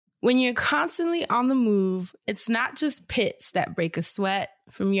When you're constantly on the move, it's not just pits that break a sweat.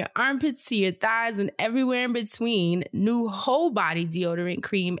 From your armpits to your thighs and everywhere in between, new whole body deodorant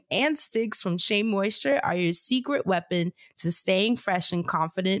cream and sticks from Shea Moisture are your secret weapon to staying fresh and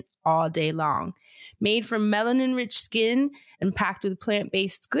confident all day long. Made from melanin-rich skin and packed with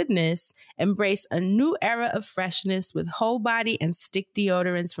plant-based goodness, embrace a new era of freshness with whole body and stick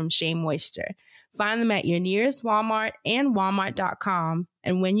deodorants from Shea Moisture. Find them at your nearest Walmart and walmart.com.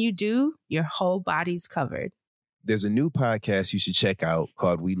 And when you do, your whole body's covered. There's a new podcast you should check out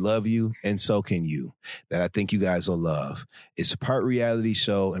called We Love You and So Can You that I think you guys will love. It's part reality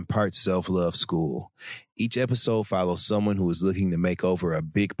show and part self-love school. Each episode follows someone who is looking to make over a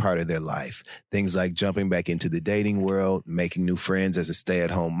big part of their life. Things like jumping back into the dating world, making new friends as a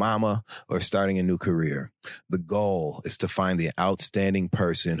stay-at-home mama, or starting a new career. The goal is to find the outstanding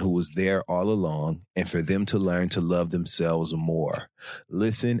person who was there all along and for them to learn to love themselves more.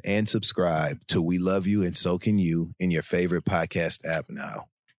 Listen and subscribe to We Love You and So Can You in your favorite podcast app now.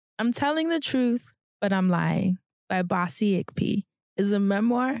 I'm Telling the Truth, But I'm Lying by Bossy Ikpi is a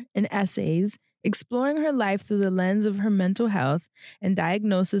memoir and essays exploring her life through the lens of her mental health and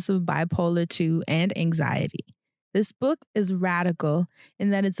diagnosis of bipolar 2 and anxiety. This book is radical in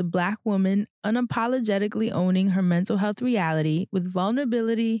that it's a Black woman unapologetically owning her mental health reality with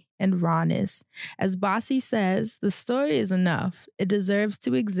vulnerability and rawness. As Bossy says, the story is enough. It deserves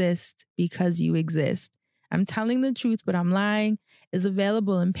to exist because you exist. I'm Telling the Truth, But I'm Lying is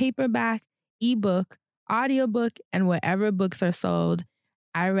available in paperback, ebook, audiobook, and wherever books are sold.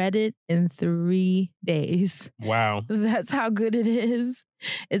 I read it in 3 days. Wow. That's how good it is.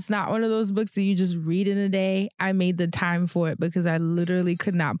 It's not one of those books that you just read in a day. I made the time for it because I literally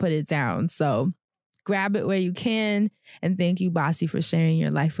could not put it down. So grab it where you can. And thank you, Bossy, for sharing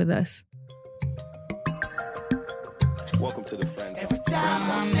your life with us. Welcome to the Friends Zone. Every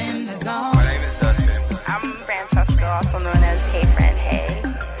time I'm in the zone. My name is Dustin. I'm Francesca, also known as Hey Friend Hey.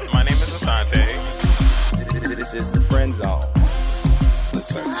 My name is Asante. This is the Friend Zone. Let's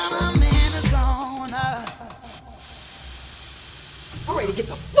start the show. I'm in the zone. I'm ready to get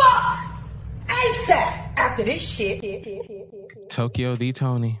the fuck ASAP after this shit. Tokyo D.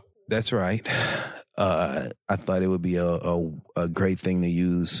 Tony. That's right. I thought it would be a great thing to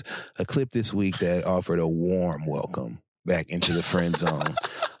use a clip this week that offered a warm welcome back into the Friend Zone.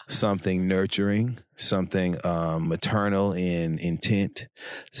 Something nurturing, something maternal in intent,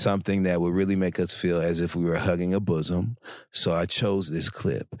 something that would really make us feel as if we were hugging a bosom. So I chose this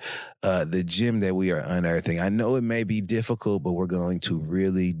clip. The gem that we are unearthing, I know it may be difficult, but we're going to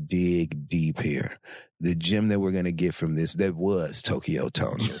really dig deep here. The gem that we're going to get from this, that was Tokyo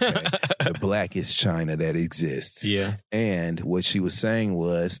Tony, okay? The blackest China that exists. Yeah. And what she was saying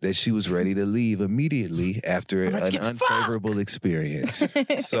was that she was ready to leave immediately after an unfavorable experience.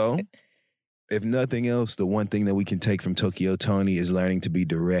 So, if nothing else, the one thing that we can take from Tokyo Tony is learning to be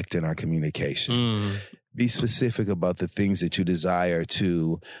direct in our communication. Be specific about the things that you desire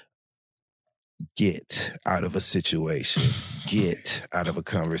to get out of a situation, get out of a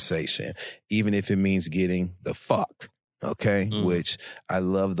conversation, even if it means getting the fuck, okay? Which I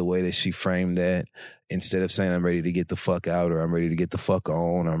love the way that she framed that. Instead of saying I'm ready to get the fuck out, or I'm ready to get the fuck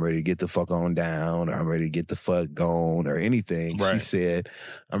on, or I'm ready to get the fuck on down, or I'm ready to get the fuck gone, or anything, right. She said,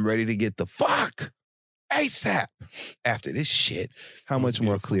 I'm ready to get the fuck ASAP after this shit. How much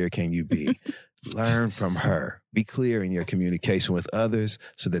more clear can you be? Learn from her. Be clear in your communication with others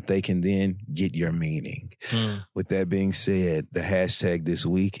so that they can then get your meaning. With that being said, the hashtag this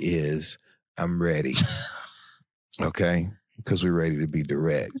week is I'm ready. Okay? Because we're ready to be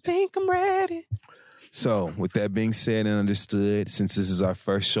direct. I think I'm ready. So, with that being said and understood, since this is our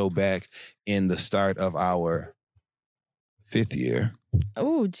first show back in the start of our 5th year.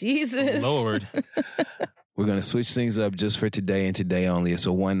 Oh, Jesus. Lord. We're going to switch things up just for today and today only. It's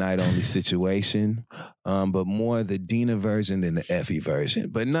a one-night-only situation, but more the Dina version than the Effie version.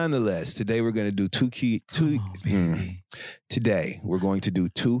 But nonetheless, today we're going to do Today, we're going to do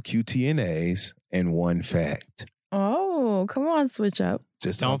 2 QTNAs and 1 fact. Oh, come on, switch up.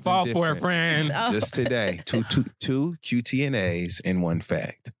 Just Don't fall for it, friend. Oh. Just today, two QTNAs and 1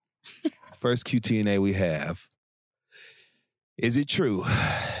 fact. First QTNA we have. Is it true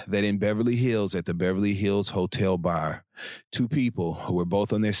that in Beverly Hills, at the Beverly Hills Hotel Bar, 2 people who were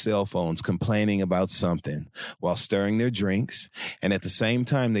both on their cell phones complaining about something while stirring their drinks, and at the same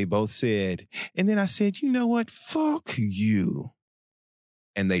time they both said, and then I said, you know what, fuck you.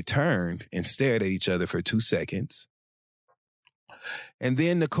 And they turned and stared at each other for 2 seconds. And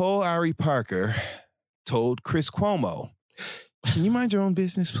then Nicole Ari Parker told Chris Cuomo, can you mind your own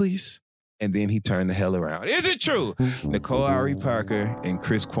business, please? And then he turned the hell around. Is it true? Nicole Ari Parker and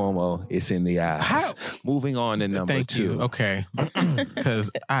Chris Cuomo, it's in the eyes. How? Moving on to number Thank 2. you. Okay. Because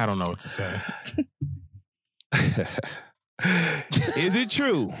I don't know what to say. Is it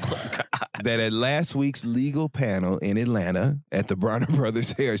true that at last week's legal panel in Atlanta at the Bronner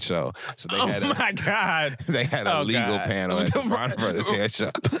Brothers Hair Show, so they had my God. they had a legal panel at the Bronner Brothers Hair Show.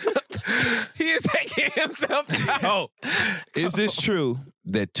 He is taking himself out. Is this true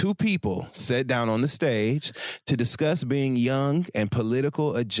that 2 people sat down on the stage to discuss being young and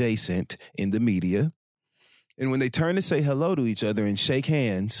political adjacent in the media? And when they turned to say hello to each other and shake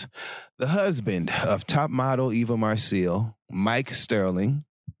hands, the husband of top model Eva Marcille, Mike Sterling,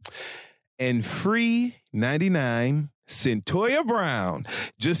 and Free 99 Centoya Brown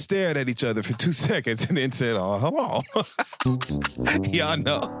just stared at each other for 2 seconds and then said, "Oh, hello." Y'all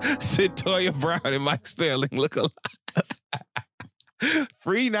know Centoya Brown and Mike Sterling look alike.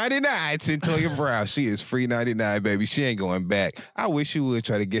 Free 99, Centoya Brown. She is Free 99, baby. She ain't going back. I wish you would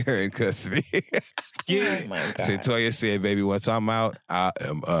try to get her in custody. Yeah. Oh my God. Centoya said, baby, once I'm out, I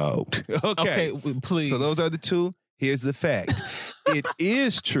am out. Okay. Please. So those are the 2. Here's the fact. It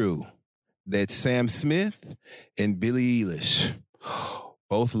is true that Sam Smith and Billie Eilish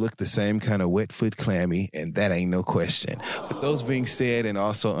both look the same kind of wet foot clammy, and that ain't no question. With those being said and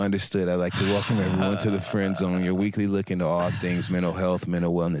also understood, I'd like to welcome everyone to the Friend Zone, your weekly look into all things mental health,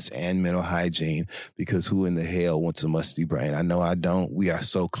 mental wellness, and mental hygiene, because who in the hell wants a musty brain? I know I don't. We are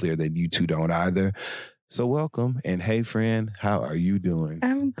so clear that you two don't either. So welcome, and hey, friend, how are you doing?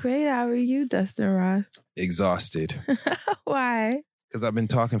 I'm great. How are you, Dustin Ross? Exhausted. Why? Because I've been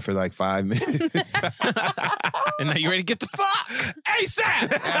talking for like 5 minutes. And now you ready to get the fuck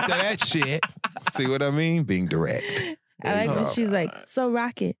ASAP. After that shit, see what I mean? Being direct. I like when she's like, "So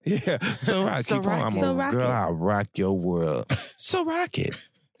rock it." Yeah, so rock. So Keep on. I'm so a rock girl. it. I'll rock your world. So rock it.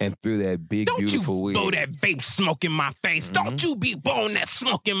 And through that big, Don't you beautiful wig. blow that vape smoke in my face. Don't you be blowing that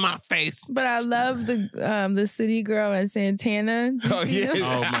smoke in my face. But I love the City Girl and Santana. You Oh, see yeah. them?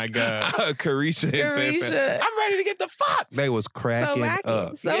 Oh my God. Carisha and Carisha. Santana. I'm ready to get the fuck. They was So cracking rock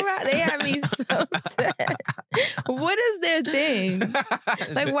up. it. So rock. They had me so sad. What is their thing?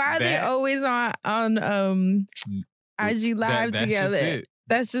 Like, why are they always on IG Live that's together? Just it.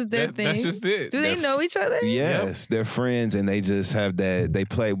 That's just their thing. That's just it. Do they know each other? Yes, they're friends, and they just have that. They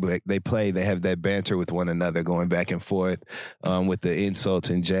have that banter with one another, going back and forth with the insults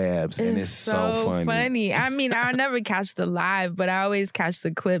and jabs, and it's so funny. I mean, I'll never catch the live, but I always catch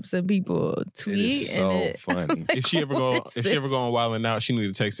the clips of people tweet. It is so funny. If she ever go on Wild 'N Out, she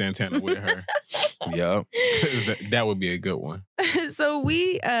need to take Santana with her. Yep. 'Cause that would be a good one. So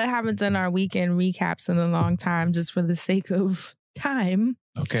we haven't done our weekend recaps in a long time, just for the sake of time.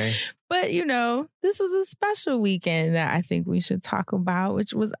 Okay. But, you know, this was a special weekend that I think we should talk about,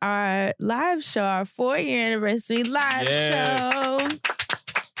 which was our live show, our 4-year anniversary live show.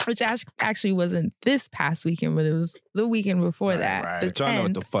 Which actually wasn't this past weekend, but it was the weekend before that. right. The But y'all know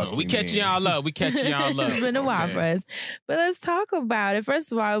what the 10th. fuck We catching y'all up. It's been a while for us. But let's talk about it.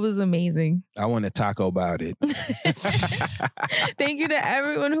 First of all, it was amazing. I want to taco about it. Thank you to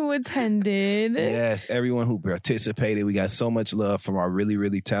everyone who attended. Yes, everyone who participated. We got so much love from our really,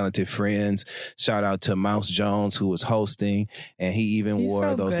 really talented friends. Shout out to Mouse Jones, who was hosting, and he even He's wore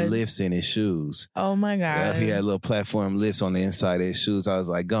so those good. lifts in his shoes. Oh my God. Yeah, he had little platform lifts on the inside of his shoes. I was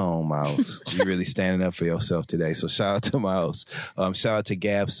like, go on, Mouse. You really standing up for yourself today. So shout out to Mouse. Shout out to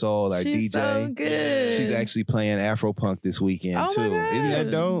Gab Soul, our She's DJ. so good. She's actually playing Afro Punk this weekend, Oh my too. God. Isn't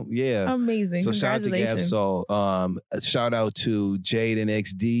that dope? Yeah. Amazing. So shout out to Gab Congratulations. Soul. Shout out to Jade and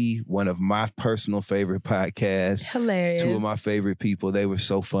XD, one of my personal favorite podcasts. Hilarious. 2 of my favorite people. They were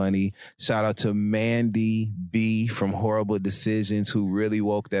so funny. Shout out to Mandy B from Horrible Decisions, who really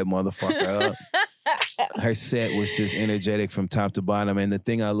woke that motherfucker up. Her set was just energetic from top to bottom. And the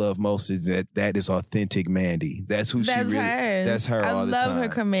thing I love most is that is authentic Mandy. That's who she really, her. that's her all the I time. love her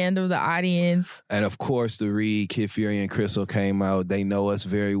command of the audience. And of course, the Reed, Kid Fury, and Crystal came out. They know us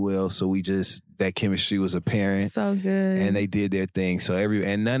very well. So that chemistry was apparent. So good. And they did their thing.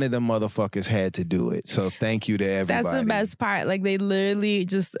 And none of them motherfuckers had to do it. So thank you to everybody. That's the best part. Like, they literally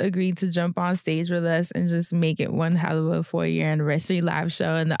just agreed to jump on stage with us and just make it one hell of a 4-year anniversary live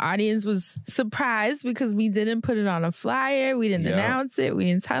show. And the audience was surprised because we didn't put it on a flyer. We didn't announce it. We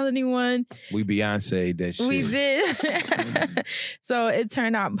didn't tell anyone. We Beyonce'd that shit. We did. So it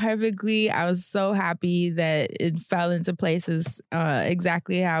turned out perfectly. I was so happy that it fell into places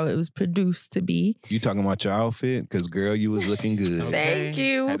exactly how it was produced to be. You talking about your outfit? Because, girl, you was looking good. Thank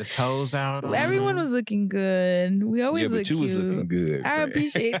you. Had the toes out. on Everyone them. was looking good. We always Yeah, but look you cute. was looking good. I friend.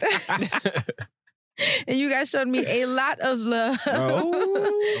 appreciate that. And you guys showed me a lot of love.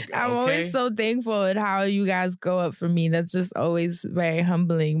 Oh, I'm always so thankful at how you guys go up for me. That's just always very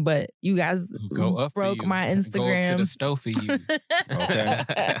humbling. But you guys Go up for broke you. my Go up Instagram. to the stove for you.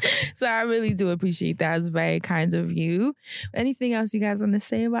 Okay. So I really do appreciate that. It's very kind of you. Anything else you guys want to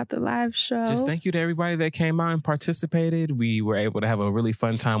say about the live show? Just thank you to everybody that came out and participated. We were able to have a really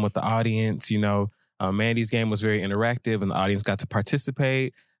fun time with the audience. You know, Mandy's game was very interactive and the audience got to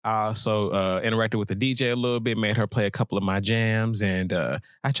participate. I also interacted with the DJ a little bit, made her play a couple of my jams, and I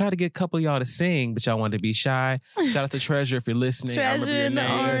tried to get a couple of y'all to sing, but y'all wanted to be shy. Shout out to Treasure if you're listening. I remember Treasure your in the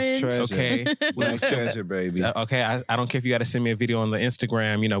name. orange. Treasure. Okay. Black treasure, baby. Okay, I don't care if you got to send me a video on the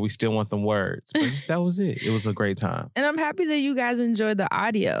Instagram. You know, we still want them words. But that was it. It was a great time. And I'm happy that you guys enjoyed the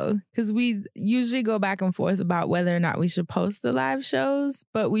audio because we usually go back and forth about whether or not we should post the live shows,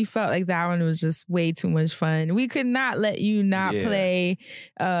 but we felt like that one was just way too much fun. We could not let you not play.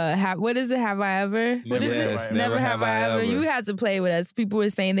 What is it? Have I ever? What is Yes, it? Never have I ever. You had to play with us. People were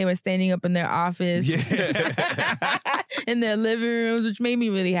saying they were standing up in their office, in their living rooms, which made me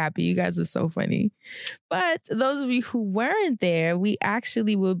really happy. You guys are so funny. But those of you who weren't there, we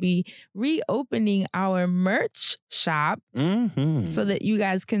actually will be reopening our merch shop so that you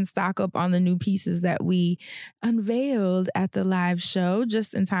guys can stock up on the new pieces that we unveiled at the live show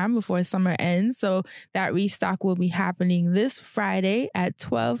just in time before summer ends. So that restock will be happening this Friday at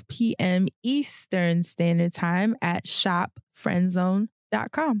 12 p.m. Eastern Standard Time at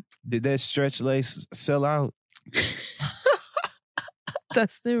shopfriendzone.com. Did that stretch lace sell out?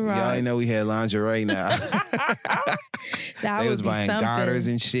 Dustin Ross. Y'all ain't know we had lingerie now. That They would was be buying something. garters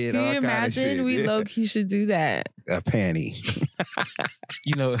and shit. Can all you kind of imagine? shit. We low-key should do that. A panty.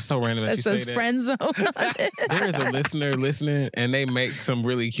 You know, it's so random that That you say says that. friend zone. There is a listener listening, and they make some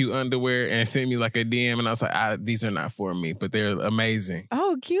really cute underwear and send me like a DM, and I was like, these are not for me, but they're amazing.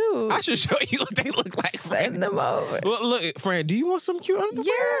 Oh, cute. I should show you what they look like. Send them over. Well, look, friend, do you want some cute underwear?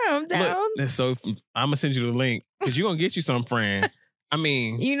 Yeah, I'm down. Look, so I'm gonna send you the link because you're gonna get you some, friend. I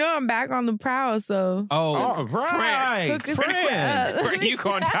mean, You know I'm back on the prowl, so All right. hook us Friend. up. Friend, you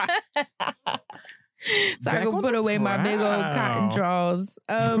gonna die. So I Back can on put the away my big old cotton prowl. drawers.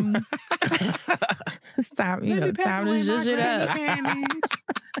 It's time, time to zhuzh it up.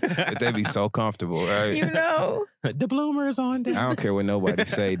 But they be so comfortable, right? You know, The bloomers on I down. don't care what nobody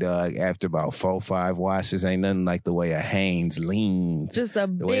say, dog. After about 4-5 washes, ain't nothing like the way a Hanes leans. just a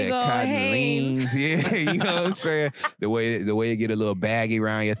The way big that old cotton Hanes. leans. Yeah, you know what I'm saying? The way you get a little baggy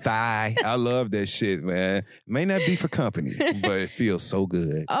around your thigh. I love that shit, man. May not be for company, but it feels so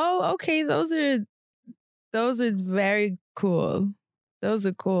good. Oh, okay. Those are very cool. Those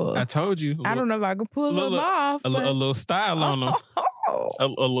are cool. I told you. I don't know if I can pull them look, off. A little style on them. A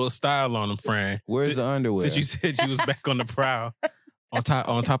little style on them, friend. Where's the underwear? Since you said you was back on the prowl, on top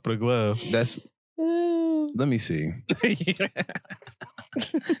of the gloves. That's. Let me see. I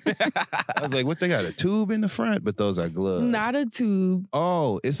was like, what? They got a tube in the front, but those are gloves. Not a tube.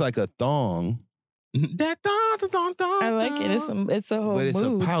 Oh, it's like a thong, That I like it. It's a whole but it's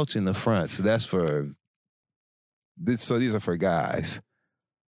mood. a pouch in the front. So that's for. So these are for guys.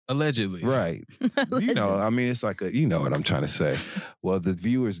 Allegedly. Right. You know, I mean, it's like you know what I'm trying to say. Well, the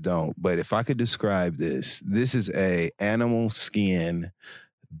viewers don't, but if I could describe this is a animal skin,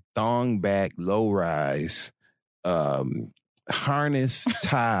 thong back, low rise, harness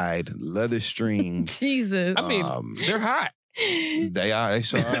tied, leather string. Jesus. I mean, they're hot. They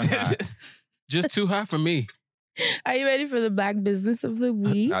sure are hot. Just too hot for me. Are you ready for the Black Business of the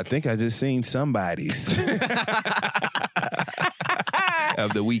Week? I think I just seen somebody's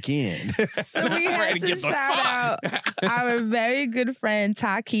of the weekend. So we Ready had to to get the shout out our very good friend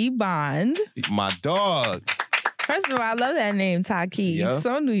Taki Bond. My dog. First of all, I love that name, Taki. Yeah. He's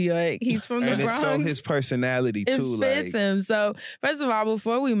so New York. He's from the And it's Bronx. so his personality it too. fits Like him. So first of all,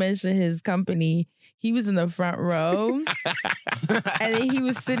 before we mention his company, he was in the front row, and then he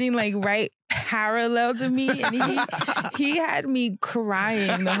was sitting like right parallel to me, and he had me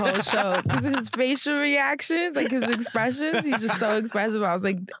crying the whole show because of his facial reactions, like his expressions. He's just so expressive. I was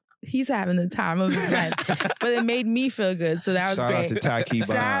like, he's having the time of his life, but it made me feel good. So that was shout great. out to Taki Bond.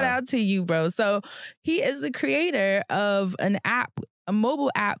 Shout out to you, bro. So he is the creator of an app, a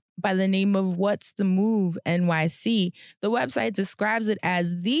mobile app by the name of What's the Move NYC. The website describes it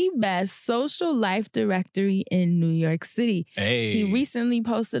as the best social life directory in New York City. Hey. He recently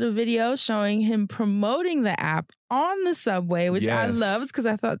posted a video showing him promoting the app on the subway, which I Yes. loved because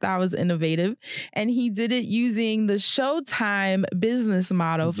I thought that was innovative. And he did it using the Showtime business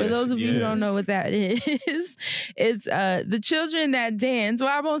model. For Yes, those of you who don't yes. know what that is, it's the children that dance. Well,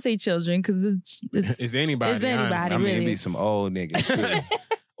 I won't say children because it's Is anybody? Is anybody. honestly. I mean, really. it be some old niggas too.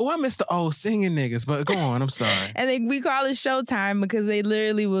 Oh, I miss the old singing niggas, but go on. I'm sorry. And then we call it showtime because they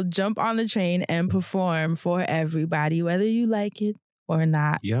literally will jump on the train and perform for everybody, whether you like it or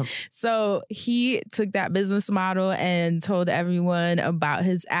not. Yep. So he took that business model and told everyone about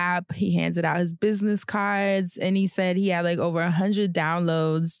his app. He handed out his business cards and he said he had like over 100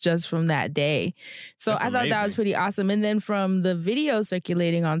 downloads just from that day. So That's I thought that amazing. was pretty awesome. And then from the video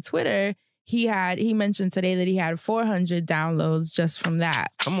circulating on Twitter, he mentioned today that he had 400 downloads just from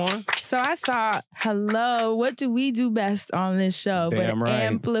that. Come on. So I thought, hello, what do we do best on this show Damn but right.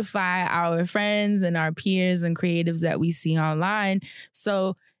 amplify our friends and our peers and creatives that we see online?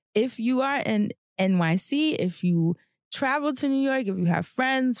 So if you are in NYC, if you travel to New York, if you have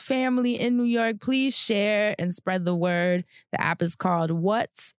friends, family in New York, please share and spread the word. The app is called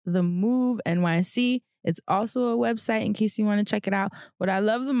What's the Move NYC. It's also a website in case you want to check it out. What I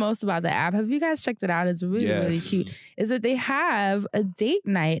love the most about the app, have you guys checked it out? It's really, really Yes. cute. Is that they have a date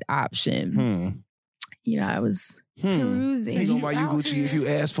night option. You know, I was perusing. Ain't gonna buy you Gucci if you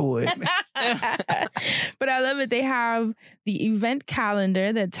ask for it. But I love it. They have the event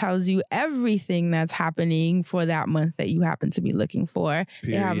calendar that tells you everything that's happening for that month that you happen to be looking for.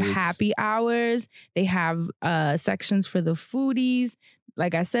 They have Periods. happy hours. They have sections for the foodies.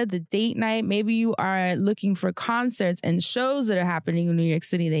 Like I said, the date night. Maybe you are looking for concerts and shows that are happening in New York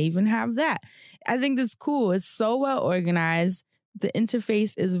City. They even have that. I think that's cool. It's so well organized. The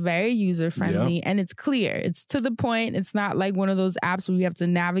interface is very user-friendly and it's clear. It's to the point. It's not like one of those apps where you have to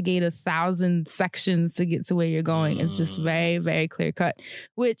navigate 1,000 sections to get to where you're going. It's just very, very clear-cut,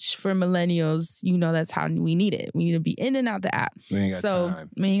 which for millennials, you know, that's how we need it. We need to be in and out the app. We ain't got time.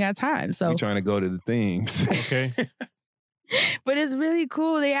 We ain't got time. So We trying to go to the things. Okay. but it's really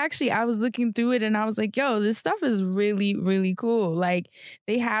cool. I was looking through it and I was like, yo, this stuff is really, really cool. Like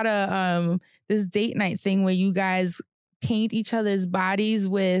they had this date night thing where you guys paint each other's bodies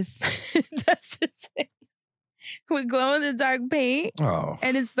with with glow in the dark paint. Oh.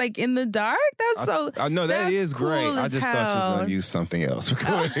 And it's like in the dark. I know that that's is great. cool I as just thought you was hell. gonna use something else.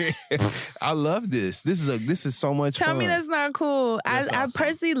 I love this. This is so much Tell fun. me that's not cool. That's I awesome.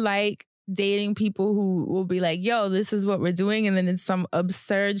 personally like dating people who will be like, yo, this is what we're doing. And then it's some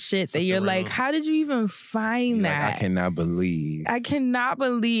absurd shit that Something you're random. like, how did you even find Like, that? I cannot believe. I cannot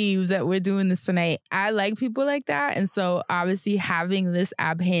believe that we're doing this tonight. I like people like that. And so obviously having this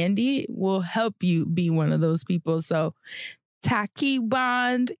app handy will help you be one of those people. So Taki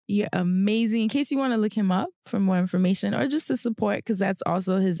Bond, you're amazing. In case you want to look him up for more information or just to support, because that's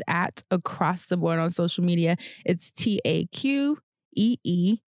also his @ across the board on social media. It's TAQEEBOND.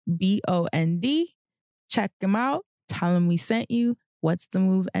 Check him out. Tell him we sent you. What's the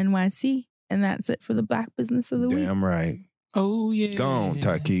Move NYC? And that's it for the Black Business of the Week. Damn right. Oh, yeah. Go on,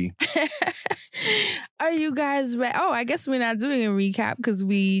 Taki. Are you guys ready? Oh, I guess we're not doing a recap because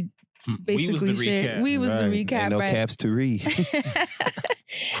we basically shared. We was the Right. recap, Ain't no right? caps to read.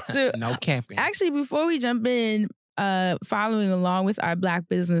 So No capping. actually, before we jump in, following along with our Black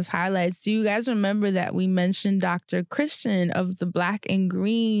business highlights, do you guys remember that we mentioned Dr. Christian of the Black and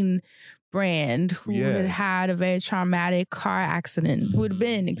Green brand who Yes. had a very traumatic car accident, who had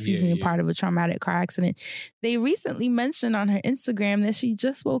been, a part of a traumatic car accident. They recently mentioned on her Instagram that she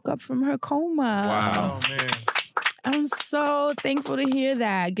just woke up from her coma. Wow. Oh, man. I'm so thankful to hear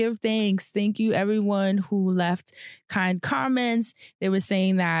that. Give thanks. Thank you, everyone who left kind comments. They were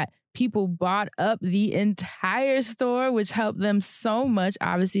saying that people bought up the entire store, which helped them so much,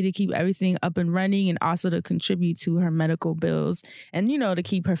 obviously, to keep everything up and running and also to contribute to her medical bills and, you know, to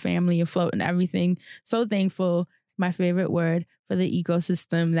keep her family afloat and everything. So thankful, my favorite word, for the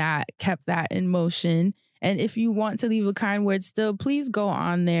ecosystem that kept that in motion. And if you want to leave a kind word still, please go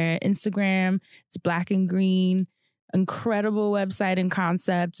on their Instagram. It's Black and Green. Incredible website and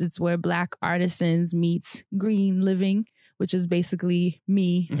concept. It's where Black artisans meet green living, which is basically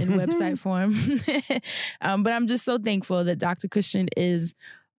me in website form. But I'm just so thankful that Dr. Christian is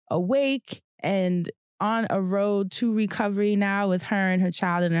awake and on a road to recovery now with her and her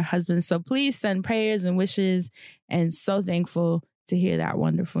child and her husband. So please send prayers and wishes, and so thankful to hear that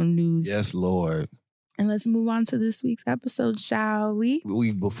wonderful news. Yes, Lord. And let's move on to this week's episode, shall we?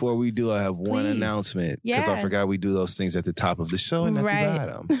 Before we do, I have one Please. announcement because I Yeah. forgot we do those things at the top of the show and at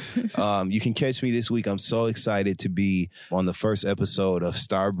the bottom. You can catch me this week. I'm so excited to be on the first episode of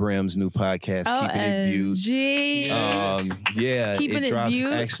Star Brim's new podcast, Keeping It Viewed. OMG. Yeah, Keeping it It drops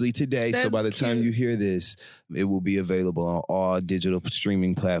Viewed? actually today. So That's by the time cute. you hear this, it will be available on all digital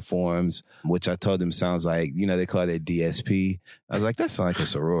streaming platforms, which I told them sounds like, they call that DSP. I was like, that sounds like a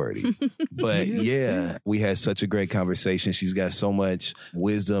sorority. But yeah, we had such a great conversation. She's got so much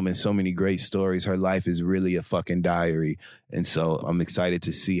wisdom and so many great stories. Her life is really a fucking diary. And so I'm excited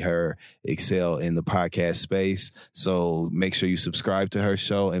to see her excel in the podcast space. So make sure you subscribe to her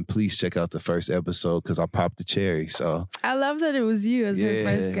show and please check out the first episode because I popped the cherry. So I love that it was you as your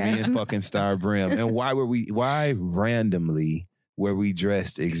first guy. Me and fucking Star Brim. And why randomly were we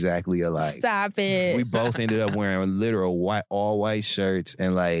dressed exactly alike? Stop it. We both ended up wearing literal all white shirts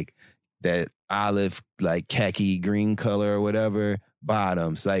and like that olive, like khaki green color or whatever.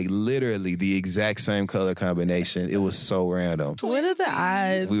 Bottoms, like literally the exact same color combination. It was so random. What are the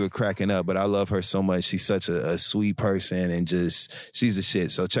odds? We were cracking up, but I love her so much. She's such a sweet person and just, she's the shit.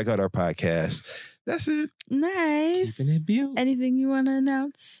 So check out our podcast. That's it. Nice. Keeping it beautiful. Anything you want to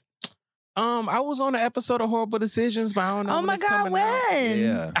announce? I was on an episode of Horrible Decisions, but I don't know. Oh my God, when?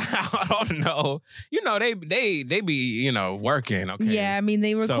 Yeah. I don't know. You know, they be, you know, working. Okay. Yeah, I mean,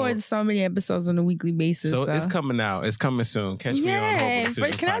 they record so many episodes on a weekly basis. So it's coming out. It's coming soon. Catch me on Horrible Decisions.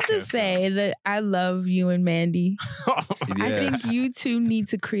 But can I just say that I love you and Mandy. I think you two need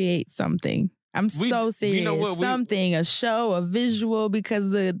to create something. I'm so serious. You know what, something, a show, a visual,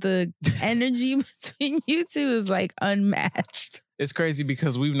 because the energy between you two is like unmatched. It's crazy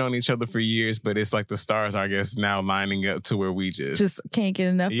because we've known each other for years, but it's like the stars, I guess, now lining up to where we just can't get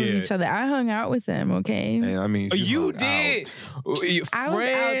enough of each other. I hung out with them, okay? And I mean, you did. I was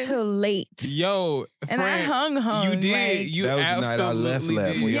out till late. Yo, and I hung. You did. Like, you that was the night I left.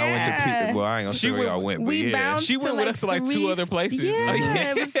 When y'all went to well, I ain't gonna say where y'all went, but yeah, she went with us to like 2 other places.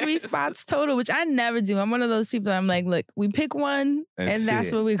 Yeah, it was 3 spots total, which I never do. I'm one of those people. I'm like, look, we pick one, and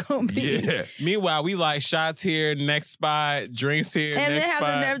that's where we're gonna be. Yeah. Meanwhile, we like shots here, next spot, drinks here, and next then have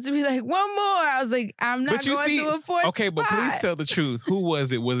the nerve to be like, one more. I was like, I'm not going to a 4th okay, spot. but please tell the truth. Who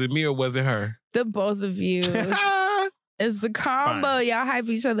was it? Was it me or was it her? The both of you. It's the combo. Fine. Y'all hype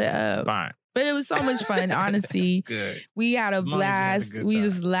each other up. Fine. But it was so much fun, honestly. Good. We had a blast. We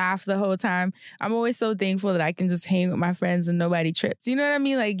just laughed the whole time. I'm always so thankful that I can just hang with my friends and nobody trips. You know what I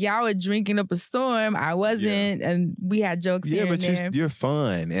mean? Like, y'all were drinking up a storm. I wasn't. And we had jokes here and there. But you're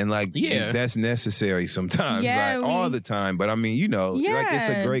fun. And like, that's necessary sometimes. Like all the time. But I mean, you know, like it's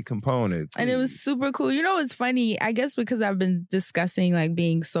a great component. And it was super cool. You know, it's funny. I guess because I've been discussing like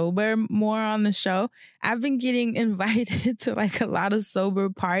being sober more on the show, I've been getting invited to like a lot of sober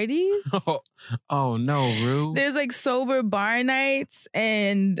parties. Oh no, Rue. There's like sober bar nights,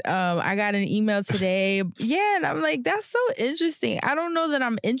 and I got an email today. Yeah, and I'm like, that's so interesting. I don't know that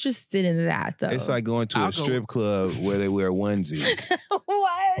I'm interested in that though. It's like going to a strip club where they wear onesies.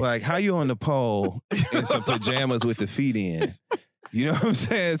 What? Like, how you on the pole in some pajamas with the feet in? You know what I'm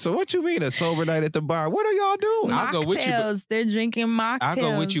saying? So what you mean a sober night at the bar? What are y'all doing? I'll go with you. They're drinking mocktails. I'll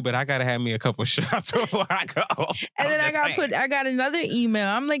go with you, but I gotta have me a couple shots before I go. And then I got another email.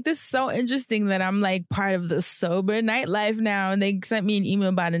 I'm like, this is so interesting that I'm like part of the sober nightlife now. And they sent me an email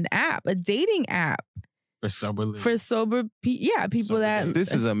about an app, a dating app. For sober people that...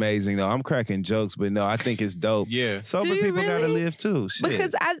 This is amazing, though. I'm cracking jokes, but no, I think it's dope. Yeah. Sober people gotta live, too. Shit.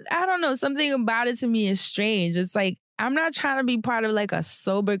 Because I don't know, something about it to me is strange. It's like, I'm not trying to be part of like a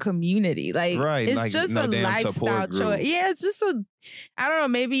sober community. Like, it's like, just a lifestyle choice. Yeah, it's just I don't know,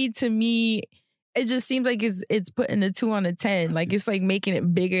 maybe to me... It just seems like it's putting a 2 on a 10. Like, it's like making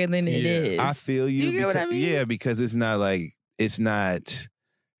it bigger than it is. I feel you. Do you get what I mean? Yeah, because it's not like...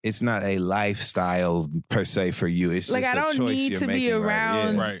 It's not a lifestyle per se for you. It's like, just I don't need to be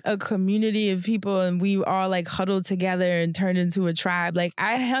around a community of people and we all like huddled together and turned into a tribe. Like,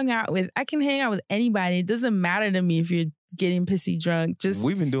 I can hang out with anybody. It doesn't matter to me if you're getting pissy drunk. Just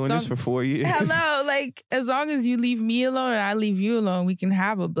we've been doing this for 4 years. Hello, like, as long as you leave me alone and I leave you alone, we can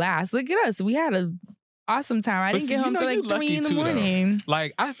have a blast. Look at us. We had a awesome time. I didn't get home till like 3 in the morning. Though.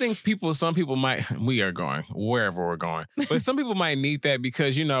 Like, I think some people might, we are going wherever we're going, but some people might need that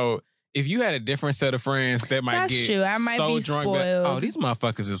because, you know, if you had a different set of friends that might That's get true. I might so be drunk spoiled. that, these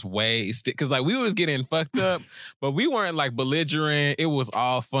motherfuckers is because like we was getting fucked up, but we weren't like belligerent. It was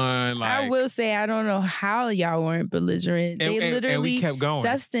all fun. Like, I will say, I don't know how y'all weren't belligerent. They literally and we kept going.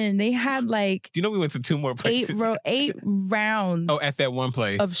 Dustin, they had like, do you know we went to 2 more places? 8 rounds. Oh, at that one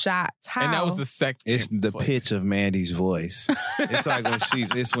place of shots. How? And that was the second. It's the pitch of Mandy's voice. It's like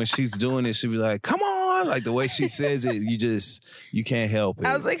when she's doing it, she'll be like, "Come on!" Like the way she says it, you can't help it.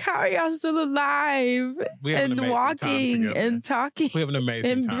 I was like, "How are y'all still alive and walking and talking? We have an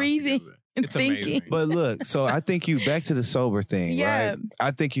amazing and time breathing together. and It's thinking." amazing. But look, so I think back to the sober thing, right?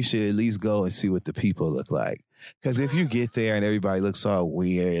 I think you should at least go and see what the people look like. Because if you get there and everybody looks all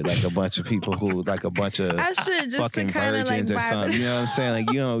weird, like a bunch of people who, like a bunch of I should just fucking to kind of like virgins or something, you know what I'm saying?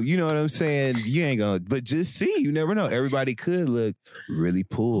 Like, you know what I'm saying? You ain't gonna, but just see, you never know. Everybody could look really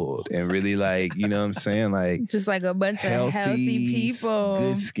pulled and really like, you know what I'm saying? Like just like a bunch of healthy people,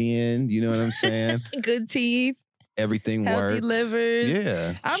 good skin, you know what I'm saying? good teeth. Everything Healthy works. livers.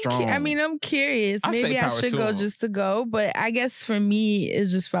 Yeah, strong. I'm curious. I say Maybe I power should to go 'em. just to go, but I guess for me, it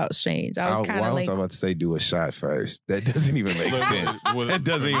just felt strange. I was kind why of was like, I about to say do a shot first? That doesn't even make Look, sense. well, That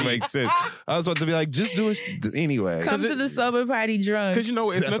doesn't even make sense. I was about to be like, just do it anyway. come to the sober party drunk. Because, you know,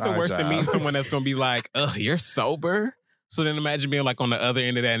 it's That's nothing our worse than job. meeting someone that's going to be like, ugh, you're sober? So then imagine being like on the other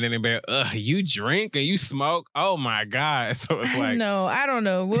end of that and then they'd be like, ugh, you drink and you smoke? Oh, my God. So it's like... No, I don't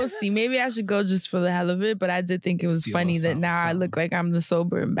know. We'll see. Maybe I should go just for the hell of it. But I did think it was See a funny little that now I something, look like I'm the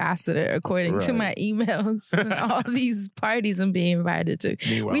sober ambassador according to Right. my emails and all these parties I'm being invited to.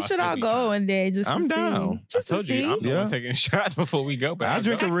 Meanwhile, We I should still all be go trying. one day just I'm to down. see. Just I told to see. you, I'm the Yeah. one taking shots before we go. But I'll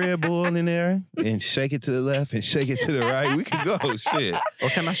drink a Red Bull in there and shake it to the left and shake it to the right. We can go. Shit. Or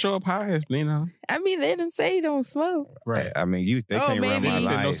can I show up high if, you know? I mean, they didn't say don't smoke. Right. I mean, they Oh, can't run maybe. my They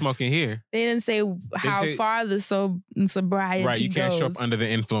said life. no smoking here. They didn't say how say- far the sobriety Right. You can't goes. show up under the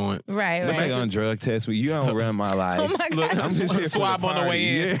influence. Right, They right. gonna drug test me. You don't run my life. Oh my Look, God. I'm just here for swab the on the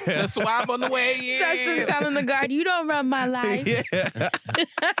way in. party. Yeah. The swab on the way in. Justin telling the guard, you don't run my life. Yeah.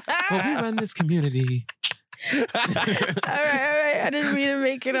 Well, we run this community. all right. I didn't mean to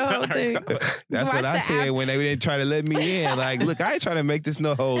make it a whole thing. That's Watch what I the said app. when they didn't try to let me in. Like, look, I ain't trying to make this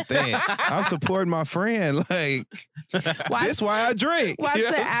no whole thing. I'm supporting my friend. Like, Watch, that's why I drink. watch You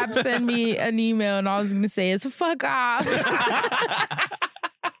know the what I'm app send me an email and all I was going to say is, fuck off.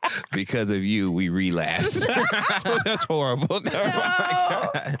 Because of you, we relapsed. That's horrible.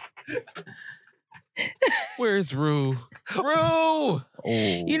 No. Where's Rue? Rue! Oh.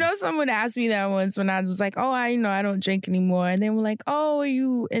 You know, someone asked me that once when I was like, oh, I don't drink anymore. And they were like, oh, are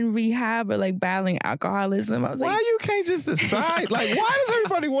you in rehab or like battling alcoholism? I was why like, you can't just decide? Like, why does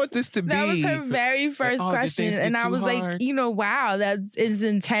everybody want this to be? that was her very first oh, did question. things get And I too was hard? like, wow, is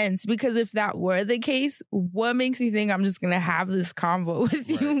intense. Because if that were the case, what makes you think I'm just going to have this convo with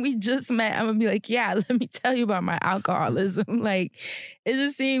you? Right. We just met. I'm going to be like, yeah, let me tell you about my alcoholism. Like, it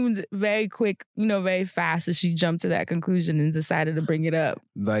just seemed very quick, very fast that she jumped to that conclusion and decided to bring it up.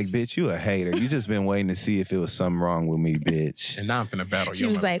 Like, bitch, you a hater. You just been waiting to see if it was something wrong with me, bitch. And now I'm finna battle She your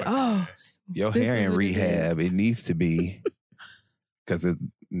was like, motherfucking oh. ass. Your This hair is in what it is. rehab. It needs to be. Because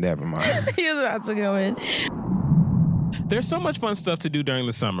never mind. He was about to go in. There's so much fun stuff to do during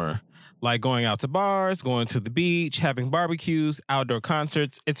the summer, like going out to bars, going to the beach, having barbecues, outdoor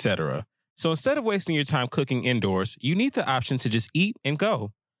concerts, etc. So instead of wasting your time cooking indoors, you need the option to just eat and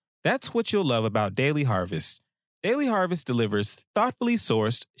go. That's what you'll love about Daily Harvest. Daily Harvest delivers thoughtfully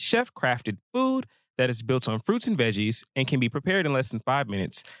sourced, chef-crafted food that is built on fruits and veggies and can be prepared in less than 5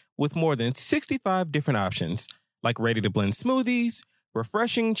 minutes with more than 65 different options, like ready-to-blend smoothies,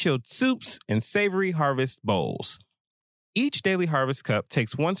 refreshing chilled soups, and savory harvest bowls. Each Daily Harvest cup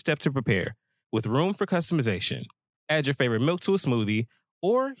takes one step to prepare, with room for customization. Add your favorite milk to a smoothie,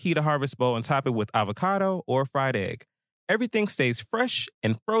 or heat a harvest bowl and top it with avocado or fried egg. Everything stays fresh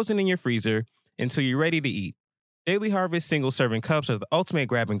and frozen in your freezer until you're ready to eat. Daily Harvest single-serving cups are the ultimate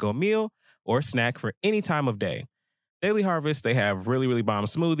grab-and-go meal or snack for any time of day. Daily Harvest, they have really, really bomb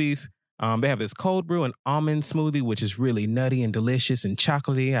smoothies. They have this cold brew and almond smoothie, which is really nutty and delicious and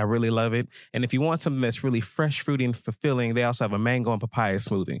chocolatey. I really love it. And if you want something that's really fresh, fruity, and fulfilling, they also have a mango and papaya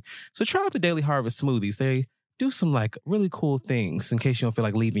smoothie. So try out the Daily Harvest smoothies. They do some like really cool things in case you don't feel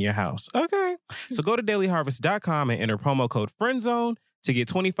like leaving your house. Okay. So go to dailyharvest.com and enter promo code FRIENDZONE to get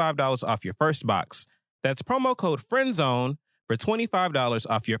 $25 off your first box. That's promo code FRIENDZONE for $25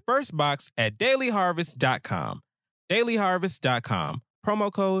 off your first box at dailyharvest.com. Dailyharvest.com.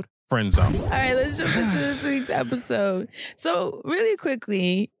 Promo code FRIENDZONE. All right, let's jump into this week's episode. So, really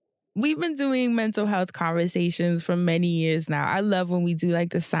quickly, we've been doing mental health conversations for many years now. I love when we do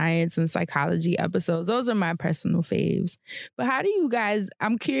like the science and psychology episodes. Those are my personal faves. But how do you guys,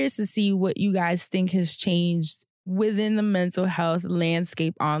 I'm curious to see what you guys think has changed within the mental health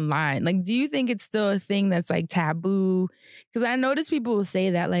landscape online. Like, do you think it's still a thing that's like taboo? Because I notice people will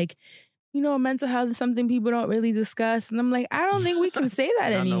say that like, mental health is something people don't really discuss. And I'm like, I don't think we can say that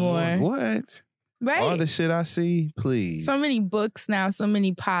Not no more. anymore. What? Right? All the shit I see, please. So many books now, so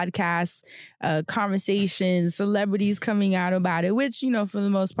many podcasts, conversations, celebrities coming out about it, which, for the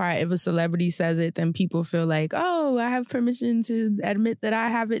most part, if a celebrity says it, then people feel like, oh, I have permission to admit that I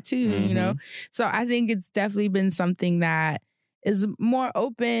have it too, So I think it's definitely been something that is more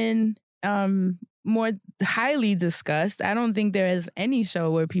open, more highly discussed. I don't think there is any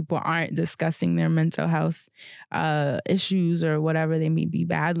show where people aren't discussing their mental health issues or whatever they may be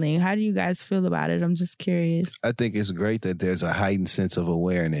battling. How do you guys feel about it? I'm just curious. I think it's great that there's a heightened sense of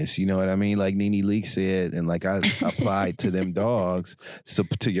awareness. You know what I mean? Like Nene Leakes said, and like I applied to them dogs,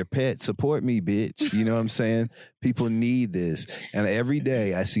 to your pet, support me, bitch. You know what I'm saying? People need this. And every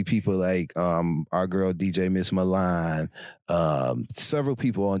day I see people like our girl DJ Miss Milan, several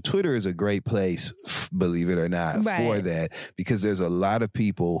people on Twitter is a great place, believe it or not, for that, because there's a lot of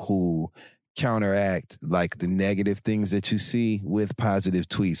people who counteract like the negative things that you see with positive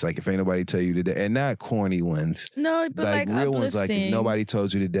tweets. Like if ain't nobody tell you today, and not corny ones. No, but like real ones. Like if nobody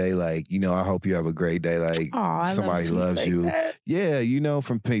told you today, like, you know, I hope you have a great day. Like somebody loves you. That. Yeah, you know,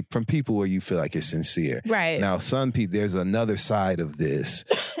 from people where you feel like it's sincere. Right. Now, some people, there's another side of this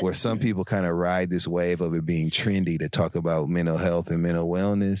where some people kind of ride this wave of it being trendy to talk about mental health and mental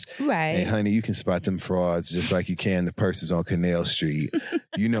wellness. Right. And honey, you can spot them frauds just like you can the persons on Canal Street.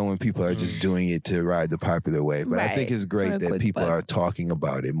 You know, when people are just doing it to ride the popular wave. But I think it's great that people are talking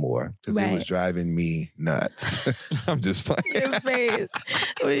about it more, because it was driving me nuts. I'm just playing. Your face.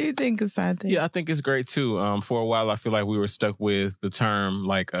 What do you think, Asante? Yeah, I think it's great too. For a while, I feel like we were stuck with the term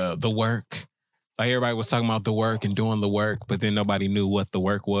like the work. Like everybody was talking about the work and doing the work, but then nobody knew what the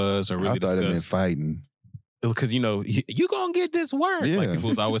work was or really discussed. I thought it meant fighting. Because, you know, you gonna get this work. Yeah. Like people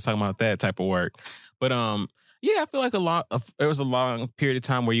was always talking about that type of work. But yeah, I feel like there was a long period of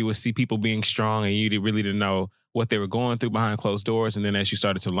time where you would see people being strong and you really didn't know what they were going through behind closed doors. And then as you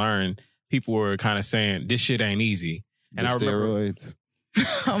started to learn, people were kind of saying, this shit ain't easy. And I remember steroids.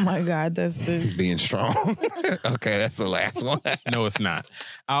 Oh my God, that's being strong. Okay, that's the last one. No, it's not.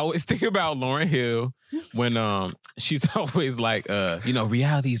 I always think about Lauryn Hill when she's always like, you know,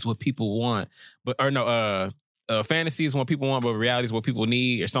 reality is what people want. Fantasy is what people want, but reality is what people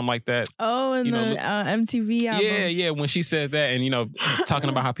need, or something like that. Oh, and MTV album. Yeah. When she said that, and, you know, talking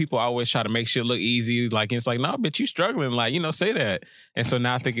about how people always try to make shit look easy, like, it's like, no, bitch, you struggling, like, you know, say that. And so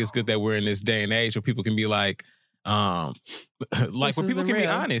now I think it's good that we're in this day and age where people can be like where people can be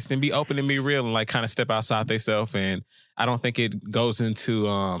honest and be open and be real and like kind of step outside themselves. And I don't think it goes into,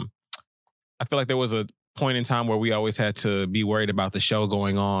 I feel like there was a point in time where we always had to be worried about the show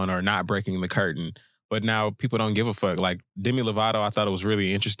going on or not breaking the curtain. But now people don't give a fuck. Like Demi Lovato, I thought it was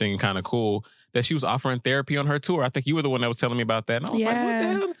really interesting and kind of cool that she was offering therapy on her tour. I think you were the one that was telling me about that. And I was like, what the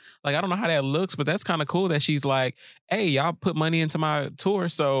hell? Like, I don't know how that looks, but that's kind of cool that she's like, hey, y'all put money into my tour,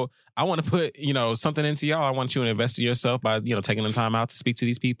 so I want to put, you know, something into y'all. I want you to invest in yourself by, you know, taking the time out to speak to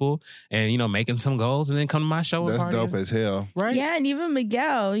these people and, you know, making some goals and then come to my show. That's dope as hell. Right? Yeah, and even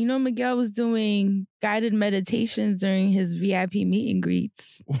Miguel. You know, Miguel was doing guided meditations during his VIP meet and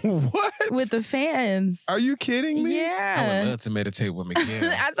greets. What? With the fans. Are you kidding me? Yeah. I would love to meditate with Miguel.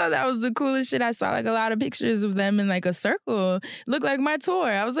 I thought that was the coolest shit. I saw like a lot of pictures of them in like a circle. Looked like my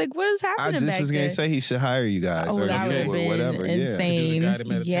tour. I was like, what is happening back there? I just was going to say he should hire you guys. Oh, or that would have been whatever. insane.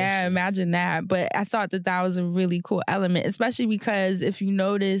 Yeah, imagine that. But I thought that was a really cool element, especially because if you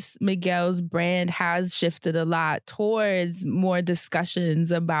notice, Miguel's brand has shifted a lot towards more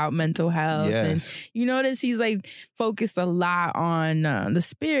discussions about mental health. Yes. And you notice he's like focused a lot on the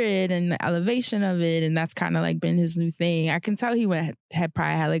spirit and the elevation of it. And that's kind of like been his new thing. I can tell he had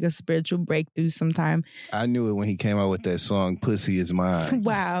probably had like a spiritual breakthrough sometime. I knew it when he came out with that song, Pussy Is Mine.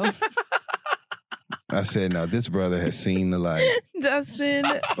 Wow. I said, no, this brother has seen the light. Justin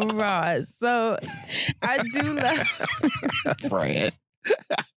Ross. So I do love Fred.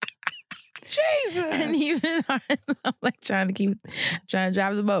 Jesus. And even I'm like trying to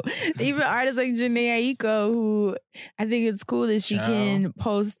drive the boat. Even artists like Janae Aiko, who I think it's cool that she can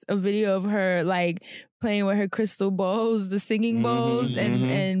post a video of her like playing with her crystal bowls, the singing bowls,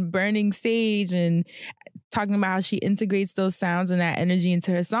 and burning sage, and talking about how she integrates those sounds and that energy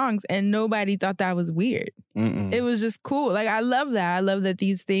into her songs, and nobody thought that was weird. It was just cool. Like, I love that. I love that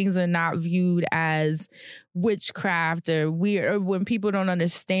these things are not viewed as witchcraft or weird, or when people don't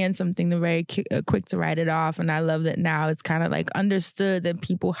understand something, they're very quick to write it off. And I love that now it's kind of like understood that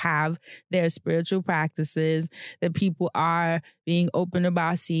people have their spiritual practices, that people are being open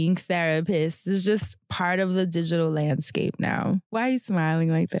about seeing therapists. It's just part of the digital landscape now. Why are you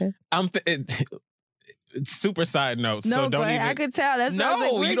smiling like that? Super side note. No, so don't even. I could tell. That's no,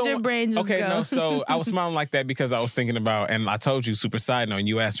 like, where'd your brain just go? No. So I was smiling like that because I was thinking about, and I told you, super side note, and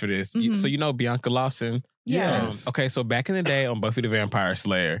you asked for this. So you know Bianca Lawson. Yes. Okay, so back in the day on Buffy the Vampire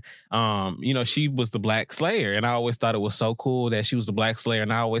Slayer, you know, she was the Black Slayer, and I always thought it was so cool that she was the Black Slayer,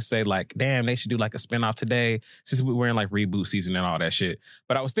 and I always say like, damn, they should do like a spinoff today since we're in like reboot season and all that shit.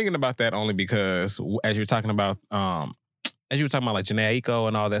 But I was thinking about that only because as you're talking about as you were talking about like Janae Aiko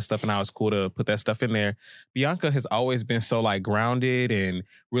and all that stuff, and how it's cool to put that stuff in there. Bianca has always been so like grounded and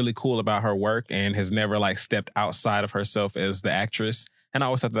really cool about her work, and has never like stepped outside of herself as the actress. And I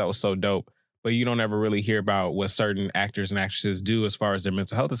always thought that was so dope. But you don't ever really hear about what certain actors and actresses do as far as their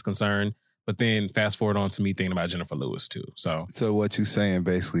mental health is concerned. But then fast forward on to me thinking about Jennifer Lewis too. So what you're saying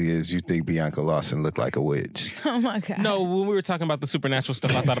basically is you think Bianca Lawson looked like a witch. Oh my God. no, when we were talking about the supernatural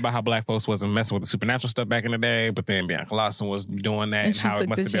stuff, I thought about how black folks wasn't messing with the supernatural stuff back in the day, but then Bianca Lawson was doing that, and she how it took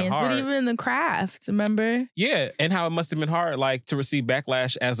must the have been chance. hard. But even in The Craft, remember? Yeah, and how it must have been hard, like, to receive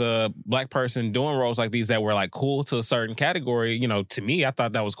backlash as a black person doing roles like these that were like cool to a certain category. You know, to me, I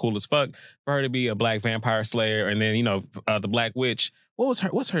thought that was cool as fuck for her to be a black vampire slayer, and then the Black Witch.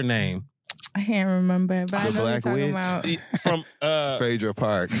 What's her name? I can't remember, but I The know Black what you're Witch? talking about. From Phaedra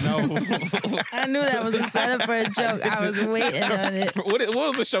Parks. no, I knew that was a setup for a joke. I was waiting on it. what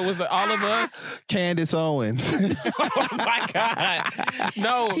was the show? Was it All of Us? Candace Owens. Oh my God!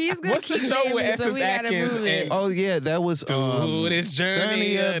 No, He's gonna what's the keep show with naming, so Essence we gotta Atkins move it. and Oh yeah, that was Through this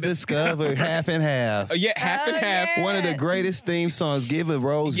journey of of Discover, half and half. yeah, half and Oh, half. yeah. One of the greatest theme songs, Give It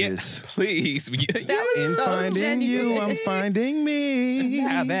Roses. Yes, please. That was In so finding you, genuine. I'm finding me.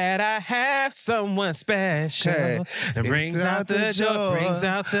 Now that I have someone special, Hey, it brings it's out the joy, brings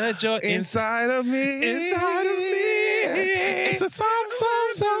out the joy Inside of me. Inside of me. It's a song.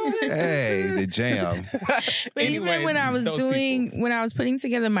 Hey, the jam. But even when I was when I was putting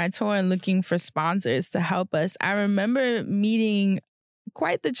together my tour and looking for sponsors to help us, I remember meeting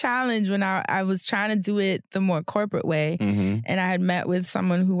quite the challenge when I was trying to do it the more corporate way. Mm-hmm. And I had met with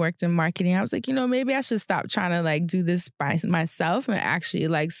someone who worked in marketing. I was like, maybe I should stop trying to like do this by myself and actually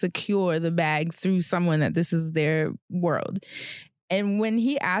like secure the bag through someone that this is their world. And when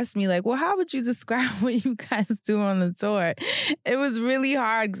he asked me like, well, how would you describe what you guys do on the tour? It was really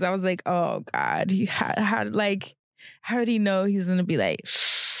hard because I was like, oh God, how did he know he's going to be like,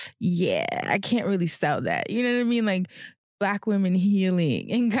 yeah, I can't really sell that. You know what I mean? Like Black women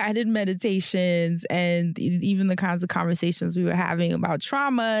healing and guided meditations and even the kinds of conversations we were having about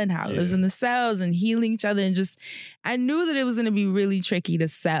trauma and how it lives in the cells and healing each other. And just, I knew that it was going to be really tricky to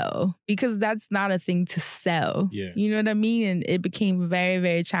sell because that's not a thing to sell. Yeah. You know what I mean? And it became very,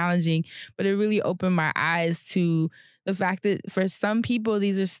 very challenging, but it really opened my eyes to the fact that for some people,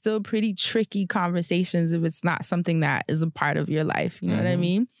 these are still pretty tricky conversations if it's not something that is a part of your life. You know what I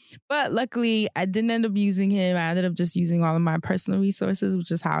mean? But luckily, I didn't end up using him. I ended up just using all of my personal resources, which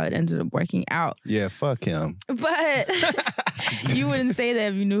is how it ended up working out. Yeah, fuck him. But you wouldn't say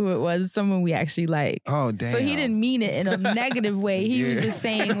that if you knew who it was. It's someone we actually like. Oh, damn. So he didn't mean it in a negative way. He was just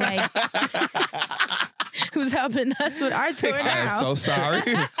saying like, who's helping us with our tour I now. am so sorry.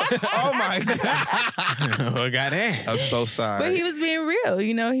 Oh my God. Oh, goddamn. I'm so sorry. But he was being real.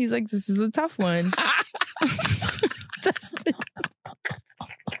 He's like, this is a tough one. Dustin.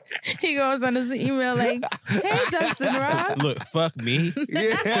 He goes on his email like, hey, Dustin Rock. Look, fuck me.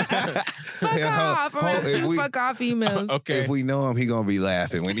 Yeah. Fuck off. I'm going to if do we- fuck off emails. Okay. If we know him, he gonna be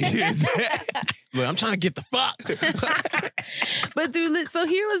laughing when he hears that. Look, I'm trying to get the fuck. But so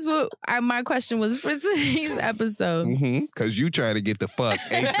here was what my question was for today's episode. Because you try to get the fuck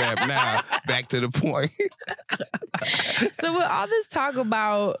ASAP now. Back to the point. So with all this talk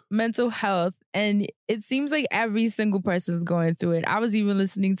about mental health, and it seems like every single person's going through it. I was even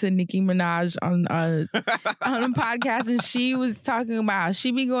listening to Nicki Minaj on a podcast, and she was talking about how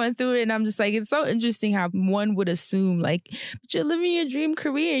she be going through it. And I'm just like, it's so interesting how one would assume like, but you're living your dream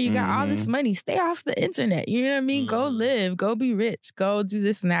career. You got all this money. Stay off the internet. You know what I mean? Go live. Go be rich. Go do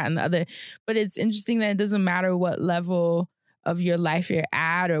this and that and the other. But it's interesting that it doesn't matter what level of your life you're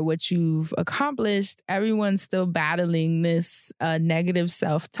at or what you've accomplished, everyone's still battling this negative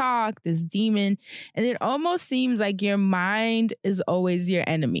self-talk, this demon. And it almost seems like your mind is always your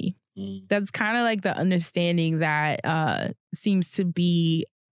enemy. That's kind of like the understanding that seems to be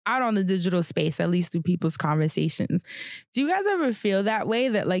out on the digital space, at least through people's conversations. Do you guys ever feel that way,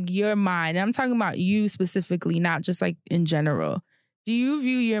 that like your mind, and I'm talking about you specifically, not just like in general, do you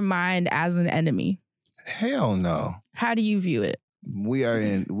view your mind as an enemy? Hell no. How do you view it?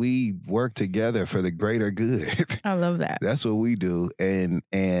 We work together for the greater good. I love that. That's what we do. And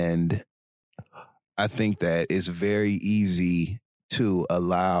I think that it's very easy to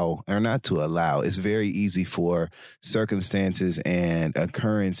allow, or not to allow, it's very easy for circumstances and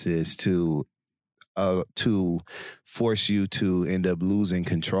occurrences to to force you to end up losing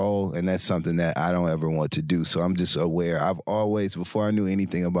control, and that's something that I don't ever want to do. So I'm just aware. I've always, before I knew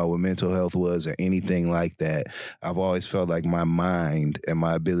anything about what mental health was or anything like that, I've always felt like my mind and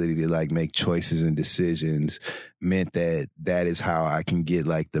my ability to like make choices and decisions meant that is how I can get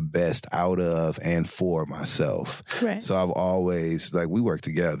like the best out of and for myself. Right. So I've always, like, we work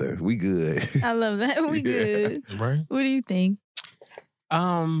together. We good. I love that. We good. Right. What do you think?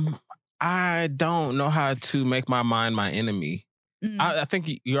 I don't know how to make my mind my enemy. I think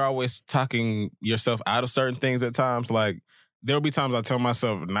you're always talking yourself out of certain things at times. Like, there'll be times I tell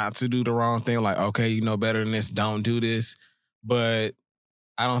myself not to do the wrong thing. Like, okay, you know better than this. Don't do this. But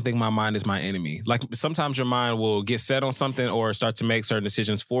I don't think my mind is my enemy. Like, sometimes your mind will get set on something or start to make certain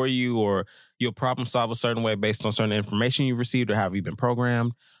decisions for you, or you'll problem solve a certain way based on certain information you've received or how you've been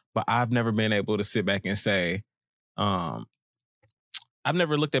programmed. But I've never been able to sit back and say, I've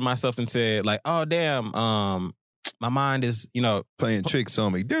never looked at myself and said, like, oh, damn, my mind is, Playing tricks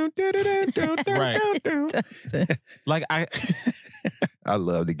on me. Right. Like, I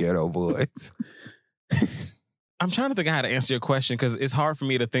love the Ghetto Boys. I'm trying to think of how to answer your question, because it's hard for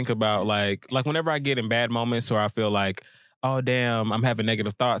me to think about, like whenever I get in bad moments or I feel like, oh, damn, I'm having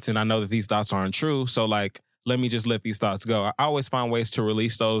negative thoughts and I know that these thoughts aren't true. So, like, let me just let these thoughts go. I always find ways to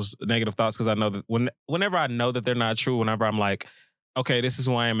release those negative thoughts, because I know that whenever I know that they're not true, whenever I'm like, okay, this is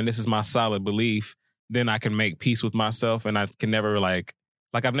who I am and this is my solid belief, then I can make peace with myself, and I can never like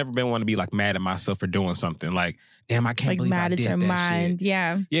I've never been one to be like mad at myself for doing something. Like, damn, I can't believe I did that shit. Mad at your mind,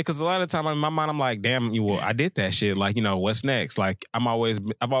 yeah. Yeah, because a lot of the time in my mind, I'm like, damn, I did that shit. Like, what's next? Like, I've always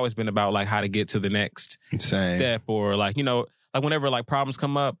been about like how to get to the next step, or like, like whenever like problems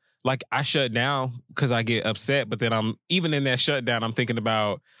come up, like I shut down because I get upset, but then I'm even in that shutdown, I'm thinking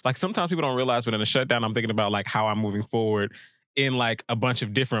about, like, sometimes people don't realize, but in a shutdown, I'm thinking about like how I'm moving forward in like a bunch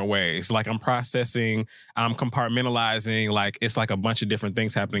of different ways. Like, I'm processing, I'm compartmentalizing, like it's like a bunch of different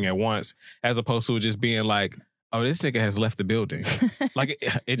things happening at once, as opposed to just being like, oh, this nigga has left the building. Like,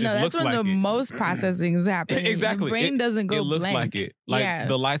 it just looks like it. That's when the most processing is happening. Exactly. The brain doesn't go blank. It looks blank. like it. Like,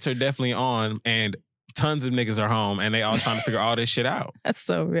 the lights are definitely on, and tons of niggas are home, and they all trying to figure all this shit out. That's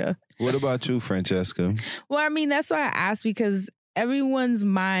so real. What about you, Francesca? Well, I mean, that's why I asked, because everyone's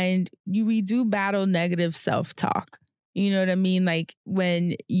mind, we do battle negative self-talk. You know what I mean? Like,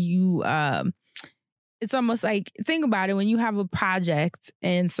 when you, it's almost like, think about it, when you have a project,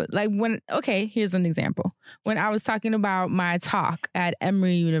 and so, like, here's an example. When I was talking about my talk at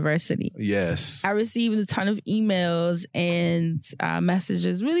Emory University. Yes. I received a ton of emails and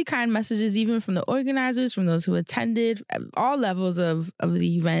messages, really kind messages, even from the organizers, from those who attended, all levels of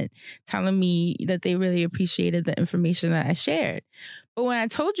the event, telling me that they really appreciated the information that I shared. But when I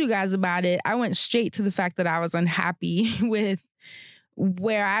told you guys about it, I went straight to the fact that I was unhappy with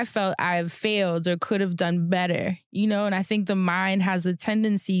where I felt I failed or could have done better, and I think the mind has a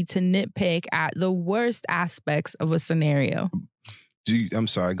tendency to nitpick at the worst aspects of a scenario. I'm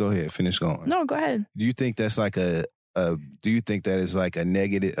sorry, go ahead, finish going. No, go ahead. Do you think that's like do you think that is like a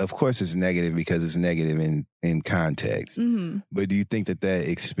negative? Of course it's negative because it's negative in context. Mm-hmm. But do you think that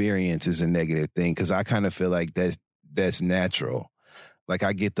experience is a negative thing? Because I kind of feel like that's natural. Like,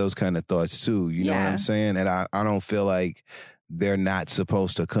 I get those kind of thoughts too. You know what I'm saying? And I don't feel like they're not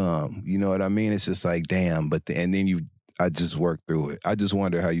supposed to come. You know what I mean? It's just like, damn, and then I just worked through it. I just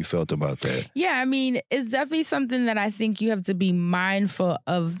wonder how you felt about that. Yeah, I mean, it's definitely something that I think you have to be mindful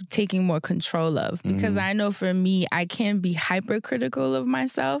of taking more control of, because I know for me, I can be hypercritical of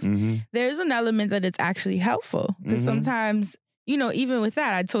myself. Mm-hmm. There's an element that it's actually helpful, because sometimes, even with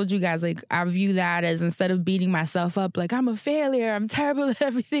that, I told you guys, like, I view that as, instead of beating myself up, like, I'm a failure, I'm terrible at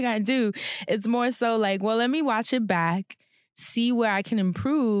everything I do, it's more so like, well, let me watch it back, see where I can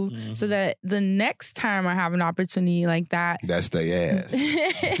improve, so that the next time I have an opportunity like that, that's the ass.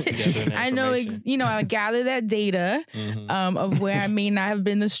 I know, I gather that data of where I may not have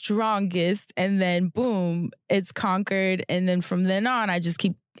been the strongest, and then boom, it's conquered. And then from then on, I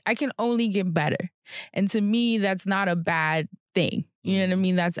can only get better. And to me, that's not a bad thing. You know what I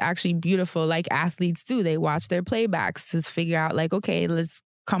mean? That's actually beautiful. Like athletes do. They watch their playbacks to figure out, like, okay, let's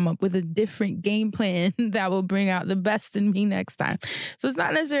come up with a different game plan that will bring out the best in me next time. So it's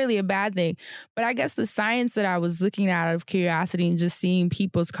not necessarily a bad thing. But I guess the science that I was looking at out of curiosity and just seeing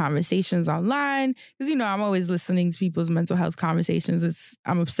people's conversations online, because, I'm always listening to people's mental health conversations.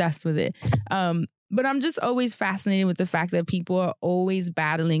 I'm obsessed with it. But I'm just always fascinated with the fact that people are always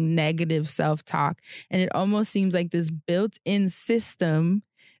battling negative self-talk. And it almost seems like this built-in system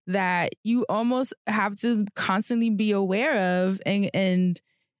that you almost have to constantly be aware of and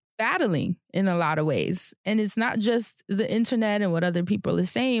battling in a lot of ways. And it's not just the internet and what other people are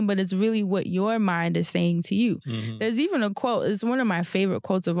saying, but it's really what your mind is saying to you. Mhm. There's even a quote, it's one of my favorite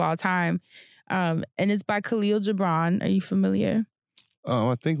quotes of all time, and it's by Khalil Gibran. Are you familiar? Oh,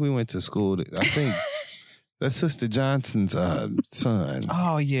 I think we went to school. I think that's Sister Johnson's son.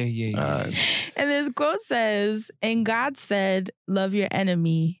 Oh, yeah. And this quote says, and God said, love your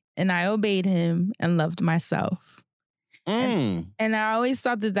enemy, and I obeyed him and loved myself. And I always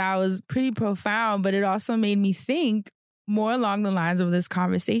thought that was pretty profound, but it also made me think more along the lines of this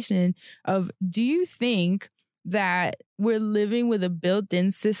conversation of, do you think that we're living with a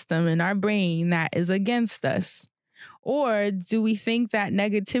built-in system in our brain that is against us? Or do we think that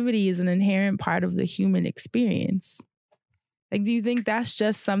negativity is an inherent part of the human experience? Like, do you think that's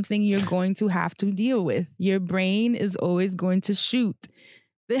just something you're going to have to deal with? Your brain is always going to shoot.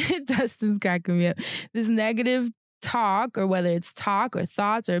 Dustin's cracking me up. This negative talk, or whether it's talk or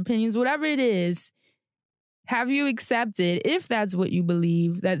thoughts or opinions, whatever it is, have you accepted, if that's what you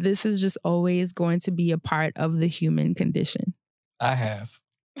believe, that this is just always going to be a part of the human condition? I have.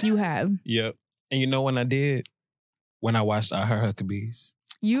 You have. Yep. And you know when I did? When I watched I Heard Huckabees.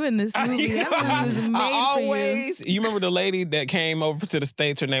 You in this movie. That movie was made for you. You remember the lady that came over to the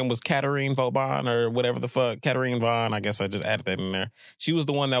States? Her name was Katarine Vauban or whatever the fuck. Katarine Vaughn. I guess I just added that in there. She was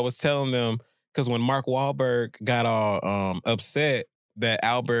the one that was telling them, because when Mark Wahlberg got all upset that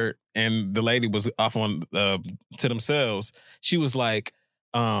Albert and the lady was off on to themselves, she was like,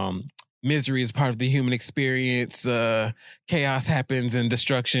 misery is part of the human experience. Chaos happens and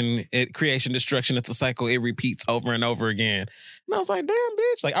destruction, creation, destruction. It's a cycle. It repeats over and over again. And I was like, damn,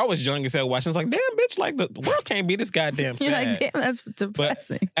 bitch. Like, I was young as hell watching. I was like, damn, bitch. Like, the world can't be this goddamn sad. You're like, damn, that's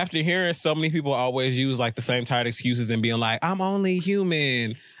depressing. But after hearing so many people always use like the same tired excuses and being like, I'm only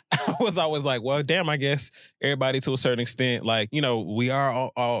human, I was always like, well, damn, I guess everybody to a certain extent, like, you know, we are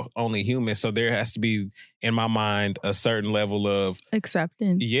all only human. So there has to be, in my mind, a certain level of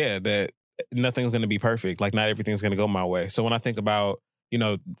acceptance. Yeah, that nothing's going to be perfect. Like, not everything's going to go my way. So when I think about, you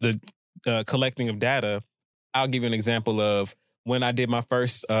know, the collecting of data, I'll give you an example of when I did my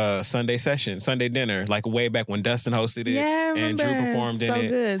first Sunday dinner, like way back when Dustin hosted it and Drew performed in it.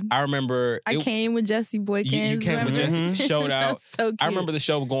 Good. I remember I came with Jesse Boykins. You came with Jesse, showed out. So cute. I remember the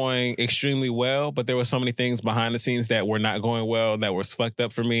show going extremely well, but there were so many things behind the scenes that were not going well, that was fucked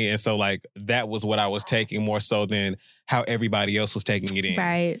up for me. And so like that was what I was taking more so than how everybody else was taking it in.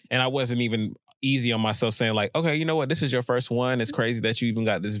 Right. And I wasn't even easy on myself saying like, okay, you know what? This is your first one. It's crazy that you even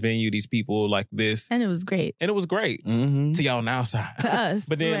got this venue, these people like this. And it was great. And it was great to y'all on the outside. To us.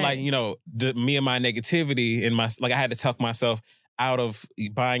 But then right. like, you know, me and my negativity and I had to talk myself out of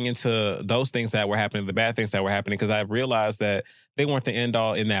buying into those things that were happening, the bad things that were happening, because I realized that they weren't the end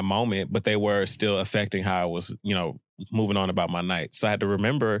all in that moment, but they were still affecting how I was, you know, moving on about my night. So I had to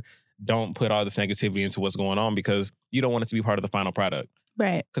remember, don't put all this negativity into what's going on because you don't want it to be part of the final product.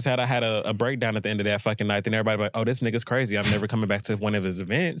 Right. Because had I had a breakdown at the end of that fucking night, then everybody would be like, oh, this nigga's crazy. I'm never coming back to one of his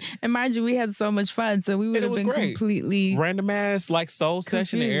events. And mind you, we had so much fun, so we would have been great. Completely random ass like soul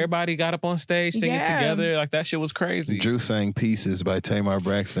session and everybody got up on stage singing together. Like that shit was crazy. Drew sang Pieces by Tamar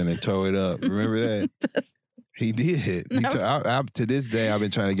Braxton and tore it up. Remember that? He did. To this day, I've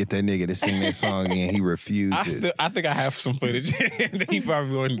been trying to get that nigga to sing that song and he refuses. I think I have some footage that he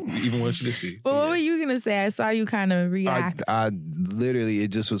probably wouldn't even want you to see. But what were you going to say? I saw you kind of react. I literally, it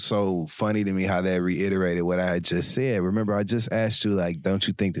just was so funny to me how that reiterated what I had just said. Remember, I just asked you, like, don't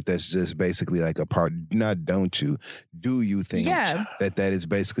you think that that's just basically like a part, not don't you, do you think that is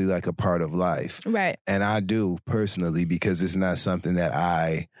basically like a part of life? Right. And I do personally, because it's not something that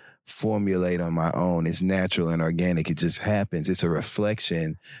I formulate on my own. It's natural and organic. It just happens. It's a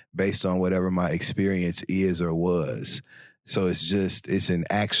reflection based on whatever my experience is or was. So it's an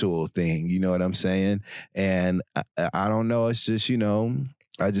actual thing. You know what I'm saying? And I don't know. It's just, you know,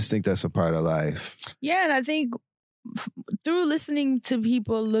 I just think that's a part of life. Yeah. And I think through listening to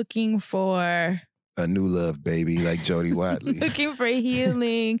people looking for a new love, baby, like Jody Watley. Looking for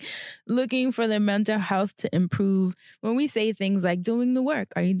healing, looking for their mental health to improve. When we say things like doing the work,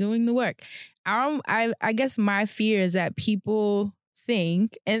 are you doing the work? I guess my fear is that people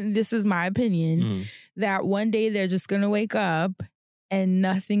think, and this is my opinion, that one day they're just going to wake up and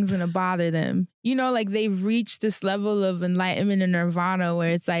nothing's going to bother them. You know, like they've reached this level of enlightenment and nirvana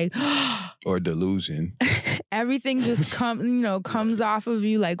where it's like... or delusion. Everything just comes off of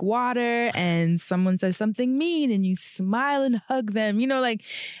you like water, and someone says something mean and you smile and hug them, you know, like,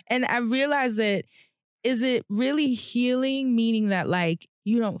 and I realized that, is it really healing, meaning that like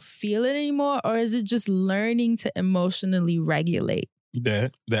you don't feel it anymore, or is it just learning to emotionally regulate?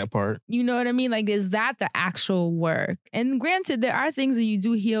 That part. You know what I mean? Like, is that the actual work? And granted, there are things that you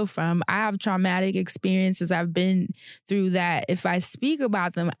do heal from. I have traumatic experiences. I've been through that. If I speak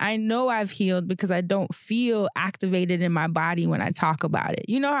about them, I know I've healed because I don't feel activated in my body when I talk about it.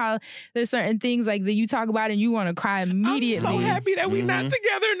 You know how there's certain things like that you talk about and you want to cry immediately. I'm so happy that we're not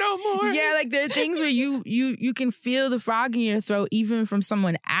together no more. Yeah, like there are things where you can feel the frog in your throat even from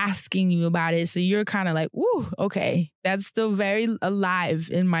someone asking you about it. So you're kind of like, "Ooh, okay, that's still very alive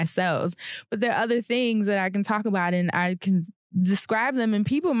in my cells." But there are other things that I can talk about and I can describe them and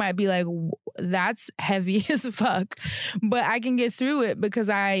people might be like, that's heavy as fuck. But I can get through it because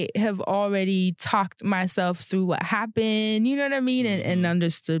I have already talked myself through what happened, you know what I mean? And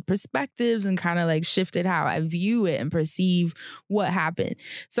understood perspectives and kind of like shifted how I view it and perceive what happened.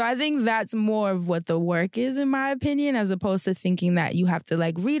 So I think that's more of what the work is, in my opinion, as opposed to thinking that you have to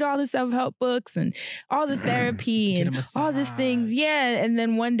like read all the self-help books and all the therapy and all these things. Yeah. And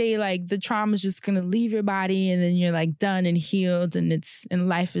then one day like the trauma is just going to leave your body and then you're like done and healed and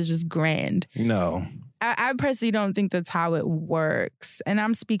life is just grand. No. I personally don't think that's how it works. And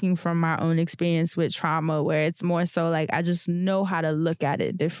I'm speaking from my own experience with trauma where it's more so like I just know how to look at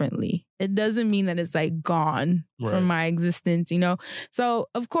it differently. It doesn't mean that it's like gone from my existence, you know? So,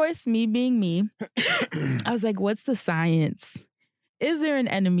 of course, me being me, I was like, what's the science? Is there an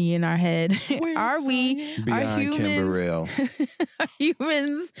enemy in our head? Are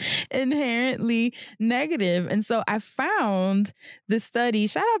humans inherently negative? And so I found this study.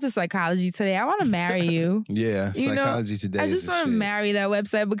 Shout out to Psychology Today. I want to marry you. Yeah, Psychology Today. I just want to marry that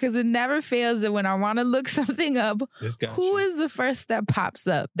website because it never fails that when I want to look something up, who is the first that pops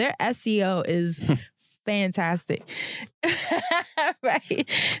up? Their SEO is fantastic.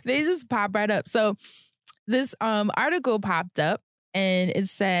 Right? They just pop right up. So this article popped up. And it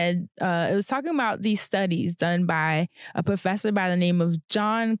said, it was talking about these studies done by a professor by the name of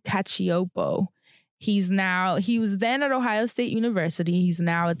John Cacioppo. He was then at Ohio State University. He's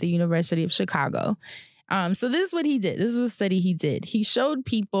now at the University of Chicago. So this is what he did. This was a study he did. He showed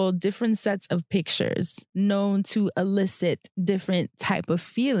people different sets of pictures known to elicit different type of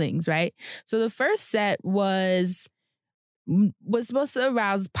feelings, right? So the first set was supposed to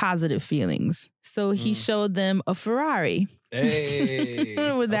arouse positive feelings. So he showed them a Ferrari. Hey,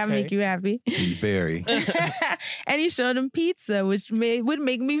 would that make you happy? Very. And he showed them pizza, which would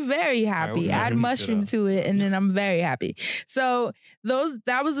make me very happy. Add mushroom to it, and then I'm very happy. So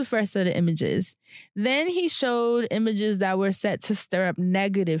that was the first set of images. Then he showed images that were set to stir up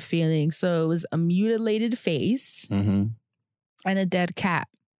negative feelings. So it was a mutilated face and a dead cat.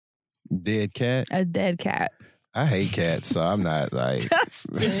 Dead cat? A dead cat. I hate cats, so I'm not like...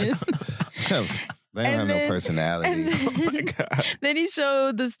 They don't have no personality. Oh my God. Then he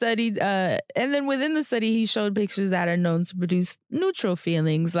showed the study, and then within the study, he showed pictures that are known to produce neutral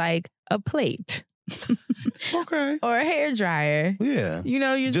feelings like a plate. Okay. Or a hairdryer. Yeah. You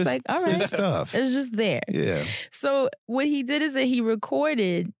know, you're just like, all right. Just stuff. It's just there. Yeah. So what he did is that he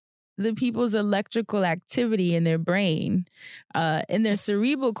recorded the people's electrical activity in their brain, in their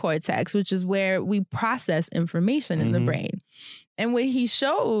cerebral cortex, which is where we process information in the brain. And what he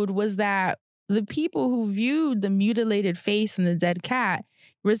showed was that the people who viewed the mutilated face and the dead cat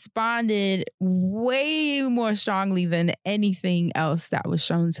responded way more strongly than anything else that was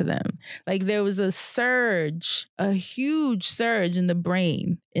shown to them. Like there was a huge surge in the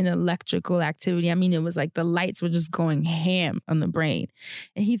brain in electrical activity. I mean, it was like the lights were just going ham on the brain.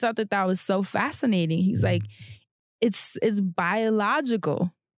 And he thought that was so fascinating. He's like, it's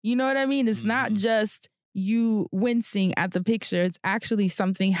biological. You know what I mean? It's not just you wincing at the picture. It's actually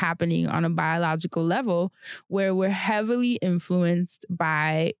something happening on a biological level where we're heavily influenced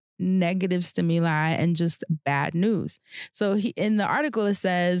by negative stimuli and just bad news. So in the article, it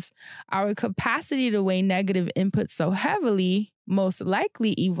says, our capacity to weigh negative input so heavily most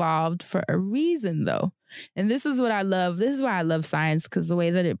likely evolved for a reason, though. And this is what I love. This is why I love science, because the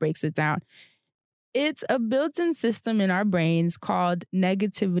way that it breaks it down. It's a built-in system in our brains called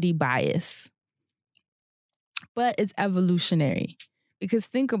negativity bias. But it's evolutionary, because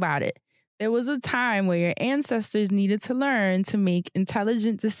think about it. There was a time where your ancestors needed to learn to make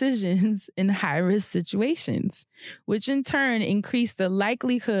intelligent decisions in high-risk situations, which in turn increased the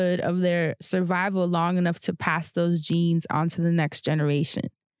likelihood of their survival long enough to pass those genes on to the next generation.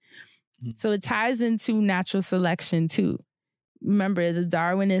 So it ties into natural selection too. remember the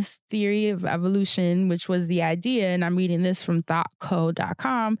Darwinist theory of evolution, which was the idea, and I'm reading this from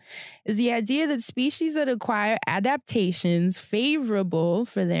thoughtco.com, is the idea that species that acquire adaptations favorable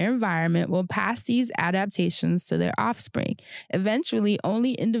for their environment will pass these adaptations to their offspring. Eventually,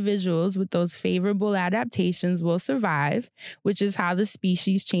 only individuals with those favorable adaptations will survive, which is how the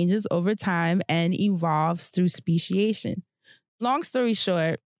species changes over time and evolves through speciation. Long story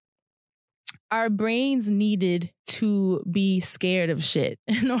short, our brains needed to be scared of shit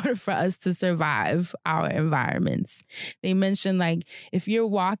in order for us to survive our environments. They mentioned, like, if you're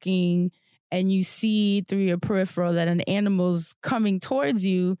walking and you see through your peripheral that an animal's coming towards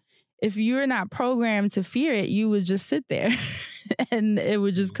you, if you're not programmed to fear it, you would just sit there and it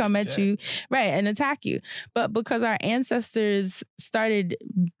would just come at you, right, and attack you. But because our ancestors started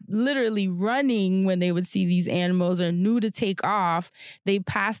literally running when they would see these animals or knew to take off, they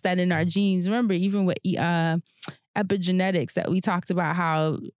passed that in our genes. Remember, even with epigenetics that we talked about,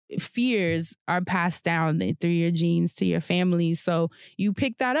 how fears are passed down through your genes to your family. So you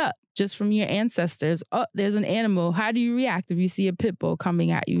pick that up just from your ancestors. Oh, there's an animal. How do you react if you see a pit bull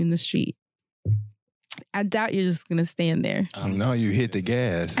coming at you in the street? I doubt you're just going to stand there. No, you hit the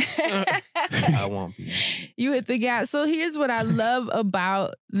gas. I won't be. You hit the gas. So here's what I love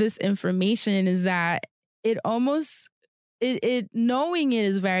about this information is that it almost, knowing it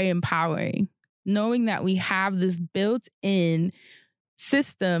is very empowering. Knowing that we have this built-in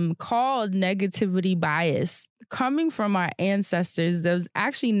system called negativity bias coming from our ancestors that was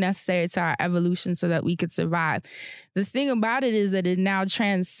actually necessary to our evolution so that we could survive. The thing about it is that it now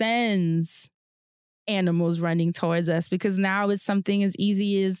transcends animals running towards us, because now it's something as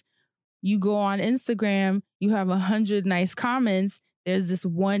easy as you go on Instagram, you have 100 nice comments, there's this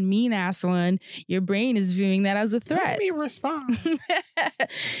one mean ass one, your brain is viewing that as a threat. Let me respond.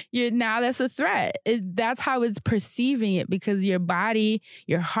 Now that's a threat. That's how it's perceiving it, because your body,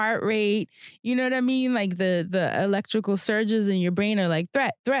 your heart rate, you know what I mean? Like the electrical surges in your brain are like,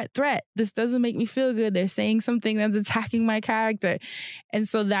 threat, threat, threat. This doesn't make me feel good. They're saying something that's attacking my character. And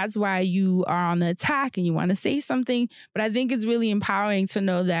so that's why you are on the attack and you want to say something. But I think it's really empowering to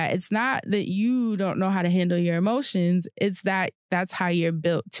know that it's not that you don't know how to handle your emotions. It's that that's how you're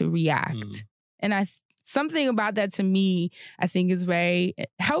built to react. And something about that to me, I think is very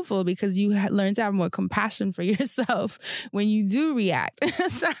helpful, because you learn to have more compassion for yourself when you do react.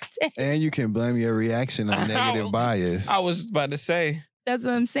 And you can blame your reaction on negative bias. I was about to say. That's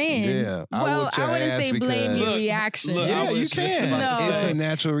what I'm saying. Yeah. Well, I wouldn't say blame your reaction. Yeah, you can. No. It's a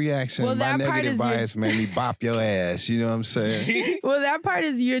natural reaction. Well, My that part negative is bias made me bop your ass. You know what I'm saying? Well, that part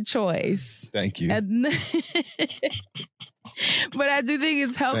is your choice. Thank you. But I do think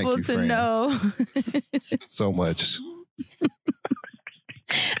it's helpful you, to friend. know. So much.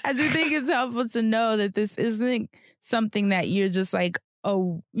 I do think it's helpful to know that this isn't something that you're just like,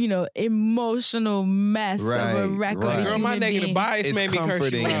 emotional mess of a wreck of a Girl, my human negative being. bias It's made me curse you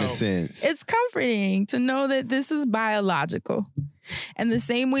comforting in out. a sense. It's comforting to know that this is biological. And the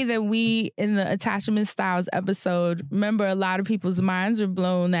same way that we, in the attachment styles episode, remember a lot of people's minds were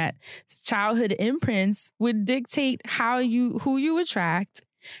blown that childhood imprints would dictate who you attract,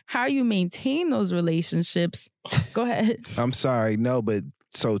 how you maintain those relationships. Go ahead. I'm sorry. No, but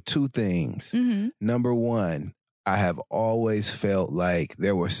so two things. Mm-hmm. Number one, I have always felt like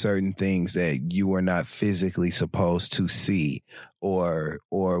there were certain things that you were not physically supposed to see or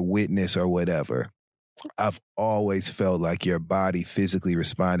witness or whatever. I've always felt like your body physically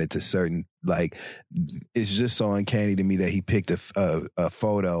responded to certain, like, it's just so uncanny to me that he picked a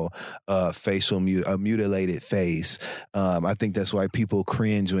photo, a mutilated face. I think that's why people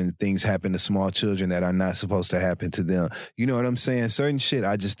cringe when things happen to small children that are not supposed to happen to them. You know what I'm saying? Certain shit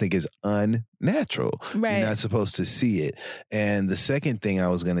I just think is unnatural. Right. You're not supposed to see it. And the second thing I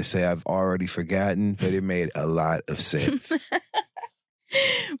was going to say, I've already forgotten, but it made a lot of sense.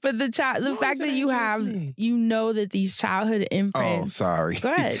 But the fact that you know that these childhood imprints. Oh, sorry.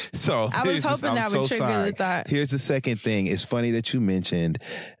 Go ahead. So I was hoping that would trigger the thought. Here's the second thing. It's funny that you mentioned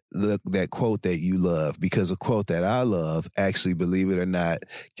that quote that you love, because a quote that I love, actually, believe it or not,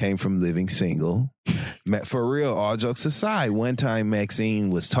 came from Living Single. For real, all jokes aside, one time Maxine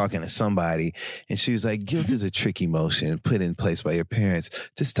was talking to somebody and she was like, guilt is a trick emotion put in place by your parents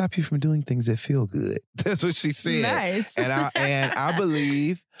to stop you from doing things that feel good. That's what she said. Nice. And I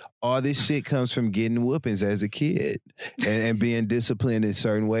believe all this shit comes from getting whoopings as a kid and being disciplined in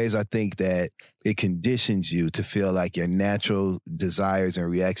certain ways. I think that it conditions you to feel like your natural desires and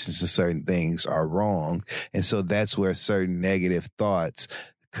reactions to certain things are wrong. And so that's where certain negative thoughts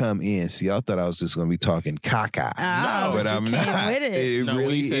come in. See, I thought I was just going to be talking caca. Oh, but I'm came not. with it. It No, when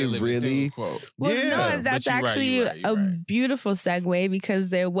you said really, Living Single quote. Well, yeah. no, that's But you're right, actually you're right. a beautiful segue because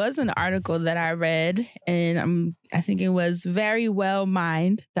there was an article that I read, and I think it was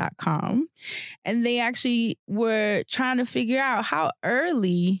verywellmind.com, and they actually were trying to figure out how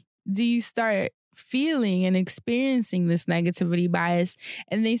early do you start feeling and experiencing this negativity bias.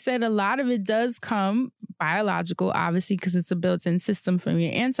 And they said a lot of it does come biological, obviously, because it's a built-in system from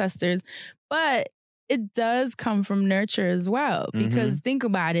your ancestors, but it does come from nurture as well. Because think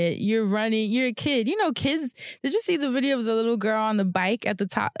about it, you're a kid. You know, kids, did you see the video of the little girl on the bike at the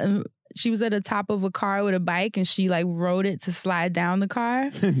top? She was at the top of a car with a bike and she like rode it to slide down the car.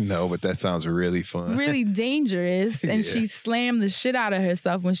 No, but that sounds really fun. Really dangerous. And Yeah. she slammed the shit out of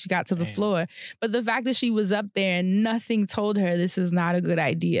herself when she got to the floor. But the fact that she was up there and nothing told her this is not a good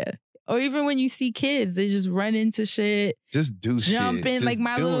idea. Or even when you see kids, they just run into shit, Just do jump shit. in. Just Like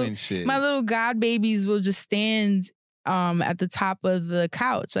my shit. little god babies will just stand at the top of the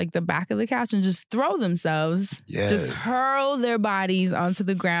couch, like the back of the couch, and just throw themselves, Yes. just hurl their bodies onto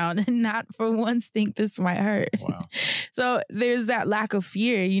the ground and not for once think this might hurt. Wow. So there's that lack of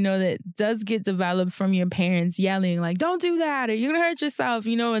fear, you know, that does get developed from your parents yelling like, don't do that, or you're going to hurt yourself,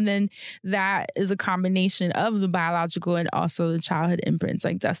 you know, and then that is a combination of the biological and also the childhood imprints,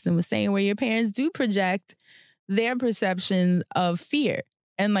 like Dustin was saying, where your parents do project their perception of fear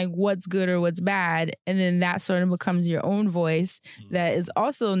and like what's good or what's bad. And then that sort of becomes your own voice that is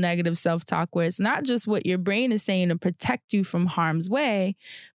also negative self-talk, where it's not just what your brain is saying to protect you from harm's way,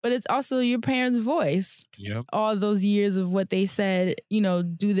 but it's also your parents' voice. Yep. All those years of what they said, you know,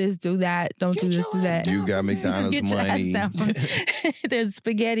 do this, do that, don't do this, do that. You got McDonald's Get your money. ass down from, there's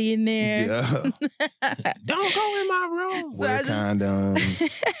spaghetti in there. Yeah. Don't go in my room. So Wear I just- condoms.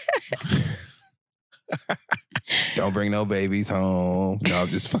 Don't bring no babies home. No, I'm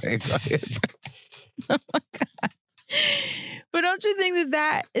just playing. Oh my God. But don't you think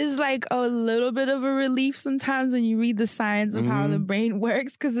that is like a little bit of a relief sometimes when you read the science of how the brain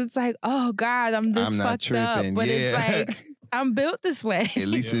works? Because it's like, oh God, I'm this I'm not fucked up. tripping. But Yeah. it's like, I'm built this way. At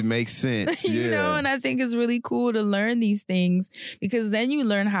least it makes sense. Yeah. You know, and I think it's really cool to learn these things because then you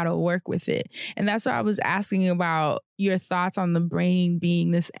learn how to work with it. And that's why I was asking about your thoughts on the brain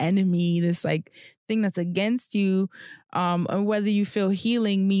being this enemy, this like thing that's against you, and whether you feel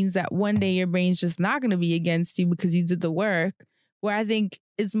healing means that one day your brain's just not going to be against you because you did the work, where I think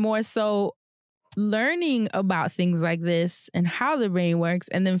it's more so learning about things like this and how the brain works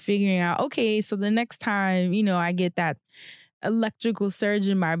and then figuring out, okay, so the next time, you know, I get that electrical surge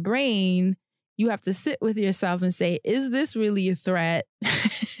in my brain, you have to sit with yourself and say, is this really a threat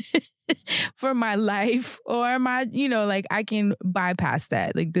for my life? Or am I, you know, like I can bypass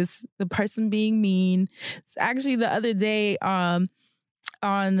that. Like the person being mean. It's actually the other day on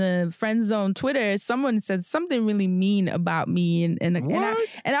the Friend Zone Twitter, someone said something really mean about me. And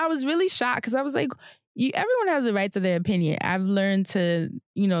I was really shocked because I was like, everyone has a right to their opinion. I've learned to,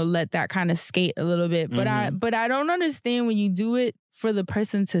 you know, let that kind of skate a little bit. But I don't understand when you do it for the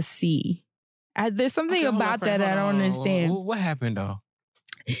person to see. There's something about that I don't understand. What happened though?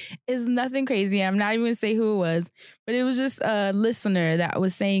 It's nothing crazy. I'm not even going to say who it was, but it was just a listener that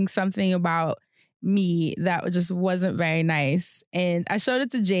was saying something about me that just wasn't very nice. And I showed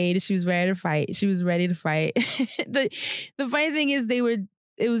it to Jade. She was ready to fight. The funny thing is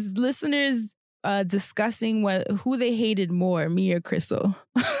it was listeners discussing who they hated more, me or Crystal.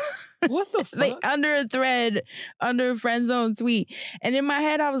 What the fuck? Like under a thread, under a Friend Zone tweet. And in my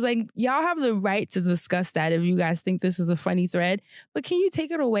head, I was like, y'all have the right to discuss that if you guys think this is a funny thread. But can you take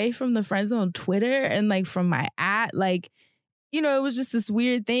it away from the Friend Zone Twitter and like from my like, you know, it was just this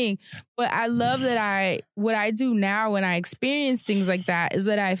weird thing. But I love that what I do now when I experience things like that is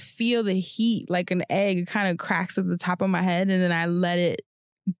that I feel the heat like an egg kind of cracks at the top of my head and then I let it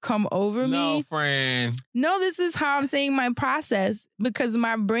come over me. No, friend. No, this is how I'm saying my process, because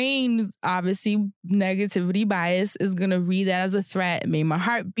my brain, obviously, negativity bias is going to read that as a threat. It made my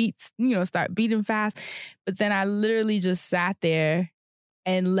heart beats, you know, start beating fast. But then I literally just sat there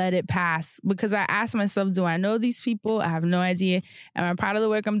and let it pass because I asked myself, do I know these people? I have no idea. Am I proud of the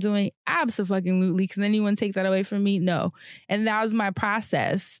work I'm doing? Absolutely. Can anyone take that away from me? No. And that was my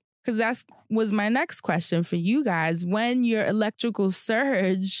process. Because that was my next question for you guys. When your electrical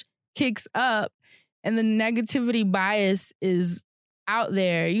surge kicks up and the negativity bias is out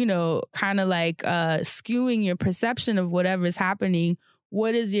there, you know, kind of like skewing your perception of whatever's happening,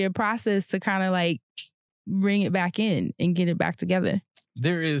 what is your process to kind of like bring it back in and get it back together?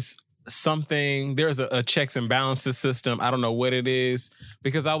 There is there's a checks and balances system. I don't know what it is,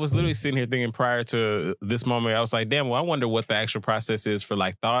 because I was literally sitting here thinking prior to this moment, I was like, damn, well, I wonder what the actual process is for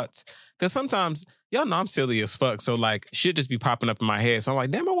like thoughts. Because sometimes, y'all know I'm silly as fuck. So like shit just be popping up in my head. So I'm like,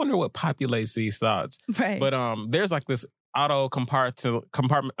 damn, I wonder what populates these thoughts. Right. But there's like this auto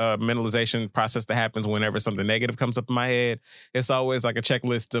compartmentalization process that happens whenever something negative comes up in my head. It's always like a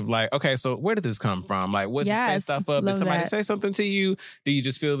checklist of like, okay, so where did this come from? Like, what's Yes, this stuff up? Did love somebody that. say something to you? Do you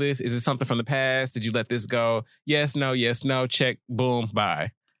just feel this? Is it something from the past? Did you let this go? Yes, no, check, boom,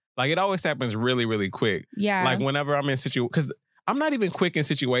 bye. Like, it always happens really, really quick. Yeah. Like, whenever I'm in because I'm not even quick in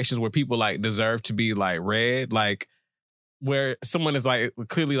situations where people like deserve to be like read, like where someone is like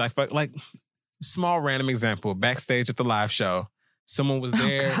clearly like fuck, like small random example, backstage at the live show, someone was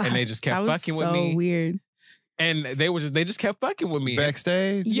there and they just kept fucking with me. So weird. And they just kept fucking with me.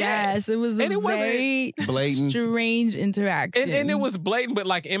 Backstage? Yes, it was And a it wasn't very blatant. strange interaction. And it was blatant, but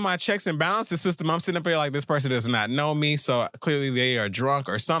like in my checks and balances system, I'm sitting up here like, this person does not know me, so clearly they are drunk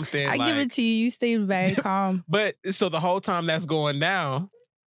or something. I like, give it to you. You stayed very calm. But so the whole time that's going down,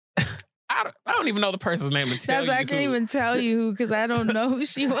 I don't even know the person's name to tell That's you. I can't even tell you who, because I don't know who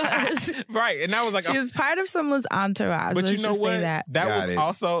she was. Right. And I was like, She was part of someone's entourage. but Let's you know just what? say that. Got was it.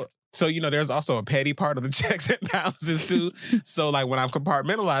 also, so, you know, there's also a petty part of the checks and balances too. So like when I'm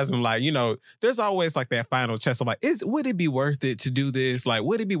compartmentalizing, like, you know, there's always like that final check of like, would it be worth it to do this? Like,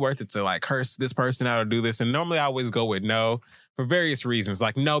 would it be worth it to like curse this person out or do this? And normally I always go with no for various reasons.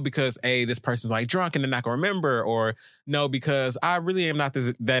 Like, no, because A, this person's like drunk and they're not gonna remember, or no, because I really am not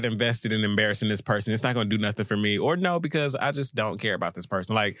that invested in embarrassing this person. It's not gonna do nothing for me. Or no, because I just don't care about this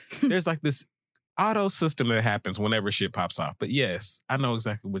person. Like, there's like this auto system that happens whenever shit pops off. But yes, I know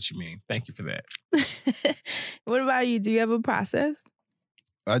exactly what you mean. Thank you for that. What about you? Do you have a process?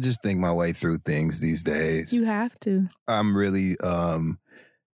 I just think my way through things these days. You have to. I'm really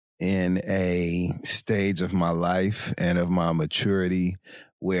in a stage of my life and of my maturity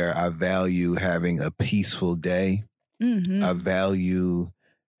where I value having a peaceful day. Mm-hmm. I value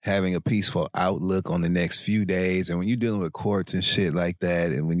having a peaceful outlook on the next few days. And when you're dealing with courts and shit like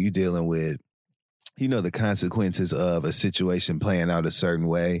that, and when you're dealing with, you know, the consequences of a situation playing out a certain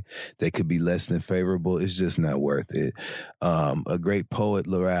way that could be less than favorable, it's just not worth it. A great poet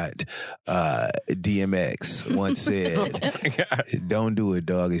laureate, DMX, once said, Oh my God. don't do it,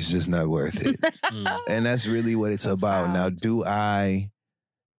 dog. It's just not worth it. And that's really what it's about. Now,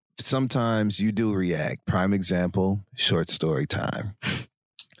 sometimes you do react. Prime example, Short Story Time.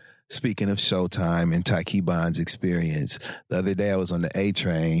 Speaking of Showtime and Taiki Bond's experience, the other day I was on the A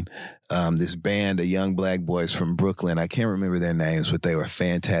train. This band of young black boys from Brooklyn, I can't remember their names, but they were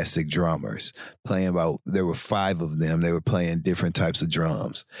fantastic drummers. There were 5 of them. They were playing different types of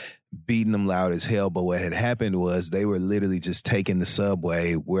drums, beating them loud as hell. But what had happened was they were literally just taking the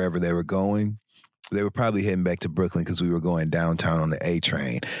subway wherever they were going. They were probably heading back to Brooklyn because we were going downtown on the A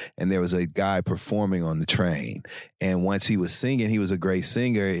train. And there was a guy performing on the train. And once he was singing, he was a great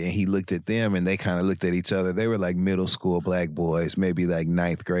singer. And he looked at them and they kind of looked at each other. They were like middle school black boys, maybe like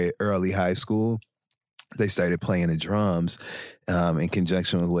 9th grade, early high school. They started playing the drums in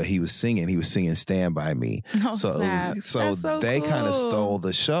conjunction with what he was singing. He was singing Stand By Me. Oh, so That's so they kind of cool. stole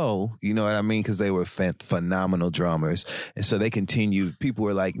the show, you know what I mean? Because they were phenomenal drummers. And so they continued. People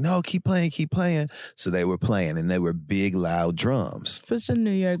were like, no, keep playing, keep playing. So they were playing, and they were big, loud drums. Such a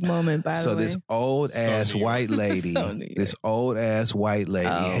New York moment, by the So way. this old ass New York. white lady, So New York. this old ass white lady,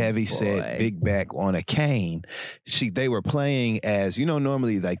 Oh, heavy boy. set, big back on a cane. They were playing as, you know,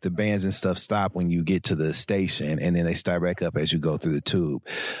 normally like the bands and stuff stop when you get to the station and then they start back up as you go through the tube.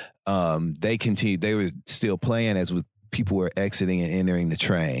 They continued, they were still playing as with people were exiting and entering the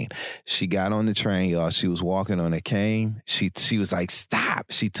train. She got on the train, y'all. She was walking on a cane. She was like, stop.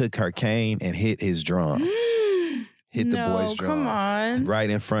 She took her cane and hit his drum. Hit the boy's drum. Come on. Right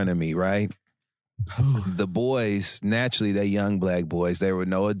in front of me, right? The boys, naturally, they're young black boys. There were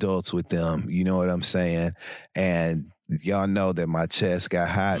no adults with them. You know what I'm saying? And y'all know that my chest got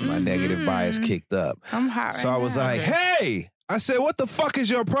hot. My negative bias kicked up. I'm hot So right I was now. like, hey, I said, what the fuck is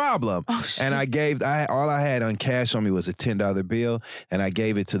your problem? Oh, shit. And all I had on cash on me was a $10 bill. And I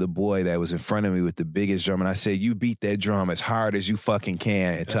gave it to the boy that was in front of me with the biggest drum. And I said, you beat that drum as hard as you fucking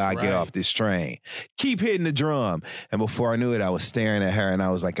can until I That's get right. off this train. Keep hitting the drum. And before I knew it, I was staring at her and I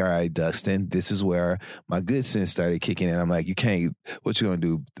was like, all right, Dustin, this is where my good sense started kicking in. I'm like, what you gonna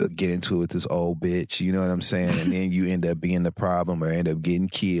do? Get into it with this old bitch? You know what I'm saying? And then you end up being the problem or end up getting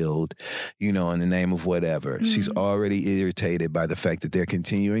killed, you know, in the name of whatever. She's already irritated by the fact that they're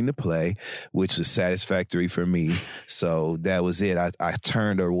continuing to play, which was satisfactory for me. So that was it. I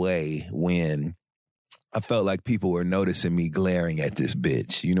turned away when I felt like people were noticing me glaring at this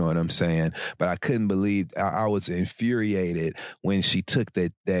bitch. You know what I'm saying? But I couldn't believe, I was infuriated when she took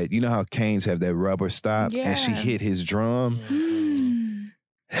that, you know how canes have that rubber stop and she Yeah. hit his drum?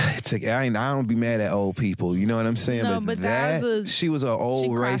 It's like, I don't be mad at old people. You know what I'm saying? No, but that was she was an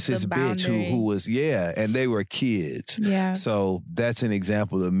old crossed the racist bitch boundary. who was, and they were kids. Yeah. So that's an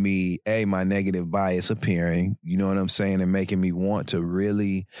example of me, my negative bias appearing, you know what I'm saying, and making me want to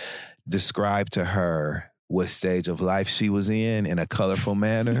really describe to her what stage of life she was in a colorful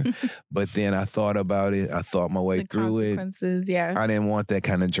manner. But then I thought about it. I thought my way The through it. consequences, yeah. I didn't want that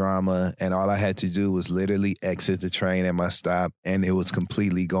kind of drama. And all I had to do was literally exit the train at my stop. And it was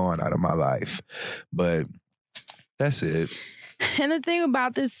completely gone out of my life. But that's it. And the thing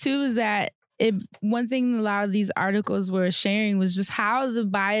about this too is that one thing a lot of these articles were sharing was just how the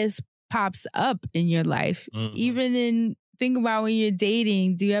bias pops up in your life. Mhm. Even think about when you're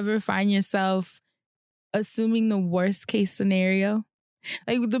dating, do you ever find yourself assuming the worst case scenario?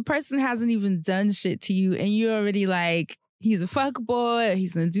 Like the person hasn't even done shit to you and you're already like, he's a fuck boy,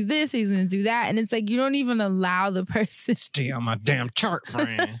 he's gonna do this, he's gonna do that. And it's like you don't even allow the person Stay on my damn chart,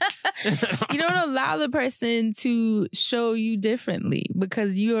 friend. you don't allow the person to show you differently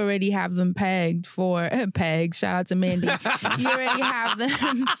because you already have them pegged for shout out to Mandy. You already have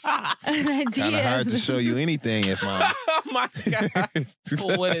them an idea. Kind of hard to show you anything if my... Oh my God.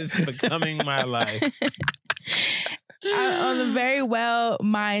 What is becoming my life? On the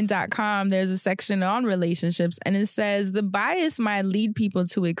verywellmind.com, there's a section on relationships, and it says the bias might lead people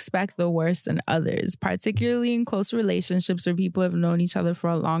to expect the worst in others, particularly in close relationships where people have known each other for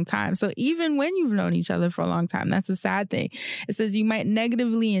a long time. So even when you've known each other for a long time, that's a sad thing. It says you might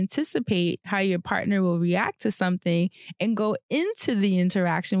negatively anticipate how your partner will react to something and go into the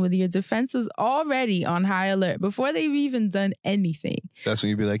interaction with your defenses already on high alert before they've even done anything. That's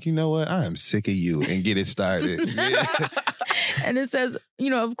when you be like, you know what? I am sick of you, and get it started. Yeah. And it says,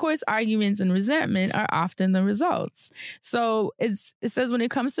 of course, arguments and resentment are often the results. So it says when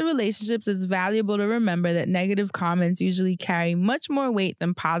it comes to relationships, it's valuable to remember that negative comments usually carry much more weight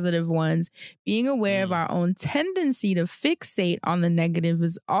than positive ones. Being aware of our own tendency to fixate on the negative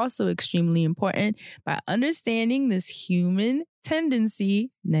is also extremely important. By understanding this human tendency,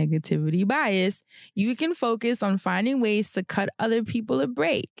 negativity bias, you can focus on finding ways to cut other people a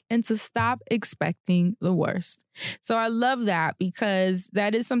break and to stop expecting the worst. So I love that because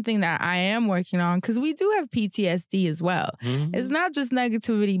that is something that I am working on because we do have PTSD as well. Mm-hmm. It's not just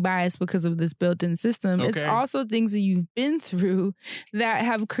negativity bias because of this built-in system. Okay. It's also things that you've been through that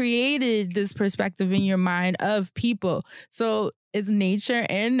have created this perspective in your mind of people. So it's nature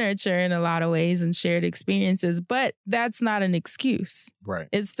and nurture in a lot of ways and shared experiences, but that's not an excuse. Right.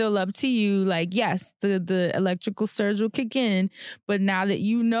 It's still up to you. Like, yes, the electrical surge will kick in, but now that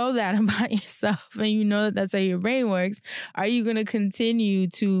you know that about yourself and you know that that's how your brain works, are you going to continue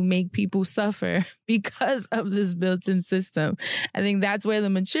to make people suffer because of this built-in system? I think that's where the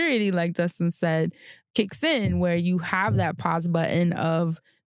maturity, like Dustin said, kicks in, where you have that pause button of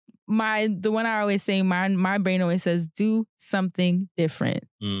the one I always say, my brain always says, do something different.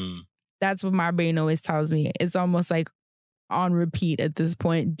 That's what my brain always tells me. It's almost like on repeat at this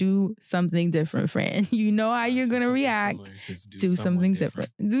point. Do something different, friend. You know how you're going to react. Do something different.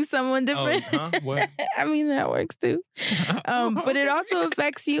 Do someone different. What? I mean, that works too. But it also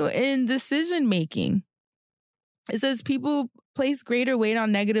affects you in decision making. It says people place greater weight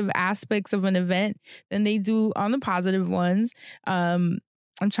on negative aspects of an event than they do on the positive ones.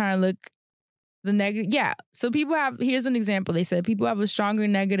 I'm trying to look the negative. Yeah. So here's an example. They said people have a stronger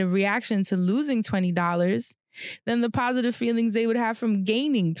negative reaction to losing $20 than the positive feelings they would have from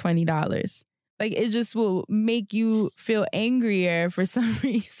gaining $20. Like, it just will make you feel angrier for some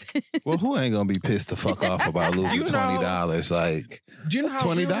reason. Well, who ain't gonna be pissed the fuck off about losing $20? Like, do you know how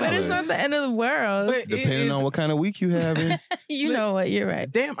 $20? But it's not the end of the world. But depending on what kind of week you having. You know what? You're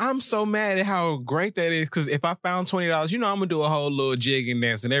right. Damn, I'm so mad at how great that is. Because if I found $20, I'm gonna do a whole little jig and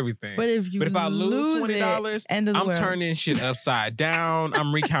dance and everything. But if I lose $20, I'm turning shit upside down.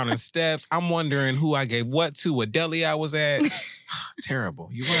 I'm recounting steps. I'm wondering who I gave what to, what deli I was at. Terrible.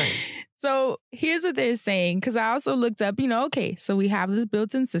 You're right. So here's what they're saying, because I also looked up, okay, so we have this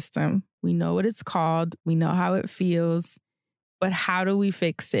built-in system. We know what it's called. We know how it feels. But how do we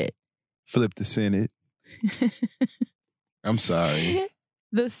fix it? Flip the Senate. I'm sorry.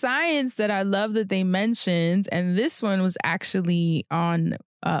 The science that I love that they mentioned, and this one was actually on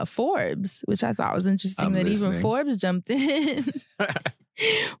Forbes, which I thought was interesting even Forbes jumped in.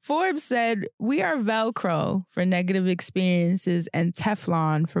 Forbes said, we are Velcro for negative experiences and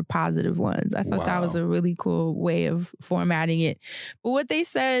Teflon for positive ones. I thought that was a really cool way of formatting it. But what they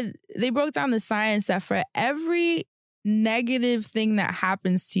said, they broke down the science that for every negative thing that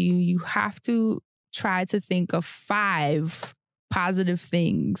happens to you, you have to try to think of 5 positive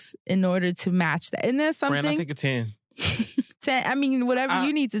things in order to match that. Isn't that something? Friend, I think of 10. 10, I mean, whatever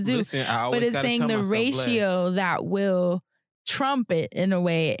you need to do. Listen, but it's saying the ratio that will trump it in a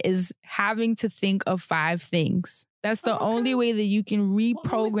way is having to think of 5 things. That's the only way that you can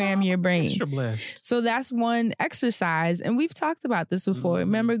reprogram your brain. Extra blessed. So that's one exercise. And we've talked about this before.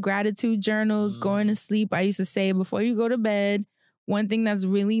 Remember gratitude journals, going to sleep. I used to say before you go to bed, one thing that's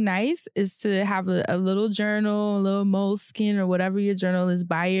really nice is to have a little journal, a little moleskin or whatever your journal is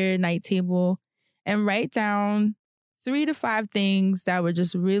by your night table and write down 3 to 5 things that were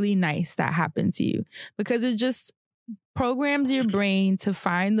just really nice that happened to you, because it just programs your brain to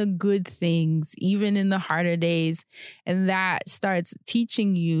find the good things, even in the harder days. And that starts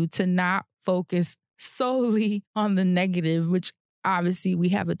teaching you to not focus solely on the negative, which obviously we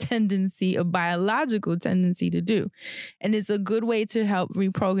have a biological tendency to do. And it's a good way to help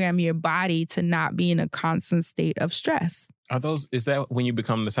reprogram your body to not be in a constant state of stress. Is that when you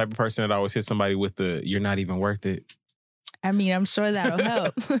become the type of person that always hits somebody with the, you're not even worth it? I mean, I'm sure that'll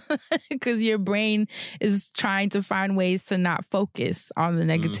help because your brain is trying to find ways to not focus on the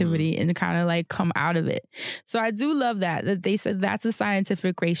negativity and kind of like come out of it. So I do love that they said that's a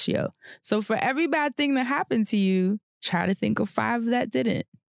scientific ratio. So for every bad thing that happened to you, try to think of 5 that didn't.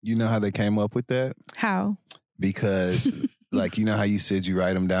 You know how they came up with that? How? Because like, you know how you said you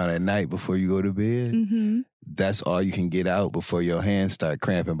write them down at night before you go to bed? Mm-hmm. That's all you can get out before your hands start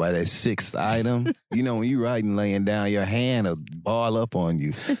cramping. By that 6th item, you know, when you writing laying down, your hand will ball up on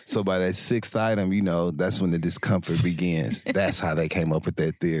you. So by that 6th item, you know, that's when the discomfort begins. That's how they came up with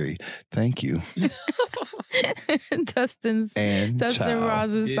that theory. Thank you. Dustin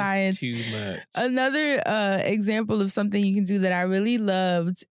Ross's science. Too much. Another example of something you can do that I really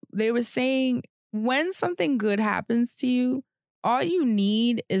loved, they were saying when something good happens to you, all you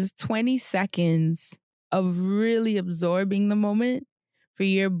need is 20 seconds of really absorbing the moment for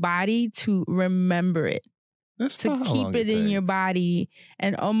your body to remember it. To keep it in your body,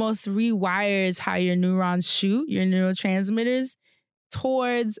 and almost rewires how your neurons shoot, your neurotransmitters,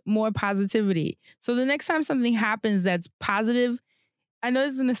 towards more positivity. So the next time something happens that's positive, I know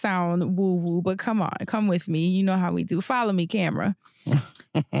it's going to sound woo-woo, but come on, come with me. You know how we do. Follow me, camera.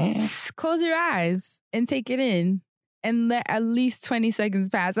 Close your eyes and take it in. And let at least 20 seconds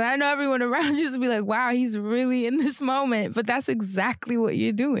pass. And I know everyone around you will be like, wow, he's really in this moment. But that's exactly what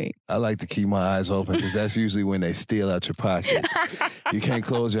you're doing. I like to keep my eyes open because that's usually when they steal out your pockets. You can't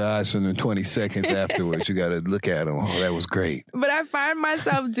close your eyes for them 20 seconds afterwards. You got to look at them. Oh, that was great. But I find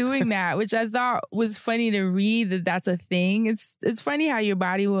myself doing that, which I thought was funny to read that that's a thing. It's funny how your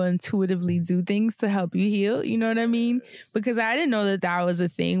body will intuitively do things to help you heal. You know what I mean? Because I didn't know that was a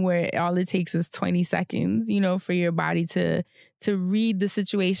thing where all it takes is 20 seconds, you know, for your body to read the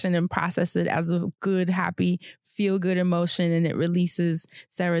situation and process it as a good, happy, feel-good emotion, and it releases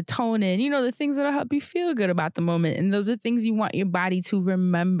serotonin, you know, the things that'll help you feel good about the moment. And those are things you want your body to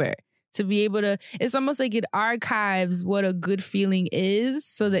remember, to be able to, it's almost like it archives what a good feeling is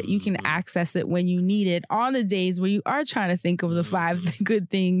so that you can access it when you need it on the days where you are trying to think of the 5 good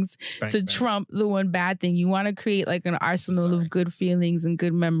things to trump the one bad thing. You want to create like an arsenal of good feelings and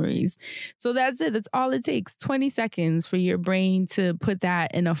good memories. So that's it. That's all it takes. 20 seconds for your brain to put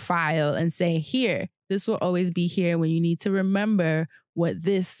that in a file and say, here, this will always be here when you need to remember what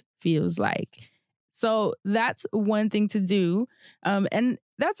this feels like. So that's one thing to do. And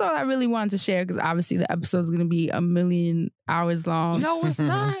that's all I really wanted to share because obviously the episode is going to be 1 million hours long. No, it's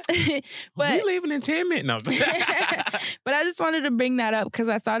not. But we leaving in 10 minutes. No. But I just wanted to bring that up because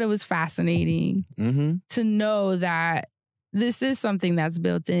I thought it was fascinating to know that this is something that's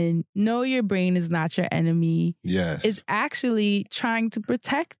built in. Know your brain is not your enemy. Yes. It's actually trying to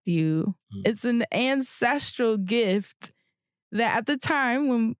protect you. It's an ancestral gift that at the time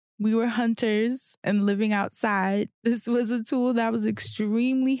when we were hunters and living outside, this was a tool that was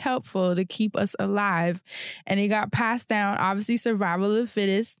extremely helpful to keep us alive. And it got passed down, obviously survival of the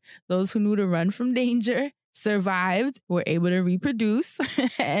fittest. Those who knew to run from danger survived, were able to reproduce.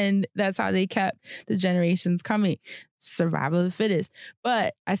 And that's how they kept the generations coming. Survival of the fittest.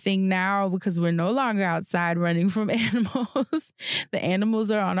 But I think now, because we're no longer outside running from animals, the animals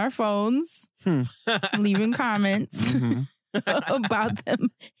are on our phones, leaving comments. About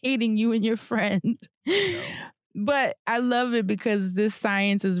them hating you and your friend. But I love it because this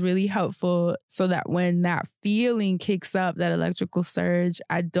science is really helpful so that when that feeling kicks up, that electrical surge,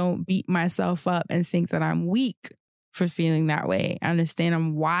 I don't beat myself up and think that I'm weak for feeling that way. I understand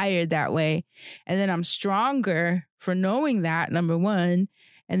I'm wired that way. And then I'm stronger for knowing that, number one,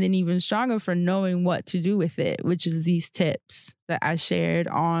 and then even stronger for knowing what to do with it, which is these tips that I shared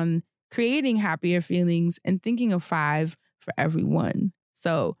on creating happier feelings and thinking of 5 for everyone.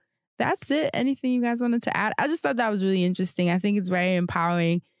 So that's it. Anything you guys wanted to add? I just thought that was really interesting. I think it's very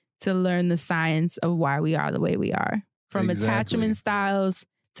empowering to learn the science of why we are the way we are. From attachment styles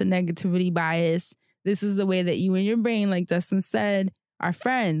to negativity bias. This is the way that you and your brain, like Dustin said, are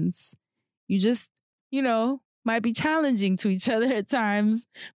friends. You just, might be challenging to each other at times,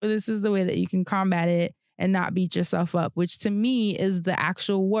 but this is the way that you can combat it and not beat yourself up, which to me is the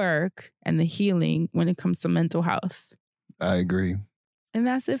actual work and the healing when it comes to mental health. I agree. And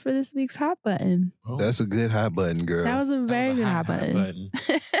that's it for this week's Hot Button. Oh. That's a good hot button, girl. That was a very good hot button.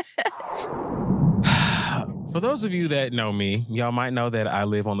 For those of you that know me, y'all might know that I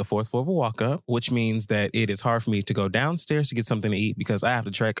live on the 4th floor of a walk-up, which means that it is hard for me to go downstairs to get something to eat because I have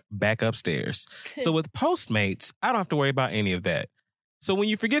to trek back upstairs. So with Postmates, I don't have to worry about any of that. So when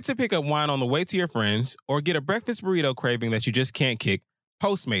you forget to pick up wine on the way to your friends or get a breakfast burrito craving that you just can't kick,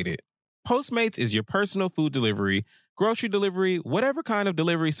 Postmate it. Postmates is your personal food delivery, grocery delivery, whatever kind of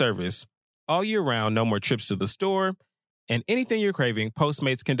delivery service. All year round, no more trips to the store, and anything you're craving,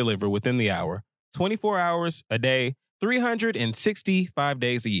 Postmates can deliver within the hour. 24 hours a day, 365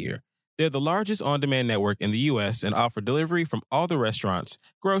 days a year. They're the largest on-demand network in the U.S. and offer delivery from all the restaurants,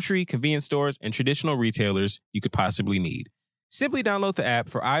 grocery, convenience stores, and traditional retailers you could possibly need. Simply download the app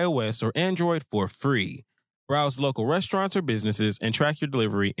for iOS or Android for free. Browse local restaurants or businesses and track your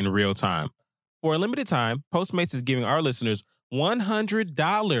delivery in real time. For a limited time, Postmates is giving our listeners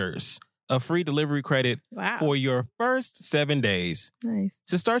 $100 of free delivery credit for your first 7 days. Nice.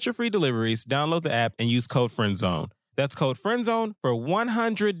 To start your free deliveries, download the app and use code FRIENDZONE. That's code FRIENDZONE for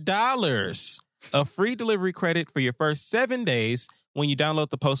 $100 of free delivery credit for your first 7 days when you download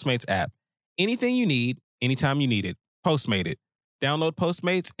the Postmates app. Anything you need, anytime you need it. Postmate it. Download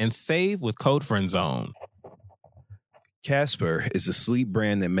Postmates and save with code FRIENDZONE. Casper is a sleep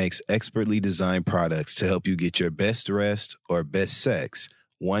brand that makes expertly designed products to help you get your best rest or best sex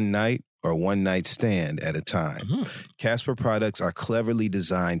one night or one night stand at a time. Casper products are cleverly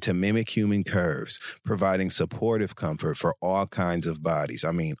designed to mimic human curves, providing supportive comfort for all kinds of bodies.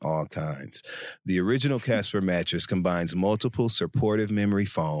 I mean, all kinds. The original Casper mattress combines multiple supportive memory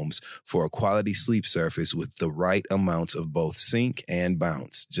foams for a quality sleep surface with the right amounts of both sink and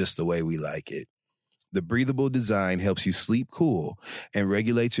bounce, just the way we like it. The breathable design helps you sleep cool and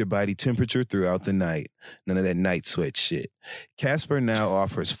regulates your body temperature throughout the night. None of that night sweat shit. Casper now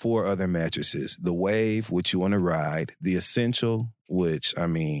offers 4 other mattresses. The Wave, which you want to ride. The Essential, which,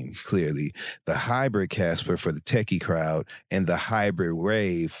 clearly. The Hybrid Casper for the techie crowd. And the Hybrid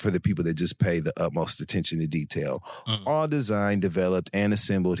Rave for the people that just pay the utmost attention to detail. All designed, developed, and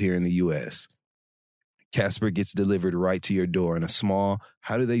assembled here in the U.S. Casper gets delivered right to your door in a small,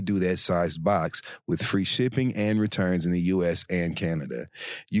 how-do-they-do-that-sized box with free shipping and returns in the U.S. and Canada.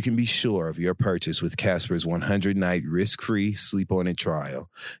 You can be sure of your purchase with Casper's 100-night risk-free sleep-on-it trial.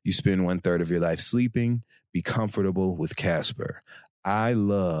 You spend 1/3 of your life sleeping. Be comfortable with Casper. I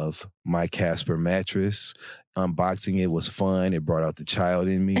love my Casper mattress. Unboxing it was fun. It brought out the child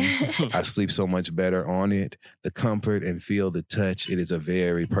in me. I sleep so much better on it. The comfort and feel the touch. It is a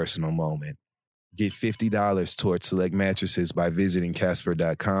very personal moment. Get $50 towards select mattresses by visiting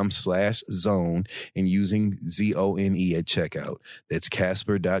Casper.com/zone and using ZONE at checkout. That's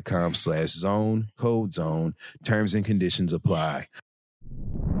Casper.com/zone, code zone. Terms and conditions apply.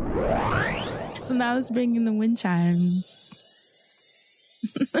 So now let's bring in the wind chimes.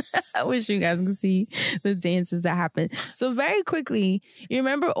 I wish you guys could see the dances that happen. So very quickly, you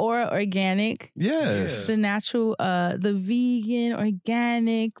remember Aura Organic? Yes. The natural, the vegan,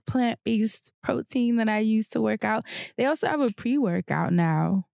 organic, plant-based protein that I use to work out. They also have a pre-workout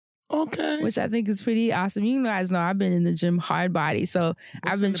now. Okay. Which I think is pretty awesome. You guys know I've been in the gym hard body, so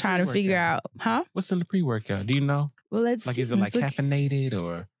I've been trying to figure out, What's in the pre-workout? Do you know? Well, let's see. Is it like caffeinated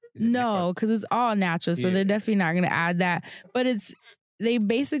or? No, because it's all natural, so they're definitely not going to add that. But they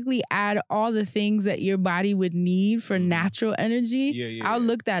basically add all the things that your body would need for natural energy. I'll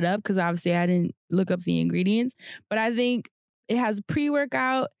look that up because obviously I didn't look up the ingredients. But I think it has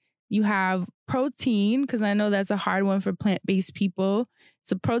pre-workout. You have protein, because I know that's a hard one for plant-based people.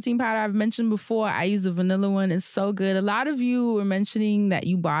 It's a protein powder I've mentioned before. I use the vanilla one. It's so good. A lot of you were mentioning that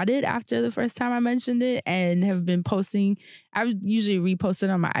you bought it after the first time I mentioned it and have been posting. I usually repost it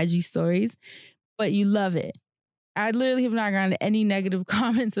on my IG stories, but you love it. I literally have not gotten any negative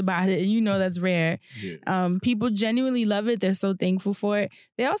comments about it. And you know that's rare. Yeah. People genuinely love it. They're so thankful for it.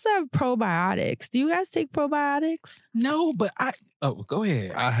 They also have probiotics. Do you guys take probiotics? No, but go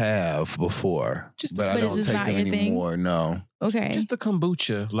ahead. I have before, but I But it's don't just take not them your thing? anymore. No. Okay. Just the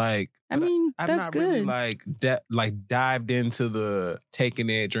kombucha, like. I mean, I've that's not good. really dived into the taking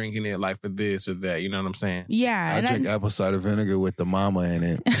it, drinking it, like for this or that. You know what I'm saying? Yeah. I and drink apple cider vinegar with the mama in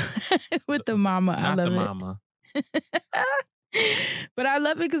it. with the mama. I Not love the it. mama. But I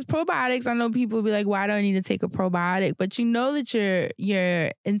love it because probiotics, I know people will be like, why do I need to take a probiotic? But you know that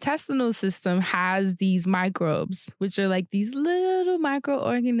your intestinal system has these microbes, which are like these little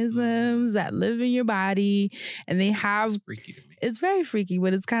microorganisms that live in your body. And they have, It's freaky to me. it's very freaky,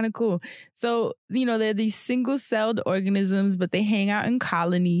 but it's kind of cool. So, they're these single-celled organisms, but they hang out in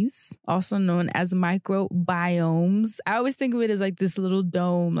colonies, also known as microbiomes. I always think of it as like this little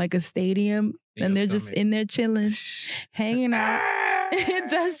dome, like a stadium. In And your they're just stomach. in there chilling, hanging out.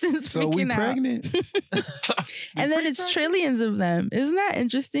 Dustin's So we freaking out. pregnant? And then it's trillions of them. Isn't that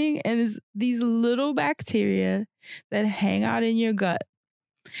interesting? And it's these little bacteria that hang out in your gut.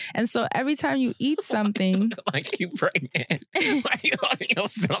 And so every time you eat something, Like you pregnant. Why you on your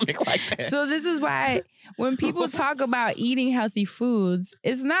stomach like that? so this is why when people talk about eating healthy foods,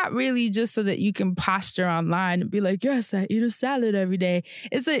 it's not really just so that you can posture online and be like, yes, I eat a salad every day.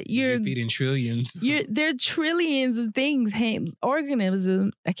 It's that you're feeding trillions. there are trillions of things,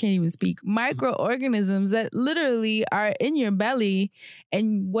 organisms, I can't even speak, microorganisms that literally are in your belly,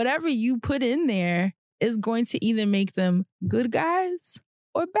 and whatever you put in there is going to either make them good guys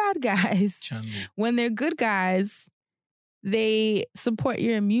or bad guys. Chun-Li. When they're good guys, they support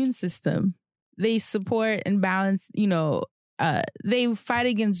your immune system. They support and balance, they fight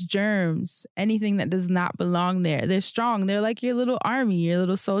against germs, anything that does not belong there. They're strong. They're like your little army, your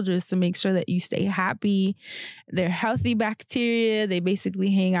little soldiers to make sure that you stay happy. They're healthy bacteria. They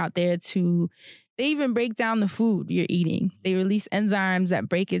basically hang out there they even break down the food you're eating. They release enzymes that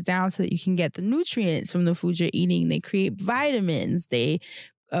break it down so that you can get the nutrients from the food you're eating. They create vitamins. They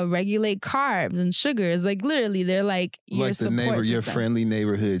regulate carbs and sugars. Like literally, they're like your Like the support your system. friendly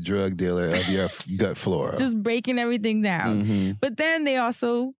neighborhood drug dealer of your gut flora. Just breaking everything down. Mhm. But then they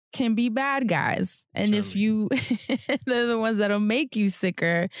also can be bad guys. And if you, they're the ones that'll make you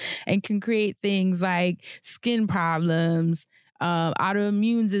sicker and can create things like skin problems,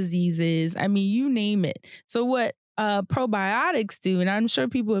 autoimmune diseases. I mean, you name it. So what probiotics do, and I'm sure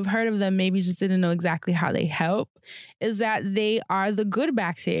people have heard of them, maybe just didn't know exactly how they help, is that they are the good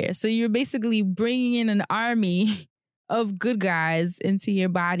bacteria. So you're basically bringing in an army of good guys into your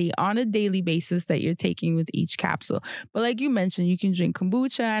body on a daily basis that you're taking with each capsule. But like you mentioned, you can drink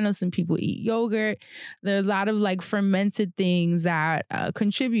kombucha. I know some people eat yogurt. There's a lot of like fermented things that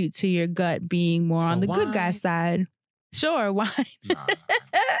contribute to your gut being more on the good guy side. Sure, wine. Nah.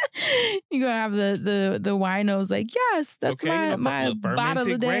 You're gonna have the winos like, yes, that's my bottle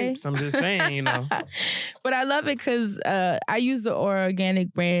a day. Grapes, I'm just saying, But I love it because I use the Aura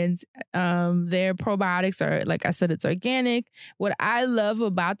Organic brands. Their probiotics are, like I said, it's organic. What I love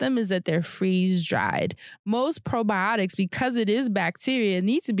about them is that they're freeze dried. Most probiotics, because it is bacteria,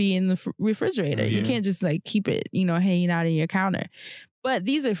 need to be in the refrigerator. You can't just like keep it, hanging out in your counter. But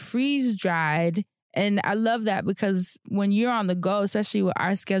these are freeze dried. And I love that because when you're on the go, especially with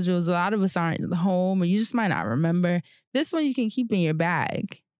our schedules, a lot of us aren't at home or you just might not remember. This one you can keep in your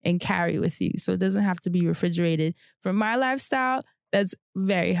bag and carry with you. So it doesn't have to be refrigerated. For my lifestyle, that's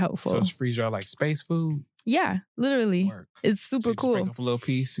very helpful. So it's freeze dry like space food? Yeah, literally. Work. It's super So you just cool. break off a little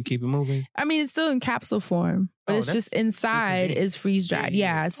piece and keep it moving? I mean, it's still in capsule form, but it's that's just inside convenient. is freeze dried.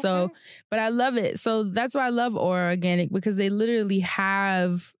 Yeah. Yeah. So, Okay. but I love it. So that's why I love Aura Organic because they literally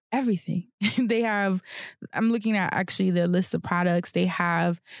have everything. They have, I'm looking at actually their list of products. They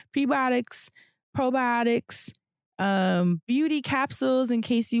have prebiotics, probiotics, beauty capsules in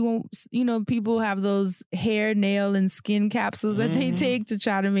case you won't, people have those hair, nail, and skin capsules that they take to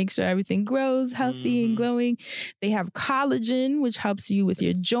try to make sure everything grows healthy and glowing. They have collagen, which helps you with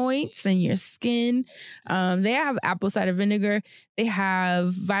your joints and your skin. They have apple cider vinegar. They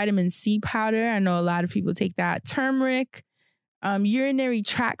have vitamin C powder. I know a lot of people take that. Turmeric. Urinary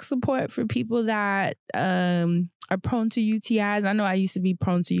tract support for people that are prone to UTIs. I know I used to be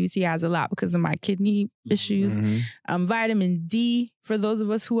prone to UTIs a lot because of my kidney issues. Vitamin D for those of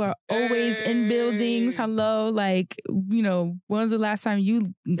us who are always in buildings. Hello, when's the last time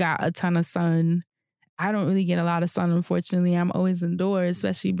you got a ton of sun? I don't really get a lot of sun, unfortunately. I'm always indoors,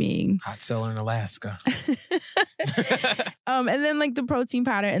 especially being hot cellar in Alaska. And then like the protein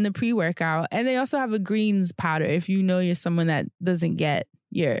powder and the pre-workout. And they also have a greens powder if you know you're someone that doesn't get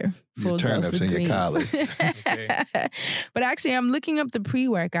your full turnips dose of and your greens. collards. Okay. But actually, I'm looking up the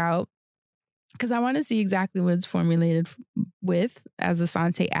pre-workout because I want to see exactly what it's formulated with, as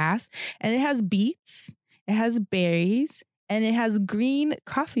Asante asked. And it has beets, it has berries, and it has green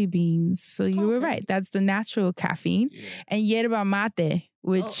coffee beans. So you were Okay. right. That's the natural caffeine. Yeah. And yerba mate,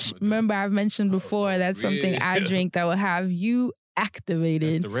 which remember I've mentioned before, that's something I yeah. drink that will have you That's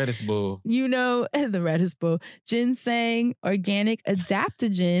activated. the Redis bull. You know, the Redis Bull. Ginseng, organic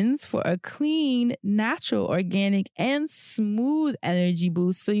adaptogens for a clean, natural, organic, and smooth energy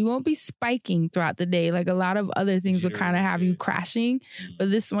boost. So you won't be spiking throughout the day like a lot of other things will kind of Jittery have you shit. crashing. Mm. But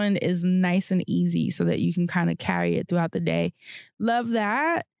this one is nice and easy so that you can kind of carry it throughout the day. Love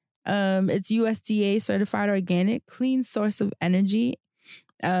that. It's USDA certified organic, clean source of energy.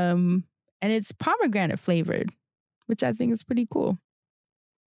 And it's pomegranate flavored, which I think is pretty cool.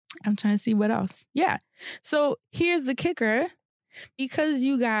 I'm trying to see what else. Yeah. So here's the kicker. Because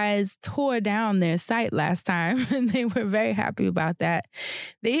you guys tore down their site last time and they were very happy about that,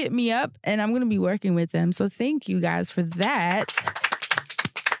 they hit me up and I'm going to be working with them. So thank you guys for that.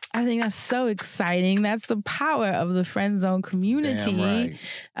 I think that's so exciting. That's the power of the Friend Zone community.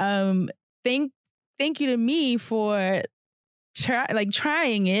 Damn right. Thank you to me for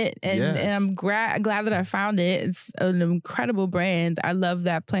trying it, and Yes. I'm glad that I found it. It's an incredible brand. I love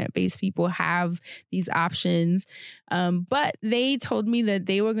that plant-based people have these options. But they told me that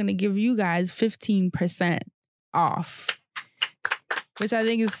they were going to give you guys 15% off, which I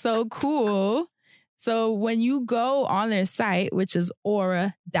think is so cool. So when you go on their site, which is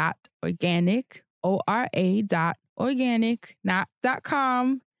aura.organic, ORA.organic, not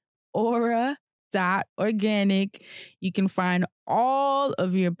 .com, aura.organic, you can find all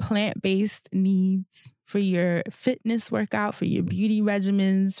of your plant-based needs for your fitness workout, for your beauty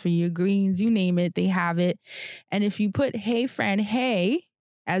regimens, for your greens, you name it, they have it. And if you put Hey Friend Hey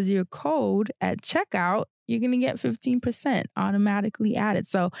as your code at checkout, you're going to get 15% automatically added.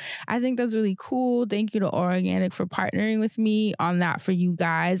 So I think that's really cool. Thank you to Organic for partnering with me on that for you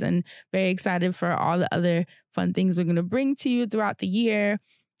guys, and very excited for all the other fun things we're going to bring to you throughout the year.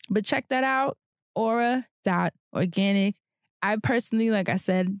 But check that out, aura.organic. I personally, like I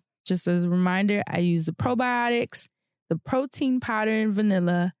said, just as a reminder, I use the probiotics, the protein powder, and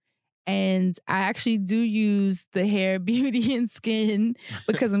vanilla. And I actually do use the hair, beauty, and skin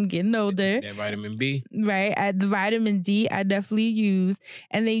because I'm getting older. That vitamin B. Right. The vitamin D, I definitely use.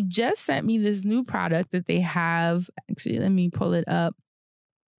 And they just sent me this new product that they have. Actually, let me pull it up.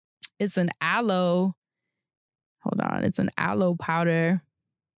 It's an aloe. Hold on. It's an aloe powder.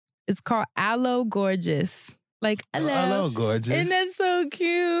 It's called Aloe Gorgeous. Like, Hello, gorgeous. Isn't that so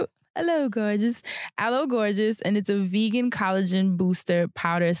cute? Hello, gorgeous. Aloe Gorgeous, and it's a vegan collagen booster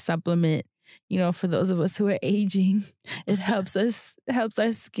powder supplement. You know, for those of us who are aging, it helps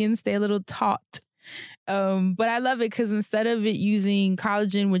our skin stay a little taut. But I love it because instead of it using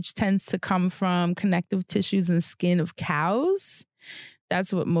collagen, which tends to come from connective tissues and skin of cows,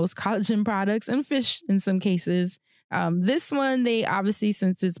 that's what most collagen products, and fish in some cases. This one, they obviously,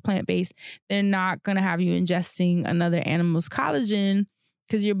 since it's plant-based, they're not going to have you ingesting another animal's collagen,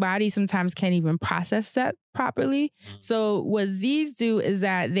 because your body sometimes can't even process that properly. So what these do is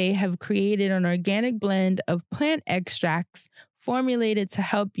that they have created an organic blend of plant extracts formulated to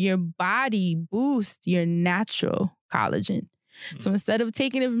help your body boost your natural collagen. So instead of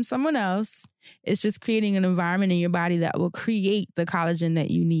taking it from someone else, it's just creating an environment in your body that will create the collagen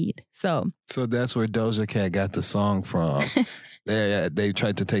that you need. So that's where Doja Cat got the song from. They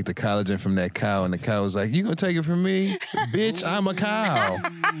tried to take the collagen from that cow, and the cow was like, "You gonna take it from me? Bitch, I'm a cow."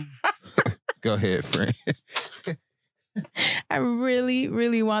 Go ahead, friend. I really,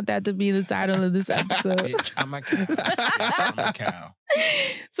 really want that to be the title of this episode. Bitch, I'm a cow. Bitch, I'm a cow.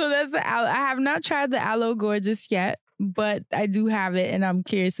 So that's I have not tried the Aloe Gorgeous yet, but I do have it, and I'm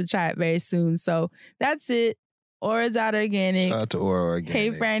curious to try it very soon. So that's it. Aura.organic. Shout out to Aura Organic. Hey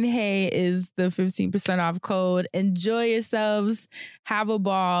Friend Hey is the 15% off code. Enjoy yourselves, have a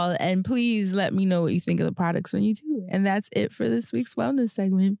ball, and please let me know what you think of the products when you do. And that's it for this week's wellness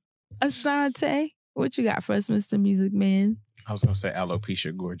segment. Asante, what you got for us, Mr. Music Man? I was going to say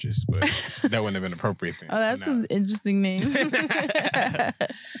alopecia gorgeous, but that wouldn't have been appropriate then. Oh, that's an interesting name.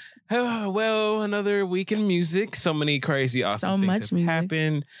 Well, another week in music. So many crazy, awesome things have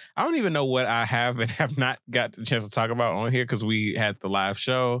happened. I don't even know what I have and have not got the chance to talk about on here because we had the live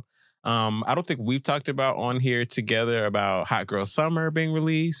show. I don't think we've talked about on here together about Hot Girl Summer being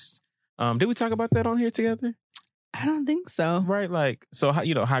released. Did we talk about that on here together? I don't think so. Right, like, so,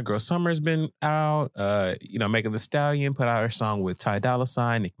 you know, Hot Girl Summer's been out. You know, Megan Thee Stallion put out her song with Ty Dolla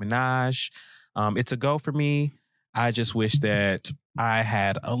 $ign, Nicki Minaj. It's a go for me. I just wish that I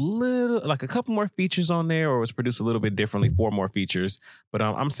had a couple more features on there, or it was produced a little bit differently, 4 more features. But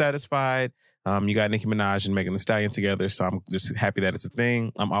I'm satisfied. You got Nicki Minaj and Megan Thee Stallion together, so I'm just happy that it's a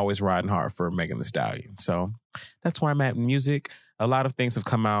thing. I'm always riding hard for Megan Thee Stallion. So that's where I'm at in music. A lot of things have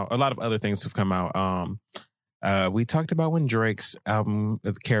come out. A lot of other things have come out. We talked about when Drake's album,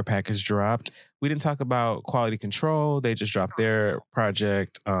 The Care Package, dropped. We didn't talk about Quality Control. They just dropped their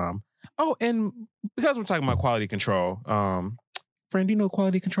project. And because we're talking about Quality Control, friend, do you know what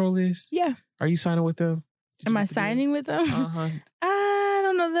Quality Control is? Yeah. Are you signing with them? Am I signing with them? Uh-huh. I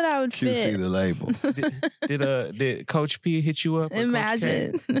don't know that I would fit. QC the label. Did Coach P hit you up?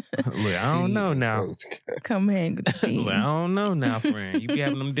 Imagine. Look, I don't know now. Come hang with the team. Look, I don't know now, friend. You be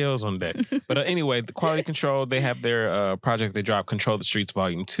having them deals on deck. But anyway, the Quality Control, they have their project they dropped, Control the Streets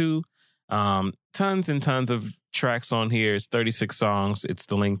Volume 2. Tons and tons of tracks on here. It's 36 songs. It's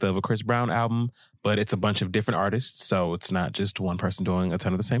the length of a Chris Brown album, but it's a bunch of different artists, so it's not just one person doing a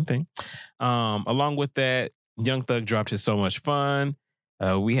ton of the same thing. Along with that, Young Thug dropped his So Much Fun.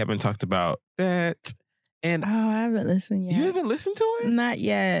 We haven't talked about that. And I haven't listened yet. You haven't listened to it? Not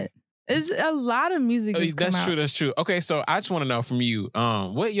yet. It's a lot of music. That's true. That's true. Okay, so I just want to know from you,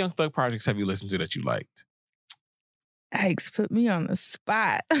 what Young Thug projects have you listened to that you liked? Alex put me on the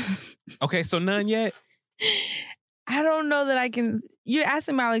spot. Okay, so none yet? I don't know that I can. You're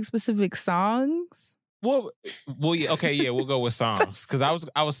asking about like specific songs? Well, yeah, okay, yeah, we'll go with songs. Because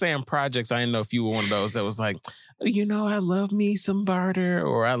I was saying projects. I didn't know if you were one of those that was like, I love me some Barter,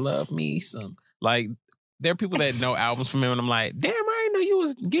 or I love me some. Like, there are people that know albums from him, and I'm like, damn, I didn't know you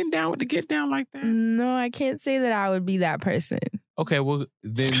was getting down with the Get Down like that. No, I can't say that I would be that person. Okay, well,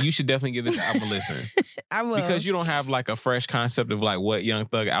 then you should definitely give this album a listen. I will. Because you don't have like a fresh concept of like what Young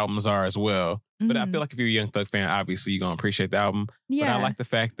Thug albums are as well. But I feel like if you're a Young Thug fan, obviously you're going to appreciate the album. Yeah. But I like the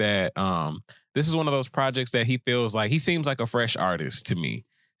fact that this is one of those projects that he feels like, he seems like a fresh artist to me.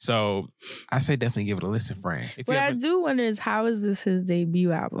 So I say definitely give it a listen, friend. What I do wonder is, how is this his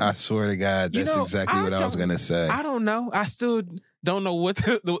debut album? I swear to God, that's exactly what I was going to say. I don't know. I still don't know what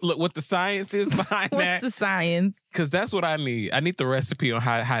the science is behind that. What's the science? Because that's what I need. I need the recipe on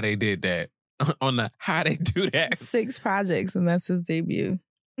how they did that. On how they do that. 6 projects, and that's his debut.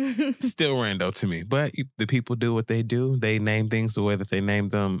 Still rando to me. But the people do what they do. They name things the way that they name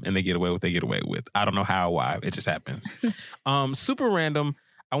them, and they get away with what they get away with. I don't know how or why. It just happens. Super random.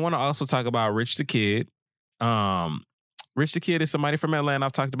 I want to also talk about Rich the Kid. Rich the Kid is somebody from Atlanta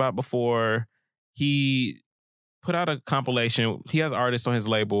I've talked about before. He put out a compilation. He has artists on his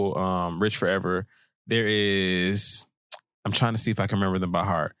label, Rich Forever. There is, I'm trying to see if I can remember them by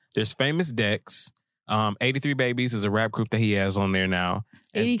heart. There's Famous Dex. 83 Babies is a rap group that he has on there now.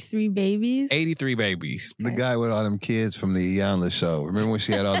 83 Babies? 83 Babies. The guy with all them kids from the Iyanla show. Remember when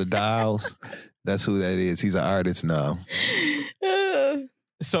she had all the dials? That's who that is. He's an artist now.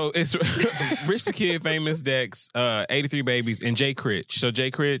 So it's Rich the Kid, Famous Dex, 83 Babies, and Jay Critch. So Jay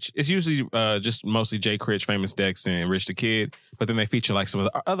Critch, it's usually just mostly Jay Critch, Famous Dex, and Rich the Kid. But then they feature like some of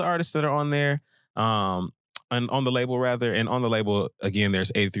the other artists that are on there. And on the label, rather. And on the label, again,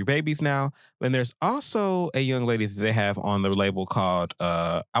 there's 83 Babies now. And there's also a young lady that they have on the label called,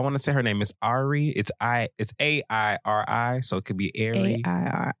 I want to say her name is Ari. It's A-I-R-I, so it could be Ari.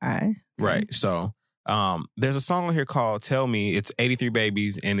 A-I-R-I. Right. So there's a song on here called Tell Me. It's 83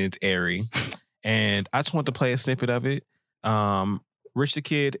 Babies, and it's Ari. And I just want to play a snippet of it. Rich the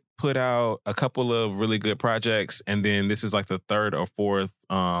Kid put out a couple of really good projects, and then this is like the third or fourth.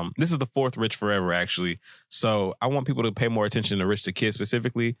 This is the fourth Rich Forever, actually. So I want people to pay more attention to Rich the Kid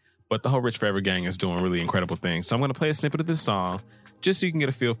specifically, but the whole Rich Forever gang is doing really incredible things. So I'm going to play a snippet of this song just so you can get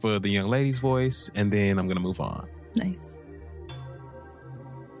a feel for the young lady's voice, and then I'm going to move on. Nice.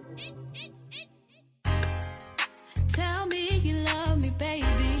 Tell me you love me,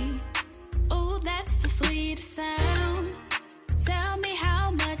 baby. Oh, that's the sweetest sound. Tell me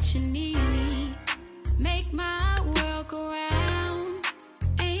how much you need me. Make my world go round.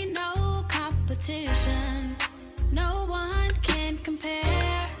 Ain't no competition. No one can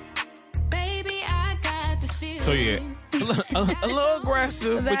compare. Baby, I got this feeling. So yeah, a little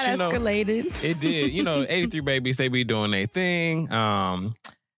aggressive, That but you know, escalated. it did. You know, 83 Babies, they be doing their thing.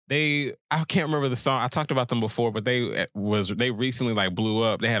 I can't remember the song. I talked about them before, but they recently like blew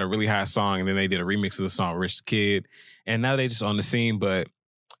up. They had a really high song, and then they did a remix of the song Rich the Kid, and now they just on the scene. But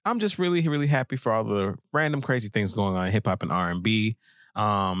I'm just really, really happy for all the random crazy things going on in hip hop and R&B.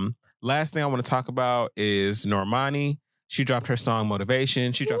 Last thing I want to talk about is Normani. She dropped her song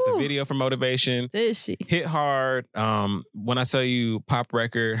Motivation. She dropped the video for Motivation. Did she? Hit hard. When I tell you, pop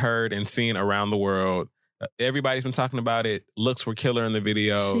record, heard and seen around the world. Everybody's been talking about it. Looks were killer in the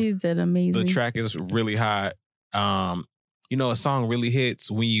video. She did amazing. The track is really hot. a song really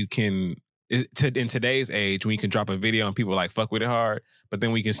hits when you can, in today's age, when you can drop a video and people like fuck with it hard, but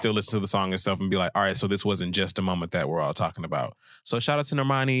then we can still listen to the song itself and be like, all right, so this wasn't just a moment that we're all talking about. So shout out to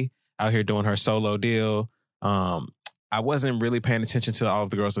Normani out here doing her solo deal. I wasn't really paying attention to all of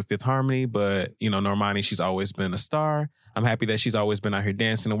the girls of Fifth Harmony, but, Normani, she's always been a star. I'm happy that she's always been out here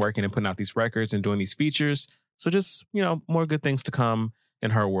dancing and working and putting out these records and doing these features. So just, more good things to come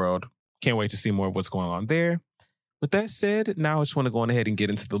in her world. Can't wait to see more of what's going on there. With that said, now I just want to go on ahead and get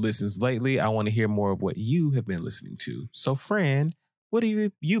into the listens lately. I want to hear more of what you have been listening to. So, Fran, what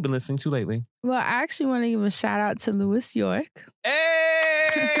have you been listening to lately? Well, I actually want to give a shout out to Louis York.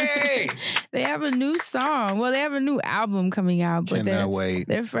 Hey! They have a new song. Well, they have a new album coming out. But Cannot wait.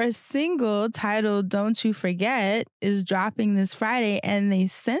 Their first single, titled Don't You Forget, is dropping this Friday, and they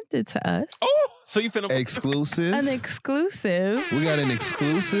sent it to us. Oh, so you finna... Exclusive? An exclusive. We got an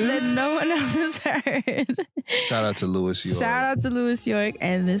exclusive? That no one else has heard. Shout out to Louis York. Shout out to Louis York,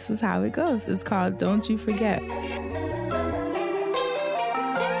 and this is how it goes. It's called Don't You Forget.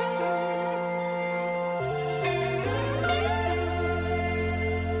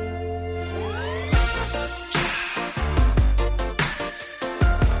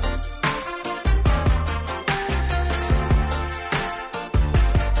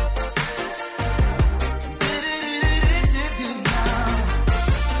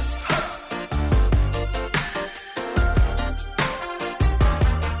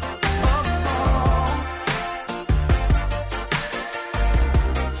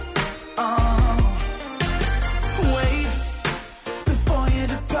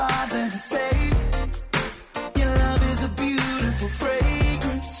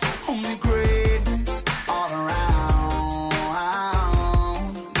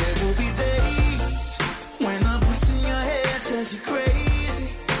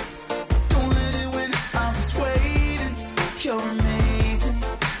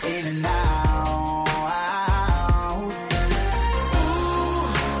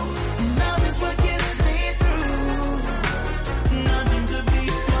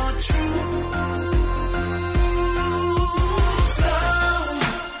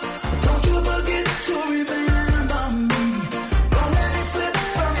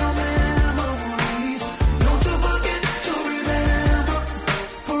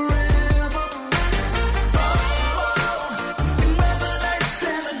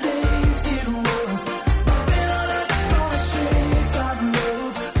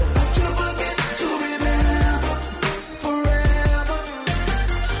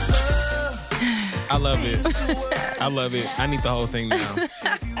 I love it. I need the whole thing now.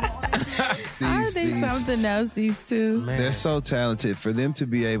 I think something else, these two. Man. They're so talented. For them to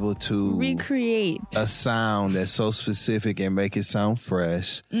be able to recreate a sound that's so specific and make it sound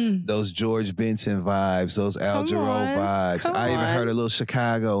fresh. Those George Benson vibes, those Al Jarreau vibes. I even heard a little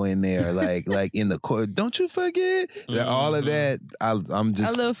Chicago in there, like in the chord. Don't you forget that all of that. I'm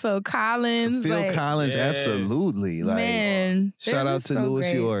just a little Phil Collins. Phil Collins, yes. absolutely. Man, shout out to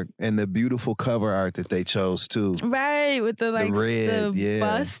Louis York and the beautiful cover art that they chose too. Right, with the red,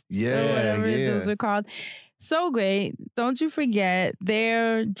 busts or whatever those are called. So great. Don't you forget,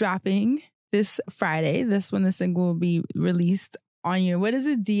 they're dropping this Friday. That's when the single will be released on your, what is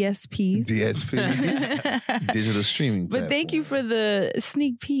it, DSP? DSP. Digital streaming platform. But thank you for the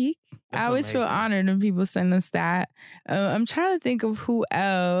sneak peek. That's I always feel amazing. honored when people send us that. I'm trying to think of who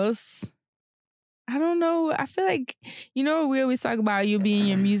else. I don't know. I feel like, we always talk about you being in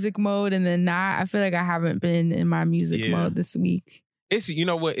your music mode and then not. I feel like I haven't been in my music mode this week. It's,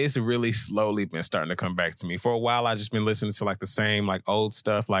 it's really slowly been starting to come back to me. For a while, I just been listening to like the same like old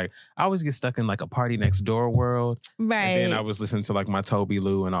stuff. Like I always get stuck in like a Party Next Door world. Right. And then I was listening to like my Toby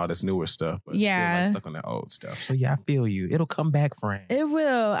Lou and all this newer stuff. But still like stuck on that old stuff. So yeah, I feel you. It'll come back, friend. It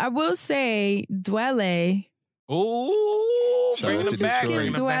will. I will say Dwele. Ooh, Shout bringing out it to back. Detroit.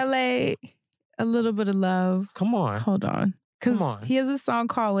 Bringing it back. Dwele, a little bit of love. Come on. Hold on. Come on. He has a song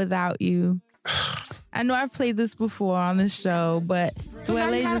called Without You. I know I've played this before on this show, but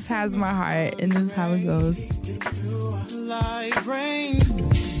Dwele just has my heart, and this is how it goes. Like rain,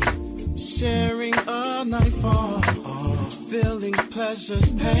 sharing a nightfall, feeling pleasure's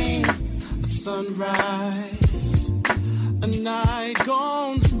pain, a sunrise, a night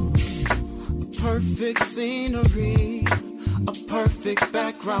gone, a perfect scenery, a perfect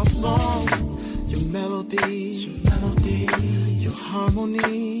background song, your melody, your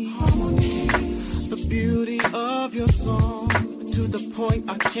harmony, the beauty of your song. To the point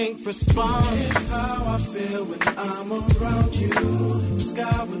I can't respond. It's how I feel when I'm around you. The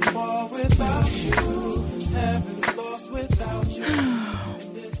sky would fall without you. Heaven's lost without you.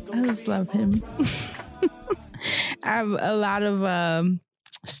 I just love him. have a lot of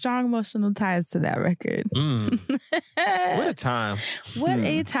strong emotional ties to that record. What a time. What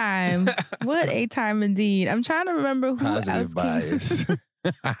a time. What a time indeed. I'm trying to remember who else Positive bias.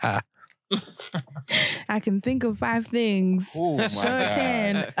 I can think of 5 things. Oh my Sure God.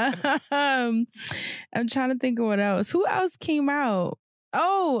 can. I'm trying to think of what else. Who else came out?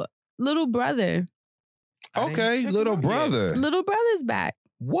 Oh, Little Brother. I didn't Okay, check Little them out yet. Brother. Little Brother's back.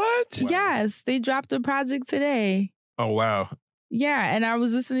 What? Yes, they dropped a project today. Oh, wow. Yeah, and I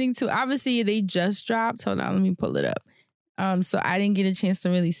was listening to, obviously they just dropped. Hold on, let me pull it up. So I didn't get a chance to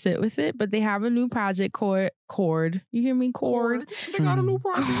really sit with it, but they have a new project Chord. You hear me? Chord. They got a new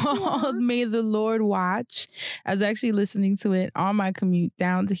project. Called May the Lord Watch. I was actually listening to it on my commute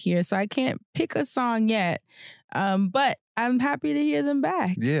down to here, so I can't pick a song yet. But I'm happy to hear them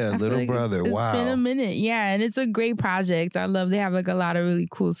back. Yeah, I feel Little like Brother. It's Wow. been a minute. Yeah, and it's a great project. I love they have like a lot of really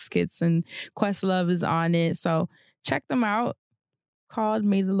cool skits, and Questlove is on it. So check them out. Called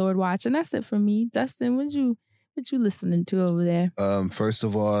May the Lord Watch. And that's it for me. Dustin, what you listening to over there? First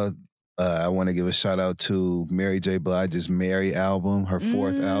of all, I want to give a shout out to Mary J. Blige's Mary album, her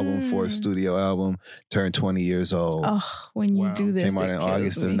 4th album, 4th studio album, turned 20 years old. Oh, when you Wow. do this. Came out it in kills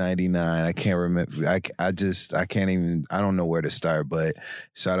August of me. 99. I can't remember. I can't even, I don't know where to start, but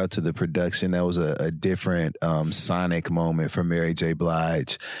shout out to the production. That was a different sonic moment for Mary J.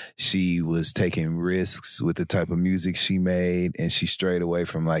 Blige. She was taking risks with the type of music she made, and she strayed away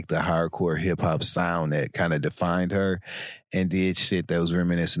from like the hardcore hip hop sound that kind of defined her and did shit that was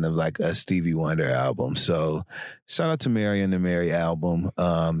reminiscent of like a Stevie Wonder album. So shout out to Mary and the Mary album.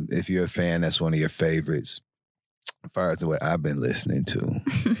 If you're a fan, that's one of your favorites. As far as what I've been listening to,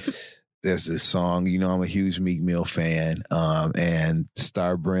 there's this song, you know, I'm a huge Meek Mill fan, and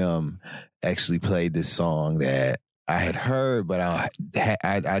Star Brim actually played this song that I had heard, but I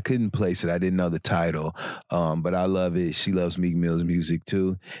couldn't place it. I didn't know the title, but I love it. She loves Meek Mill's music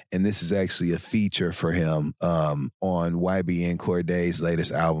too, and this is actually a feature for him on YBN Corday's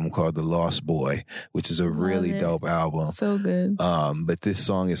latest album called The Lost Boy, which is a really it. dope album. So good. But this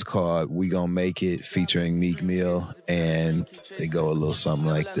song is called We Gon' Make It featuring Meek Mill, and they go a little something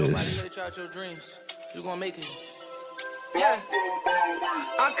like this. You gonna make it. Yeah.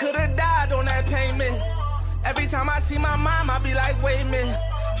 I could have died on that payment. Every time I see my mom, I be like, wait a minute.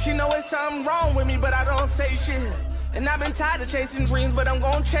 She know it's something wrong with me, but I don't say shit. And I've been tired of chasing dreams, but I'm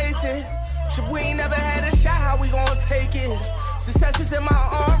gonna chase it. Shit, we ain't never had a shot, how we gonna take it? Success is in my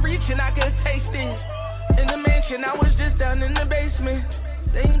arm reach and I can taste it. In the mansion, I was just down in the basement.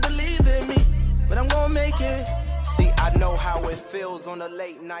 They ain't believe in me, but I'm gonna make it. See, I know how it feels on a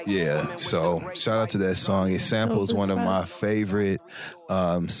late night. Yeah, so shout out to that song. It samples one of my favorite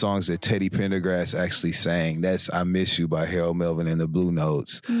songs that Teddy Pendergrass actually sang. That's I Miss You by Harold Melvin and the Blue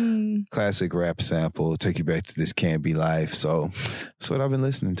Notes. Classic rap sample. Take you back to This Can't Be Life. So that's what I've been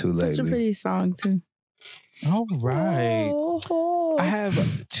listening to lately. Such a pretty song too. All right. Oh. I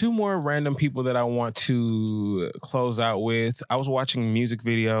have 2 more random people that I want to close out with. I was watching music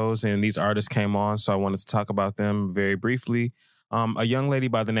videos and these artists came on, so I wanted to talk about them very briefly. A young lady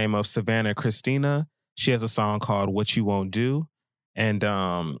by the name of Savannah Christina. She has a song called What You Won't Do. And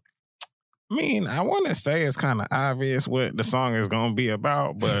I want to say it's kind of obvious what the song is going to be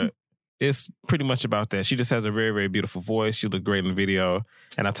about, but it's pretty much about that. She just has a very, very beautiful voice. She looked great in the video.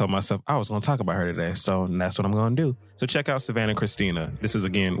 And I told myself I was going to talk about her today. So that's what I'm going to do. So check out Savannah Christina. This is,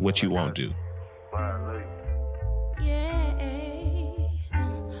 again, What You Won't Do. Yeah.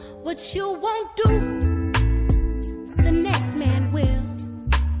 What you won't do, the next man will.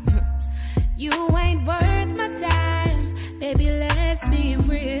 You ain't worth my time, baby, let's be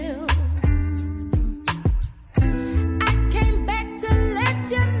real. I came back to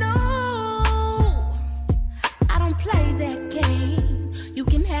let you know I don't play that game. You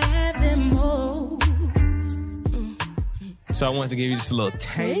can have them all. So I wanted to give you just a little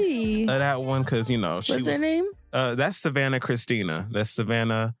taste of that one because, you know, What's her name? That's Savannah Christina. That's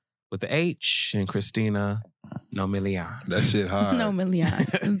Savannah with the H and Christina No Million. That shit hard. No Million.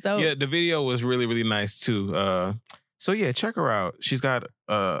 Dope. Yeah, the video was really, really nice too. So yeah, check her out. She's got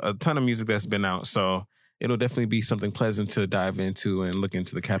a ton of music that's been out. So it'll definitely be something pleasant to dive into and look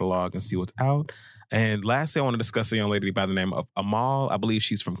into the catalog and see what's out. And lastly, I want to discuss a young lady by the name of Amal. I believe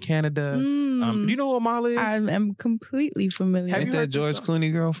she's from Canada. Do you know who Amal is? I am completely familiar. Ain't that George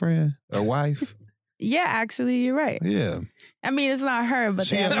Clooney girlfriend or wife? Yeah, actually, you're right. Yeah. I mean, it's not her, but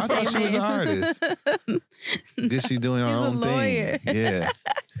She- they have the I thought same she was an name. artist. Guess she doing her She's a own lawyer. thing. Yeah.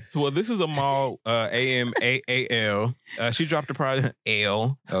 Well, this is Amal, Amal. She dropped a project,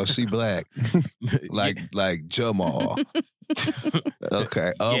 L. Oh, she black. like Jamal.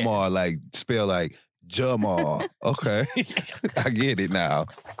 Okay. Yes. Amal, like spell like Jamal. Okay. I get it now.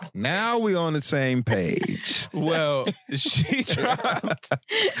 Now we on the same page. Well, she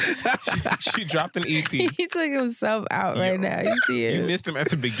dropped an EP. He took himself out right now. You see it? You missed him at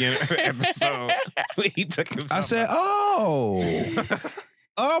the beginning of the episode. He took himself I said, out.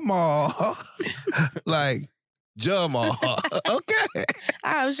 Amal. Like, Jamal. Okay.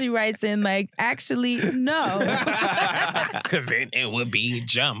 How she writes in like, actually, no. Because then it would be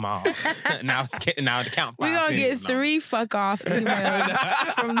Jamal. now the count. We're going to get 3 fuck off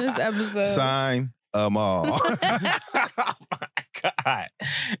emails from this episode. Sign Amal. Oh my God.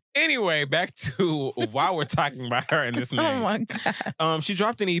 Anyway, back to why we're talking about her in this name. Oh my God. She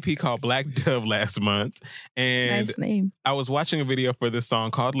dropped an EP called Black Dove last month. And Nice name. I was watching a video for this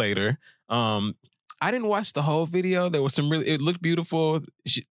song called Later. I didn't watch the whole video. There was it looked beautiful.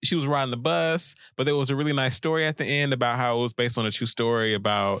 She was riding the bus, but there was a really nice story at the end about how it was based on a true story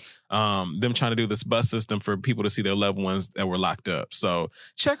about them trying to do this bus system for people to see their loved ones that were locked up. So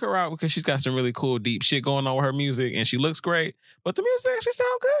check her out because she's got some really cool, deep shit going on with her music, and she looks great. But the music actually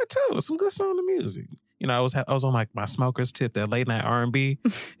sounds good too. Some good song to music. You know, I was on like my smoker's tip, that late night R&B.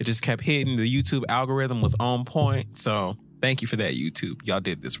 It just kept hitting. The YouTube algorithm was on point. So thank you for that, YouTube. Y'all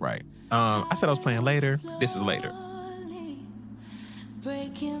did this right. I said I was playing Later. This is Later.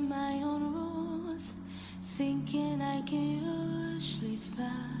 Breaking my own rules, thinking I can usually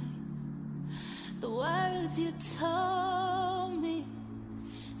find the words you told me,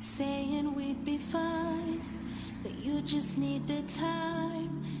 saying we'd be fine, that you just needed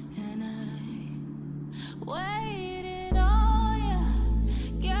time, and I waited on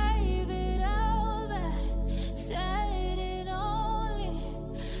you, gave it all back, said it only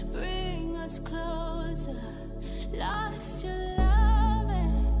bring us closer, lost your love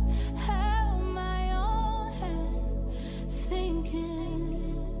and held my own hand, thinking.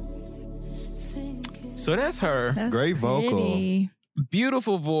 So that's her. That's Great vocal. pretty.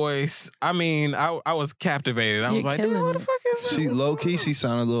 Beautiful voice. I mean, I was captivated. I was like, damn, killing what the it. fuck is that? She What's low going key, on? she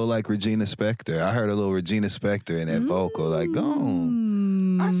sounded a little like Regina Spektor. I heard a little Regina Spektor in that vocal. Like,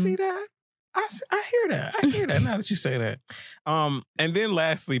 gone. I see that. I hear that. I hear that now that you say that. And then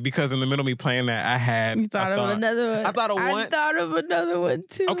lastly, because in the middle of me playing that, I had You thought of another one. I thought of one. I thought of another one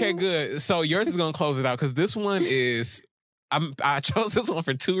too. Okay, good. So yours is gonna close it out because this one is. I chose this one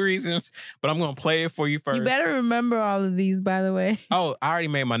for 2 reasons, but I'm gonna play it for you first. You better remember all of these, by the way. Oh, I already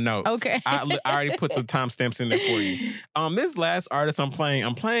made my notes. Okay. I already put the timestamps in there for you. This last artist I'm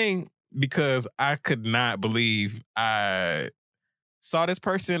playing because I could not believe I saw this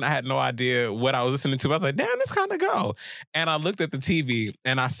person. I had no idea what I was listening to. I was like, damn, this kind of go. And I looked at the TV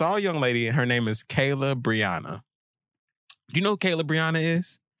and I saw a young lady. Her name is Kayla Brianna. Do you know who Kayla Brianna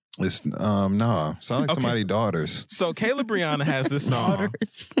is? It's no, sound like Okay. somebody's daughters. So Kayla Brianna has this song.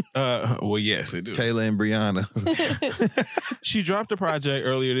 Daughters. Well, yes, it do. Kayla and Brianna. She dropped a project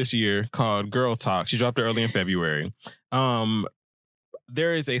earlier this year called Girl Talk. She dropped it early in February.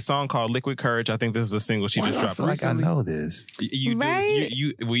 There is a song called Liquid Courage. I think this is a single she just I dropped feel like I recently. know this. You Right? do.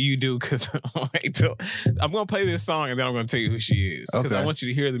 You do because wait till I'm gonna play this song and then I'm gonna tell you who she is because I Okay. want you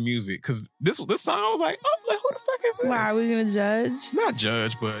to hear the music. Because this song I was like, oh, like, who the fuck is this? Why are we gonna judge? Not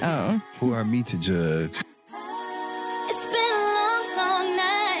judge, but Oh. Who are me to judge? It's been a long, long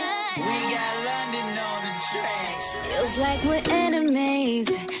night. We got London on the track. Feels like we're enemies,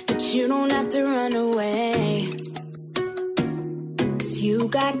 but you don't have to run away. 'Cause you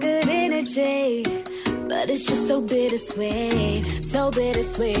got good energy, but it's just so bittersweet,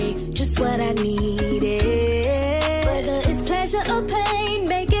 just what I needed. Whether it's pleasure or pain,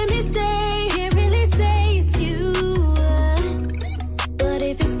 making me stay, can't really say it's you. But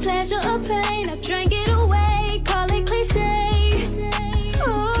if it's pleasure or pain, I drank it away, call it cliche.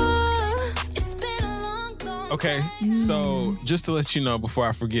 Oh, it's been a long, long okay. So just to let you know before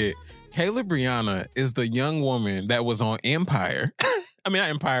I forget, Kayla Brianna is the young woman that was on Empire. I mean, not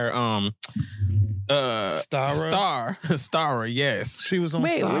Empire. Starra, yes. She was on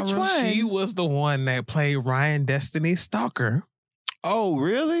Wait, Star which Wars? one? She was the one that played Ryan Destiny's Stalker. Oh,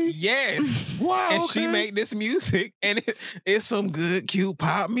 really? Yes. Wow. And she okay. made this music, and it's some good, cute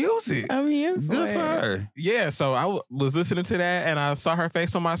pop music. I'm here for Good it. for her. Yeah, so I was listening to that, and I saw her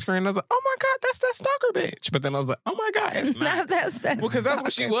face on my screen. I was like, oh my God, that's that Stalker bitch. But then I was like, oh my God, it's Not not. that's that. Because that's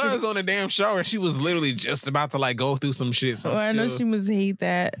what she was on the damn show, and she was literally just about to like go through some shit. So Well, I know still- she must hate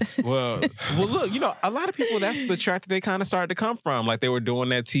that. well, look, you know, a lot of people, that's the track that they kind of started to come from. Like they were doing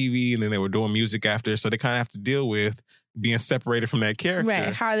that TV and then they were doing music after. So they kind of have to deal with being separated from that character.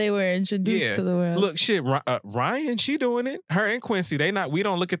 Right, how they were introduced Yeah. to the world. Look, shit, Ryan, she doing it. Her and Quincy, we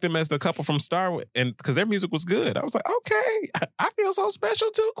don't look at them as the couple from Star, and because their music was good. I was like, okay, I feel so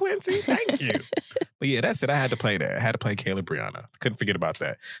special too, Quincy. Thank you. But yeah, that's it. I had to play that. I had to play Kayla Brianna. Couldn't forget about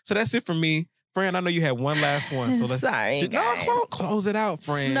that. So that's it for me. Fran, I know you had one last one. So let's Sorry, guys. close it out,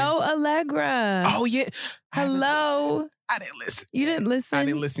 Fran. Snow Allegra. Oh, yeah. Hello. I didn't listen. You didn't listen? I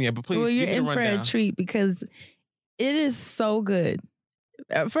didn't listen yet, but please Well, you're give me in the for rundown. a treat because it is so good.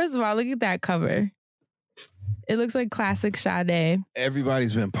 First of all, look at that cover. It looks like classic Sade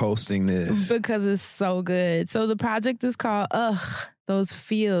Everybody's been posting this. because it's so good. So the project is called Those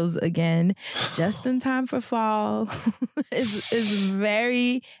Feels Again, just in time for fall. It's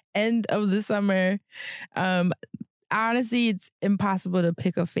very end of the summer. Honestly, it's impossible to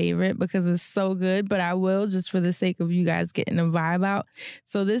pick a favorite because it's so good, but I will just for the sake of you guys getting a vibe out.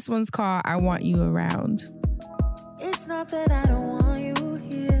 So this one's called I Want You Around. It's not that I don't want you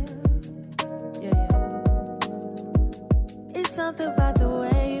here. Yeah. It's something about the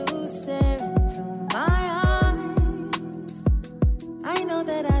way you stare into my eyes. I know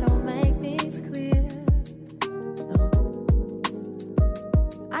that I don't make things clear. No.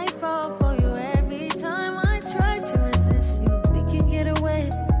 I fall for you every time I try to resist you. We can get away.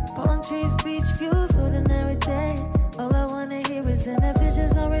 Palm trees, beach views, ordinary day. All I wanna hear is in the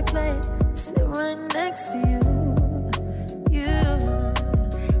visions on replay. Sit right next to you.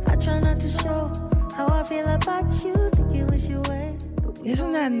 I try not to show how I feel about you. Think you wish you were.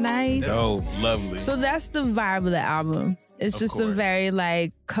 Isn't that nice? Oh, lovely. So that's the vibe of the album. It's Of just a course. very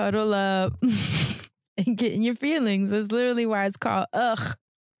like cuddle up and get in your feelings. That's literally why it's called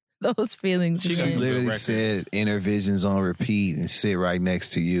Those Feelings. She got She some Again. good literally records. said Inner Visions on repeat and sit right next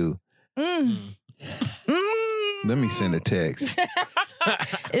to you. Mm. Let me send a text.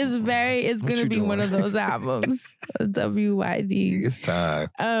 It's What gonna you be one doing? of those albums. WYD. It's time.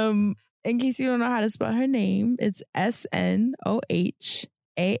 In case you don't know how to spell her name, it's SNOHAALEGRA.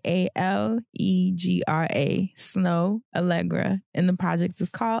 Snow Allegra. And the project is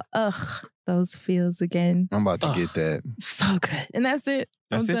called Those Feels Again. I'm about to get that. So good. And that's it.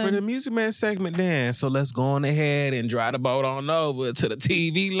 That's I'm it for done. the Music Man segment then. So let's go on ahead and drive the boat on over to the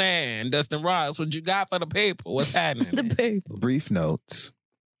TV land. Dustin Ross, what you got for the paper? What's happening? The paper. Brief notes.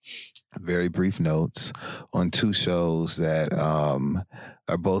 Very brief notes on two shows that are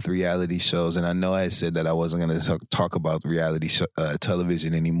both reality shows. And I know I said that I wasn't going to talk about reality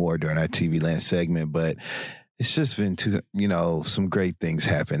television anymore during our TV Land segment, but it's just been some great things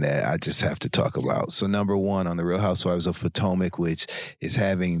happen that I just have to talk about. So number one, on the Real Housewives of Potomac, which is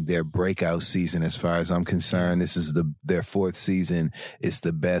having their breakout season as far as I'm concerned. This is their fourth season. It's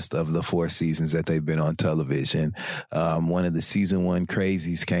the best of the 4 seasons that they've been on television. One of the season 1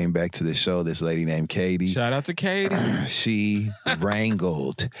 crazies came back to the show, this lady named Katie. Shout out to Katie. She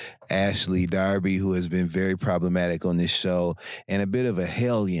wrangled Ashley Darby, who has been very problematic on this show and a bit of a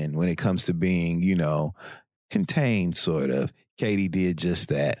hellion when it comes to being, contained, sort of. Katie did just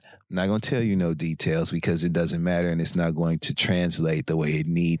that. I'm not going to tell you no details because it doesn't matter and it's not going to translate the way it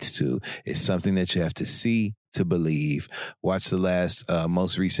needs to. It's something that you have to see to believe. Watch the last,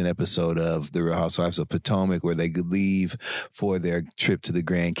 most recent episode of The Real Housewives of Potomac where they leave for their trip to the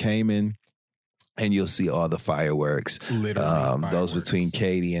Grand Cayman. And you'll see all the fireworks. Literally Those between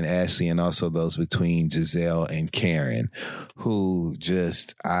Katie and Ashley, and also those between Giselle and Karen, who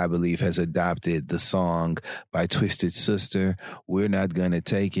just, I believe, has adopted the song by Twisted Sister, "We're not gonna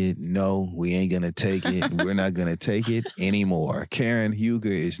take it. No, we ain't gonna take it. We're not gonna take it anymore." Karen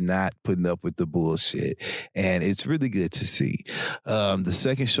Huger is not putting up with the bullshit. And it's really good to see. The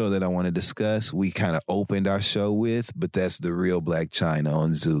second show that I want to discuss, we kind of opened our show with, but that's The Real Black China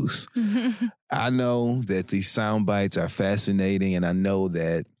on Zeus. I know that these sound bites are fascinating, and I know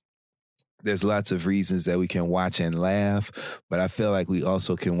that there's lots of reasons that we can watch and laugh, but I feel like we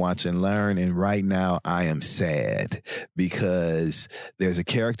also can watch and learn. And right now I am sad because there's a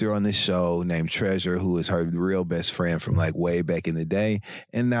character on this show named Treasure who is her real best friend from like way back in the day.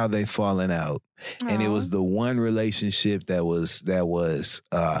 And now they've fallen out. And it was the one relationship that was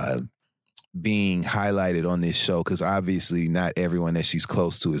being highlighted on this show, because obviously not everyone that she's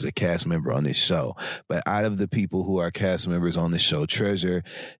close to is a cast member on this show. But out of the people who are cast members on the show, Treasure,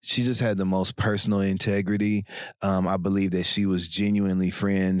 she just had the most personal integrity. I believe that she was genuinely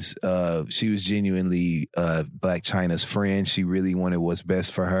friends. She was genuinely Black China's friend. She really wanted what's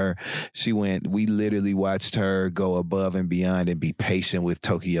best for her. We literally watched her go above and beyond and be patient with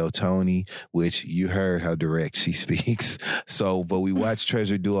Tokyo Tony, which you heard how direct she speaks. But we watched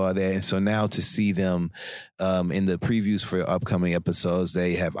Treasure do all that. And so now to see them in the previews for upcoming episodes,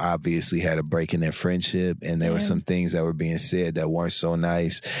 they have obviously had a break in their friendship, and there were some things that were being said that weren't so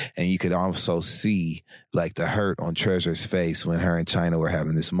nice. And you could also see like the hurt on Treasure's face when her and China were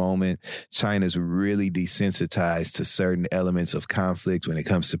having this moment. China's really desensitized to certain elements of conflict when it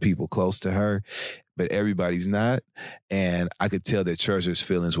comes to people close to her. but everybody's not. And I could tell that Treasure's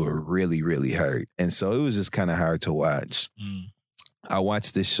feelings were really, really hurt. And so it was just kind of hard to watch. I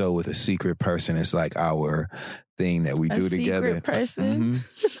watched this show with a secret person. It's like our thing that we do together. Secret person?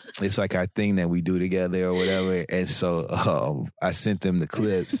 It's like our thing that we do together or whatever. And so I sent them the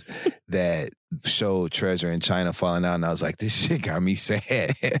clips that showed Treasure and China falling out. And I was like, this shit got me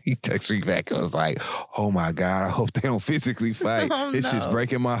sad. He texted me back. I was like, oh my God, I hope they don't physically fight. It's just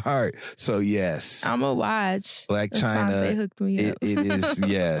breaking my heart. So yes. I'm going to watch. Black China. Asante hooked me up. It is,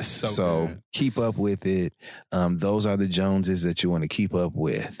 yes. So keep up with it. Those are the Joneses that you want to keep up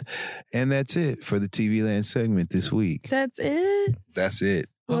with. And that's it for the TV Land segment this week. That's it? That's it.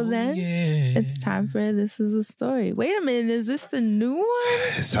 Well, then it's time for This Is a Story. Wait a minute. Is this the new one?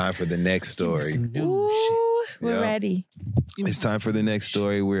 It's time for the next story. Ooh, we're ready. It's time for the next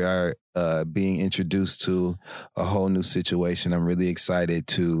story. We are being introduced to a whole new situation. I'm really excited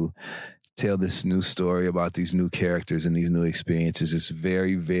to tell this new story about these new characters and these new experiences. It's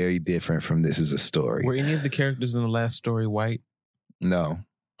very, very different from This Is a Story. Were any of the characters in the last story white? No.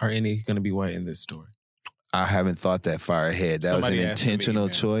 Are any going to be white in this story? I haven't thought that far ahead. That was an intentional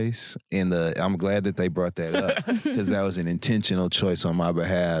choice. I'm glad that they brought that up because that was an intentional choice on my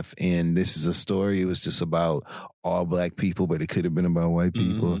behalf. And This Is a Story. It was just about all Black people, but it could have been about white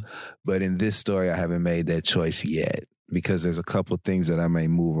people. But in this story, I haven't made that choice yet because there's a couple things that I may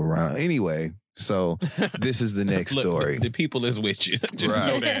move around. Anyway, so this is the next story. The people is with you. Just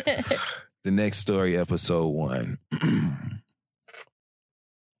know that. The next story, episode 1.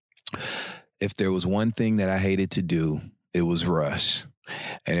 If there was one thing that I hated to do, it was rush.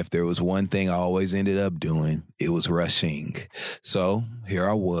 And if there was one thing I always ended up doing, it was rushing. So here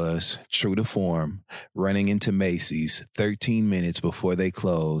I was, true to form, running into Macy's 13 minutes before they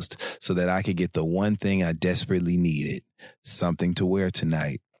closed so that I could get the one thing I desperately needed, something to wear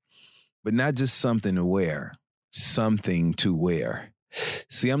tonight. But not just something to wear, something to wear.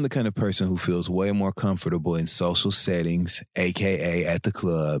 See, I'm the kind of person who feels way more comfortable in social settings, aka at the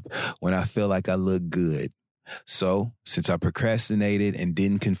club, when I feel like I look good. So, since I procrastinated and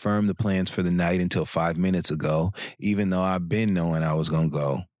didn't confirm the plans for the night until 5 minutes ago, even though I've been knowing I was going to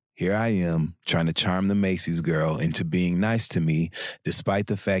go, here I am trying to charm the Macy's girl into being nice to me, despite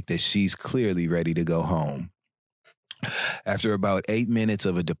the fact that she's clearly ready to go home. After about 8 minutes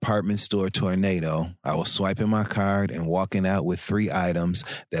of a department store tornado, I was swiping my card and walking out with 3 items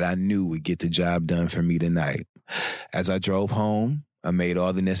that I knew would get the job done for me tonight. As I drove home, I made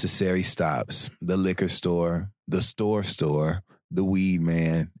all the necessary stops, the liquor store, the store, the weed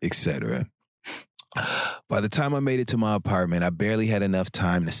man, etc. By the time I made it to my apartment, I barely had enough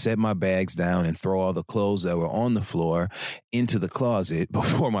time to set my bags down and throw all the clothes that were on the floor into the closet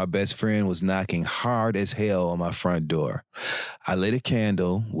before my best friend was knocking hard as hell on my front door. I lit a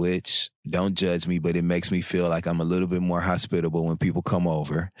candle, which, don't judge me, but it makes me feel like I'm a little bit more hospitable when people come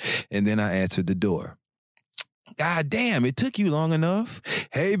over. And then I answered the door. God damn, it took you long enough.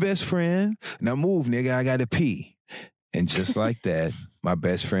 Hey, best friend. Now move, nigga, I gotta pee. And just like that, my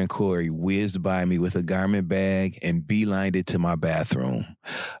best friend Corey whizzed by me with a garment bag and beelined it to my bathroom.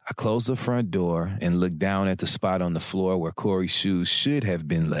 I closed the front door and looked down at the spot on the floor where Corey's shoes should have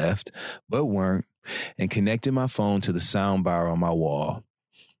been left, but weren't, and connected my phone to the sound bar on my wall.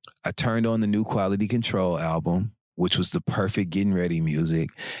 I turned on the new Quality Control album, which was the perfect getting ready music,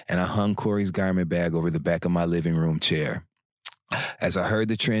 and I hung Corey's garment bag over the back of my living room chair. As I heard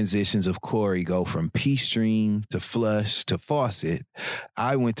the transitions of Corey go from pee stream to flush to faucet,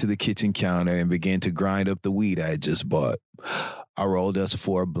 I went to the kitchen counter and began to grind up the weed I had just bought. I rolled us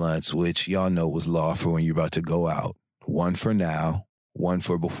 4 blunts, which y'all know was law for when you're about to go out. 1 for now, 1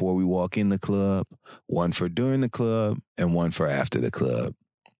 for before we walk in the club, 1 for during the club, and 1 for after the club.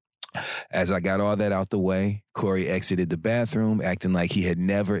 As I got all that out the way, Corey exited the bathroom acting like he had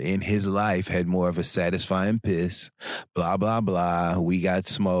never in his life had more of a satisfying piss. Blah, blah, blah. We got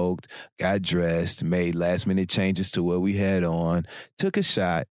smoked, got dressed, made last-minute changes to what we had on, took a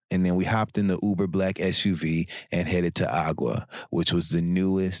shot, and then we hopped in the Uber Black SUV and headed to Agua, which was the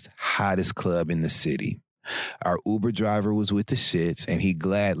newest, hottest club in the city. Our Uber driver was with the shits, and he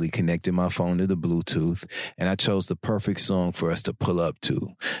gladly connected my phone to the Bluetooth, and I chose the perfect song for us to pull up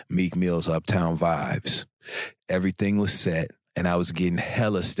to, Meek Mill's Uptown Vibes. Everything was set, and I was getting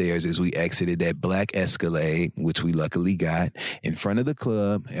hella stares as we exited that black Escalade, which we luckily got, in front of the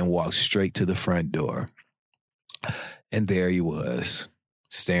club and walked straight to the front door. And there he was,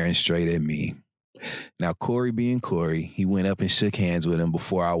 staring straight at me. Now, Corey being Corey, he went up and shook hands with him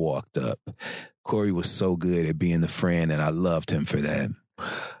before I walked up. Corey was so good at being the friend, and I loved him for that.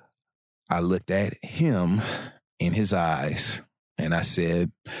 I looked at him in his eyes, and I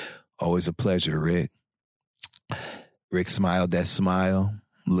said, Always a pleasure, Rick. Rick smiled that smile,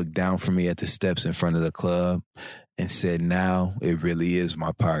 looked down from me at the steps in front of the club, and said, now it really is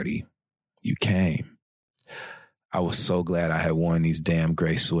my party. You came. I was so glad I had worn these damn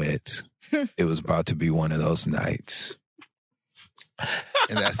gray sweats. It was about to be one of those nights.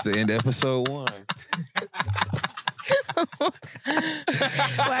 And that's the end of episode 1.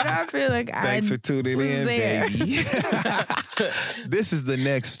 Why do I feel like Thanks for tuning in, there? baby. This is the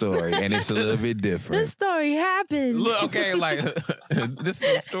next story, and it's a little bit different. This story happened. Look, okay, like this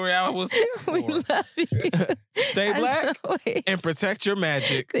is a story I was here We for. love you. Stay black Always. and protect your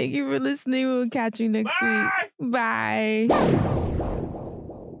magic. Thank you for listening. We'll catch you next week. Bye.